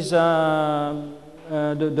which is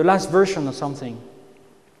the last version of something.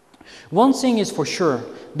 One thing is for sure,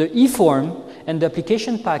 the e-form and the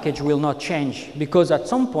application package will not change, because at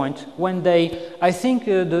some point when they, I think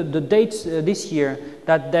the dates this year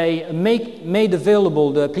that they made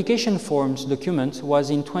available the application forms document was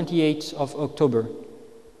in 28th of October,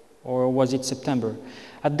 or was it September?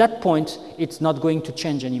 At that point, it's not going to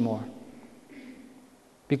change anymore,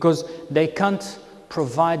 because they can't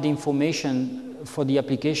provide the information for the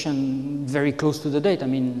application very close to the date. I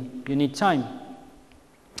mean, you need time.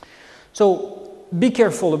 So be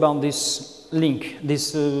careful about this link,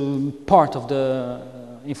 this part of the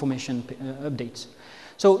information updates.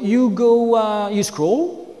 So you go, you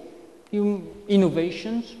scroll,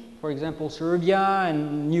 innovations, for example, Serbia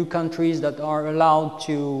and new countries that are allowed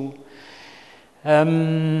to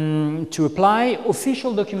apply.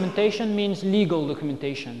 Official documentation means legal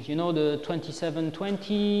documentation. You know, the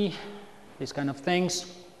 2720, these kind of things.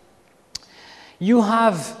 You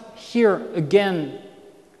have here again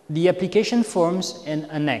the application forms and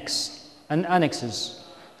annexes.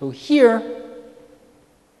 So here,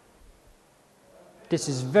 this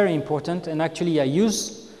is very important, and actually I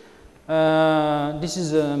use, this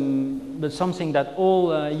is something that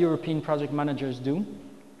all European project managers do.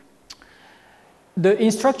 The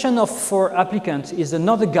instruction for applicants is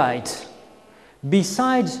another guide.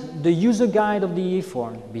 Besides the user guide of the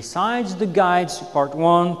e-form, besides the guides, part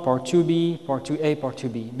 1, part 2b, part 2a, part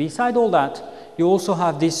 2b, beside all that, you also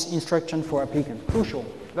have this instruction for applicant. Crucial,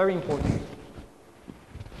 very important.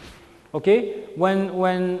 Okay,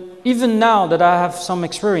 even now that I have some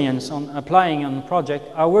experience on applying on a project,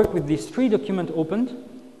 I work with these 3 documents opened,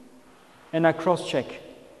 and I cross-check,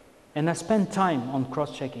 and I spend time on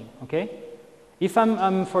cross-checking. Okay. If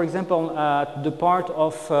I'm, for example, at the part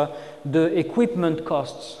of the equipment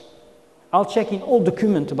costs, I'll check in all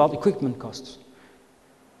documents about equipment costs.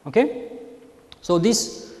 Okay? So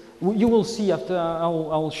this, you will see after,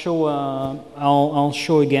 I'll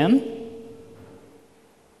show again.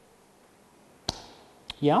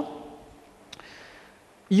 Yeah?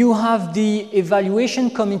 You have the evaluation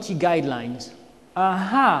committee guidelines.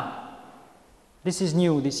 Aha! This is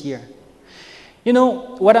new this year. You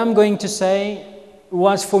know, what I'm going to say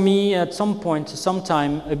was for me at some point,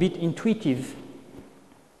 sometime, a bit intuitive.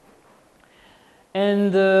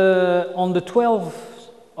 And on the 12th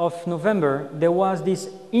of November, there was this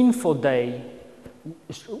info day,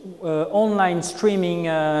 online streaming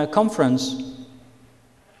conference.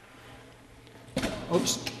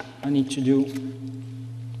 Oops, I need to do.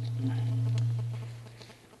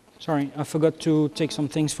 Sorry, I forgot to take some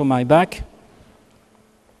things for my back.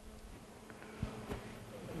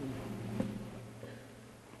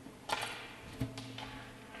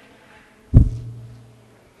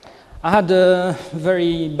 I had a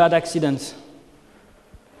very bad accident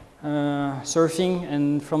surfing,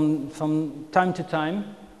 and from time to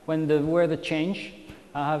time, when the weather change,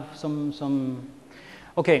 I have some.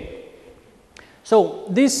 Okay, so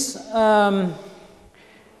this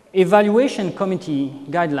evaluation committee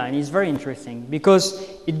guideline is very interesting because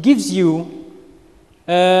it gives you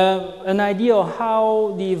an idea of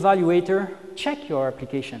how the evaluator check your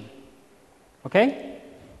application. Okay,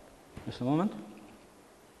 just a moment.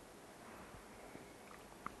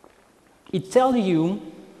 It tells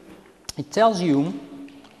you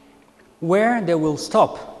where they will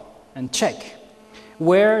stop and check,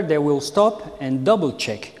 where they will stop and double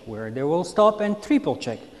check, where they will stop and triple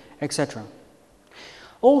check, etc.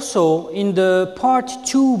 Also, in the part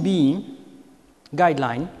 2b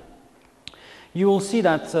guideline, you will see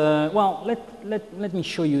that, well, let me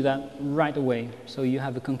show you that right away so you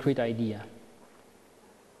have a concrete idea.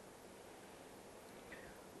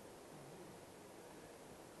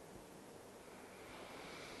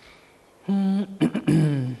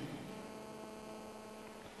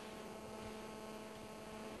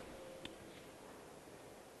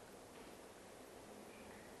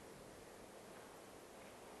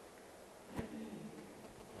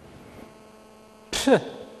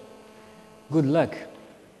 Good luck.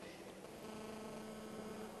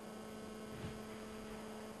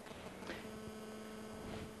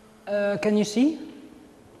 Can you see?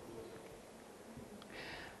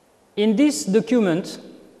 In this document,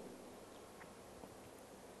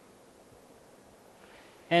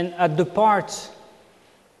 and at the part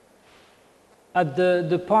of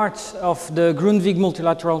the Grundtvig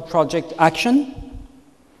multilateral project action,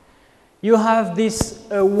 you have this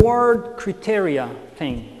award criteria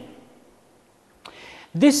thing.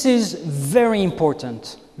 This is very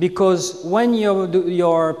important because when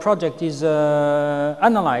your project is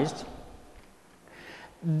analyzed,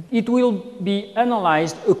 it will be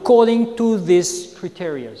analyzed according to these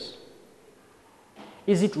criteria.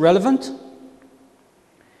 Is it relevant?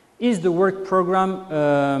 Is the work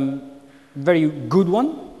program very good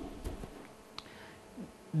one?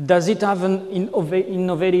 Does it have an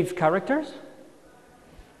innovative characters?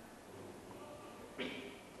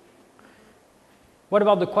 What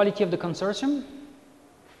about the quality of the consortium?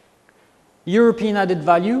 European added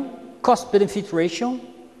value, cost-benefit ratio,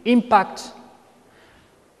 impact,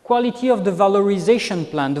 quality of the valorization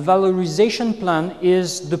plan. The valorization plan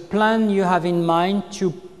is the plan you have in mind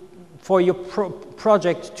for your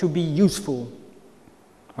project to be useful.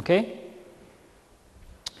 Okay?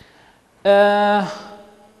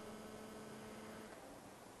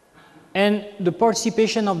 And the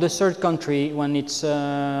participation of the third country when it's,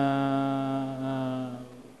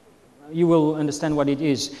 you will understand what it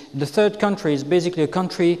is. The third country is basically a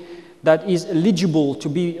country that is eligible to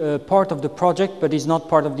be part of the project, but is not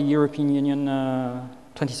part of the European Union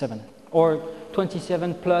 27, or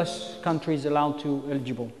 27 plus countries allowed to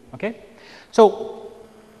eligible, okay? So,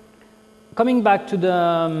 coming back to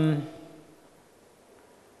the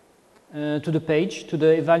page, to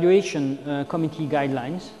the evaluation committee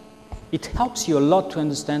guidelines, it helps you a lot to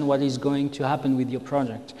understand what is going to happen with your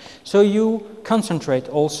project. So you concentrate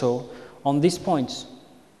also on these points,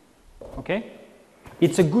 okay?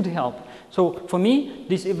 It's a good help. So for me,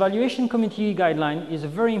 this evaluation committee guideline is a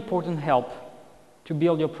very important help to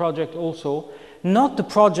build your project also. Not the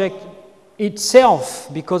project itself,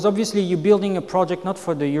 because obviously you're building a project not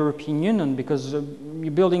for the European Union, because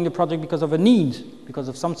you're building the project because of a need, because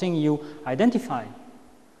of something you identify,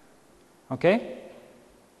 okay?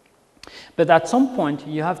 But at some point,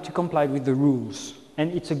 you have to comply with the rules,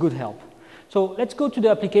 and it's a good help. So let's go to the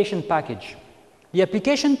application package. The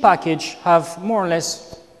application package have more or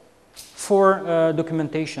less 4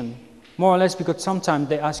 documentation, more or less because sometimes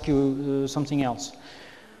they ask you something else.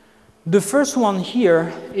 The first one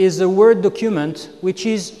here is a Word document, which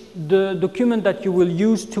is the document that you will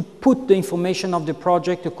use to put the information of the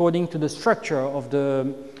project according to the structure of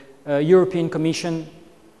the European Commission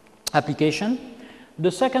application.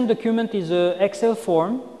 The second document is an Excel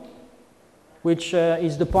form, which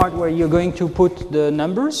is the part where you're going to put the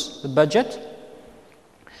numbers, the budget.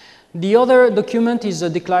 The other document is a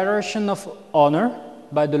declaration of honor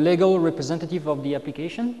by the legal representative of the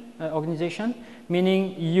application organization,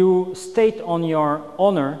 meaning you state on your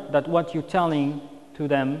honor that what you're telling to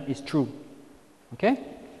them is true, okay?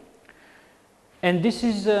 And this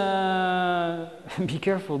is, be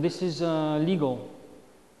careful, this is legal.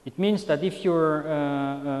 It means that if you're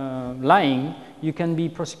lying, you can be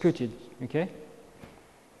prosecuted, okay?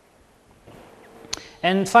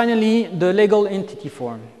 And finally, the legal entity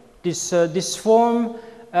form. This form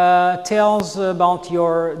tells about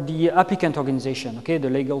the applicant organization, okay? The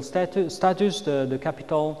legal status, the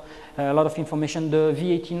capital, a lot of information, the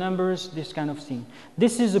VAT numbers, this kind of thing.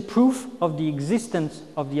 This is a proof of the existence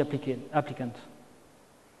of the applicant,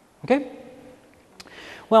 okay?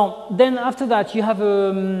 Well, then after that, you have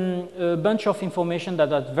a bunch of information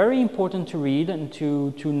that are very important to read and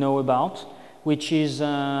to know about, which is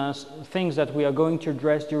things that we are going to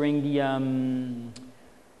address during the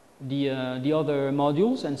other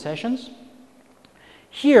modules and sessions.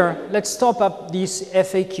 Here, let's stop up this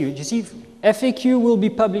FAQ. You see, FAQ will be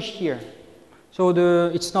published here. So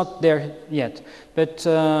it's not there yet, but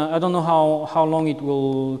I don't know how long it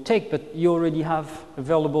will take, but you already have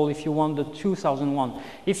available if you want the 2001.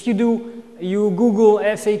 If you Google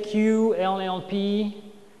FAQ, LLP,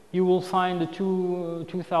 you will find the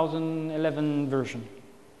 2011 version.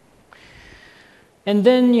 And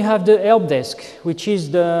then you have the help desk, which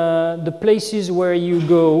is the places where you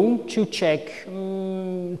go to check,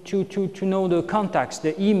 to know the contacts,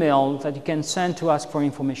 the email that you can send to ask for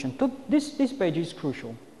information. So this page is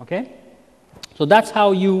crucial, okay? So that's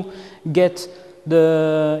how you get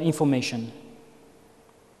the information.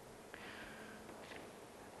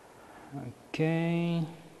 Okay.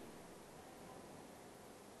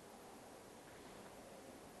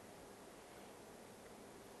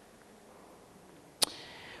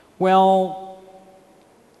 Well,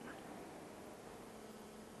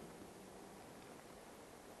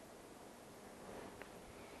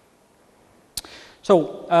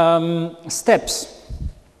 so steps.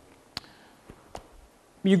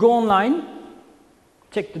 You go online,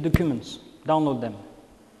 check the documents, download them.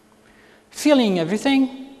 Filling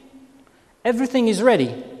everything, everything is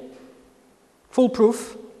ready,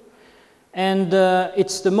 foolproof, and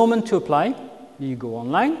it's the moment to apply. You go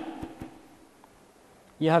online,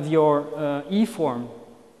 you have your e-form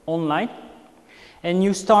online, and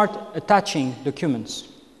you start attaching documents.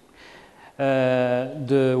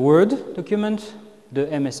 The Word document, the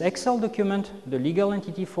MS Excel document, the legal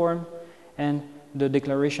entity form, and the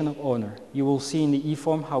declaration of owner. You will see in the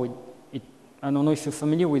e-form how it I don't know if you're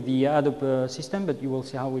familiar with the LdB system, but you will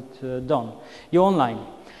see how it's done. You're online.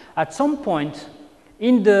 At some point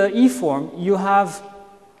in the e-form, you have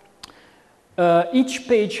each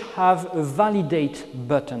page have a validate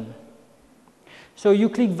button. So you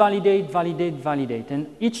click validate, validate, validate,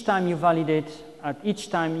 and each time you validate, at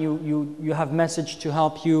each time you have message to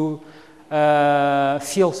help you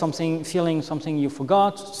feeling something you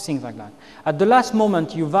forgot, things like that. At the last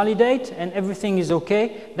moment you validate and everything is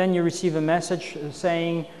okay, then you receive a message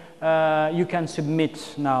saying you can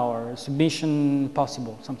submit now, or submission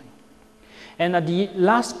possible, something. And at the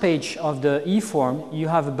last page of the e-form you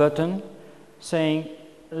have a button saying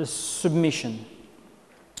submission.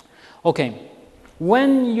 Okay,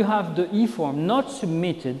 when you have the e-form not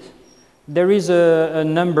submitted, there is a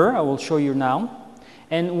number I will show you now.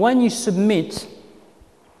 And when you submit,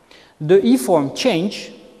 the e-form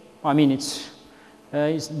change. I mean, it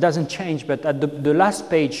doesn't change, but at the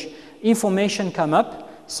last page, information come up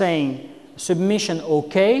saying submission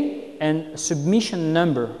OK and submission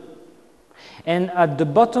number. And at the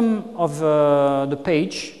bottom of the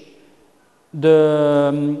page,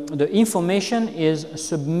 the information is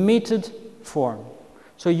submitted form.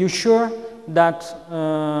 So you're sure that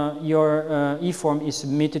your e-form is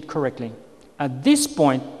submitted correctly. At this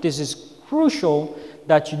point, this is crucial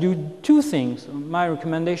that you do two things, my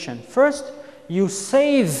recommendation. First, you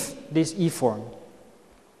save this e-form.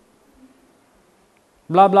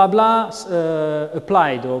 Blah, blah, blah,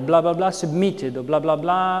 applied, or blah, blah, blah, submitted, or blah, blah,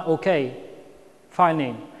 blah, okay, file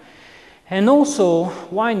name. And also,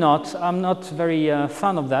 why not? I'm not very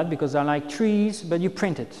fan of that because I like trees, but you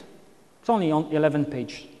print it. It's only on 11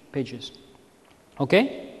 pages.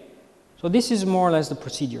 Okay? So this is more or less the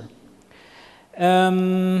procedure.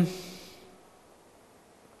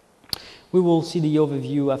 We will see the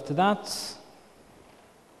overview after that.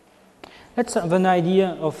 Let's have an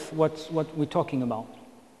idea of what we're talking about.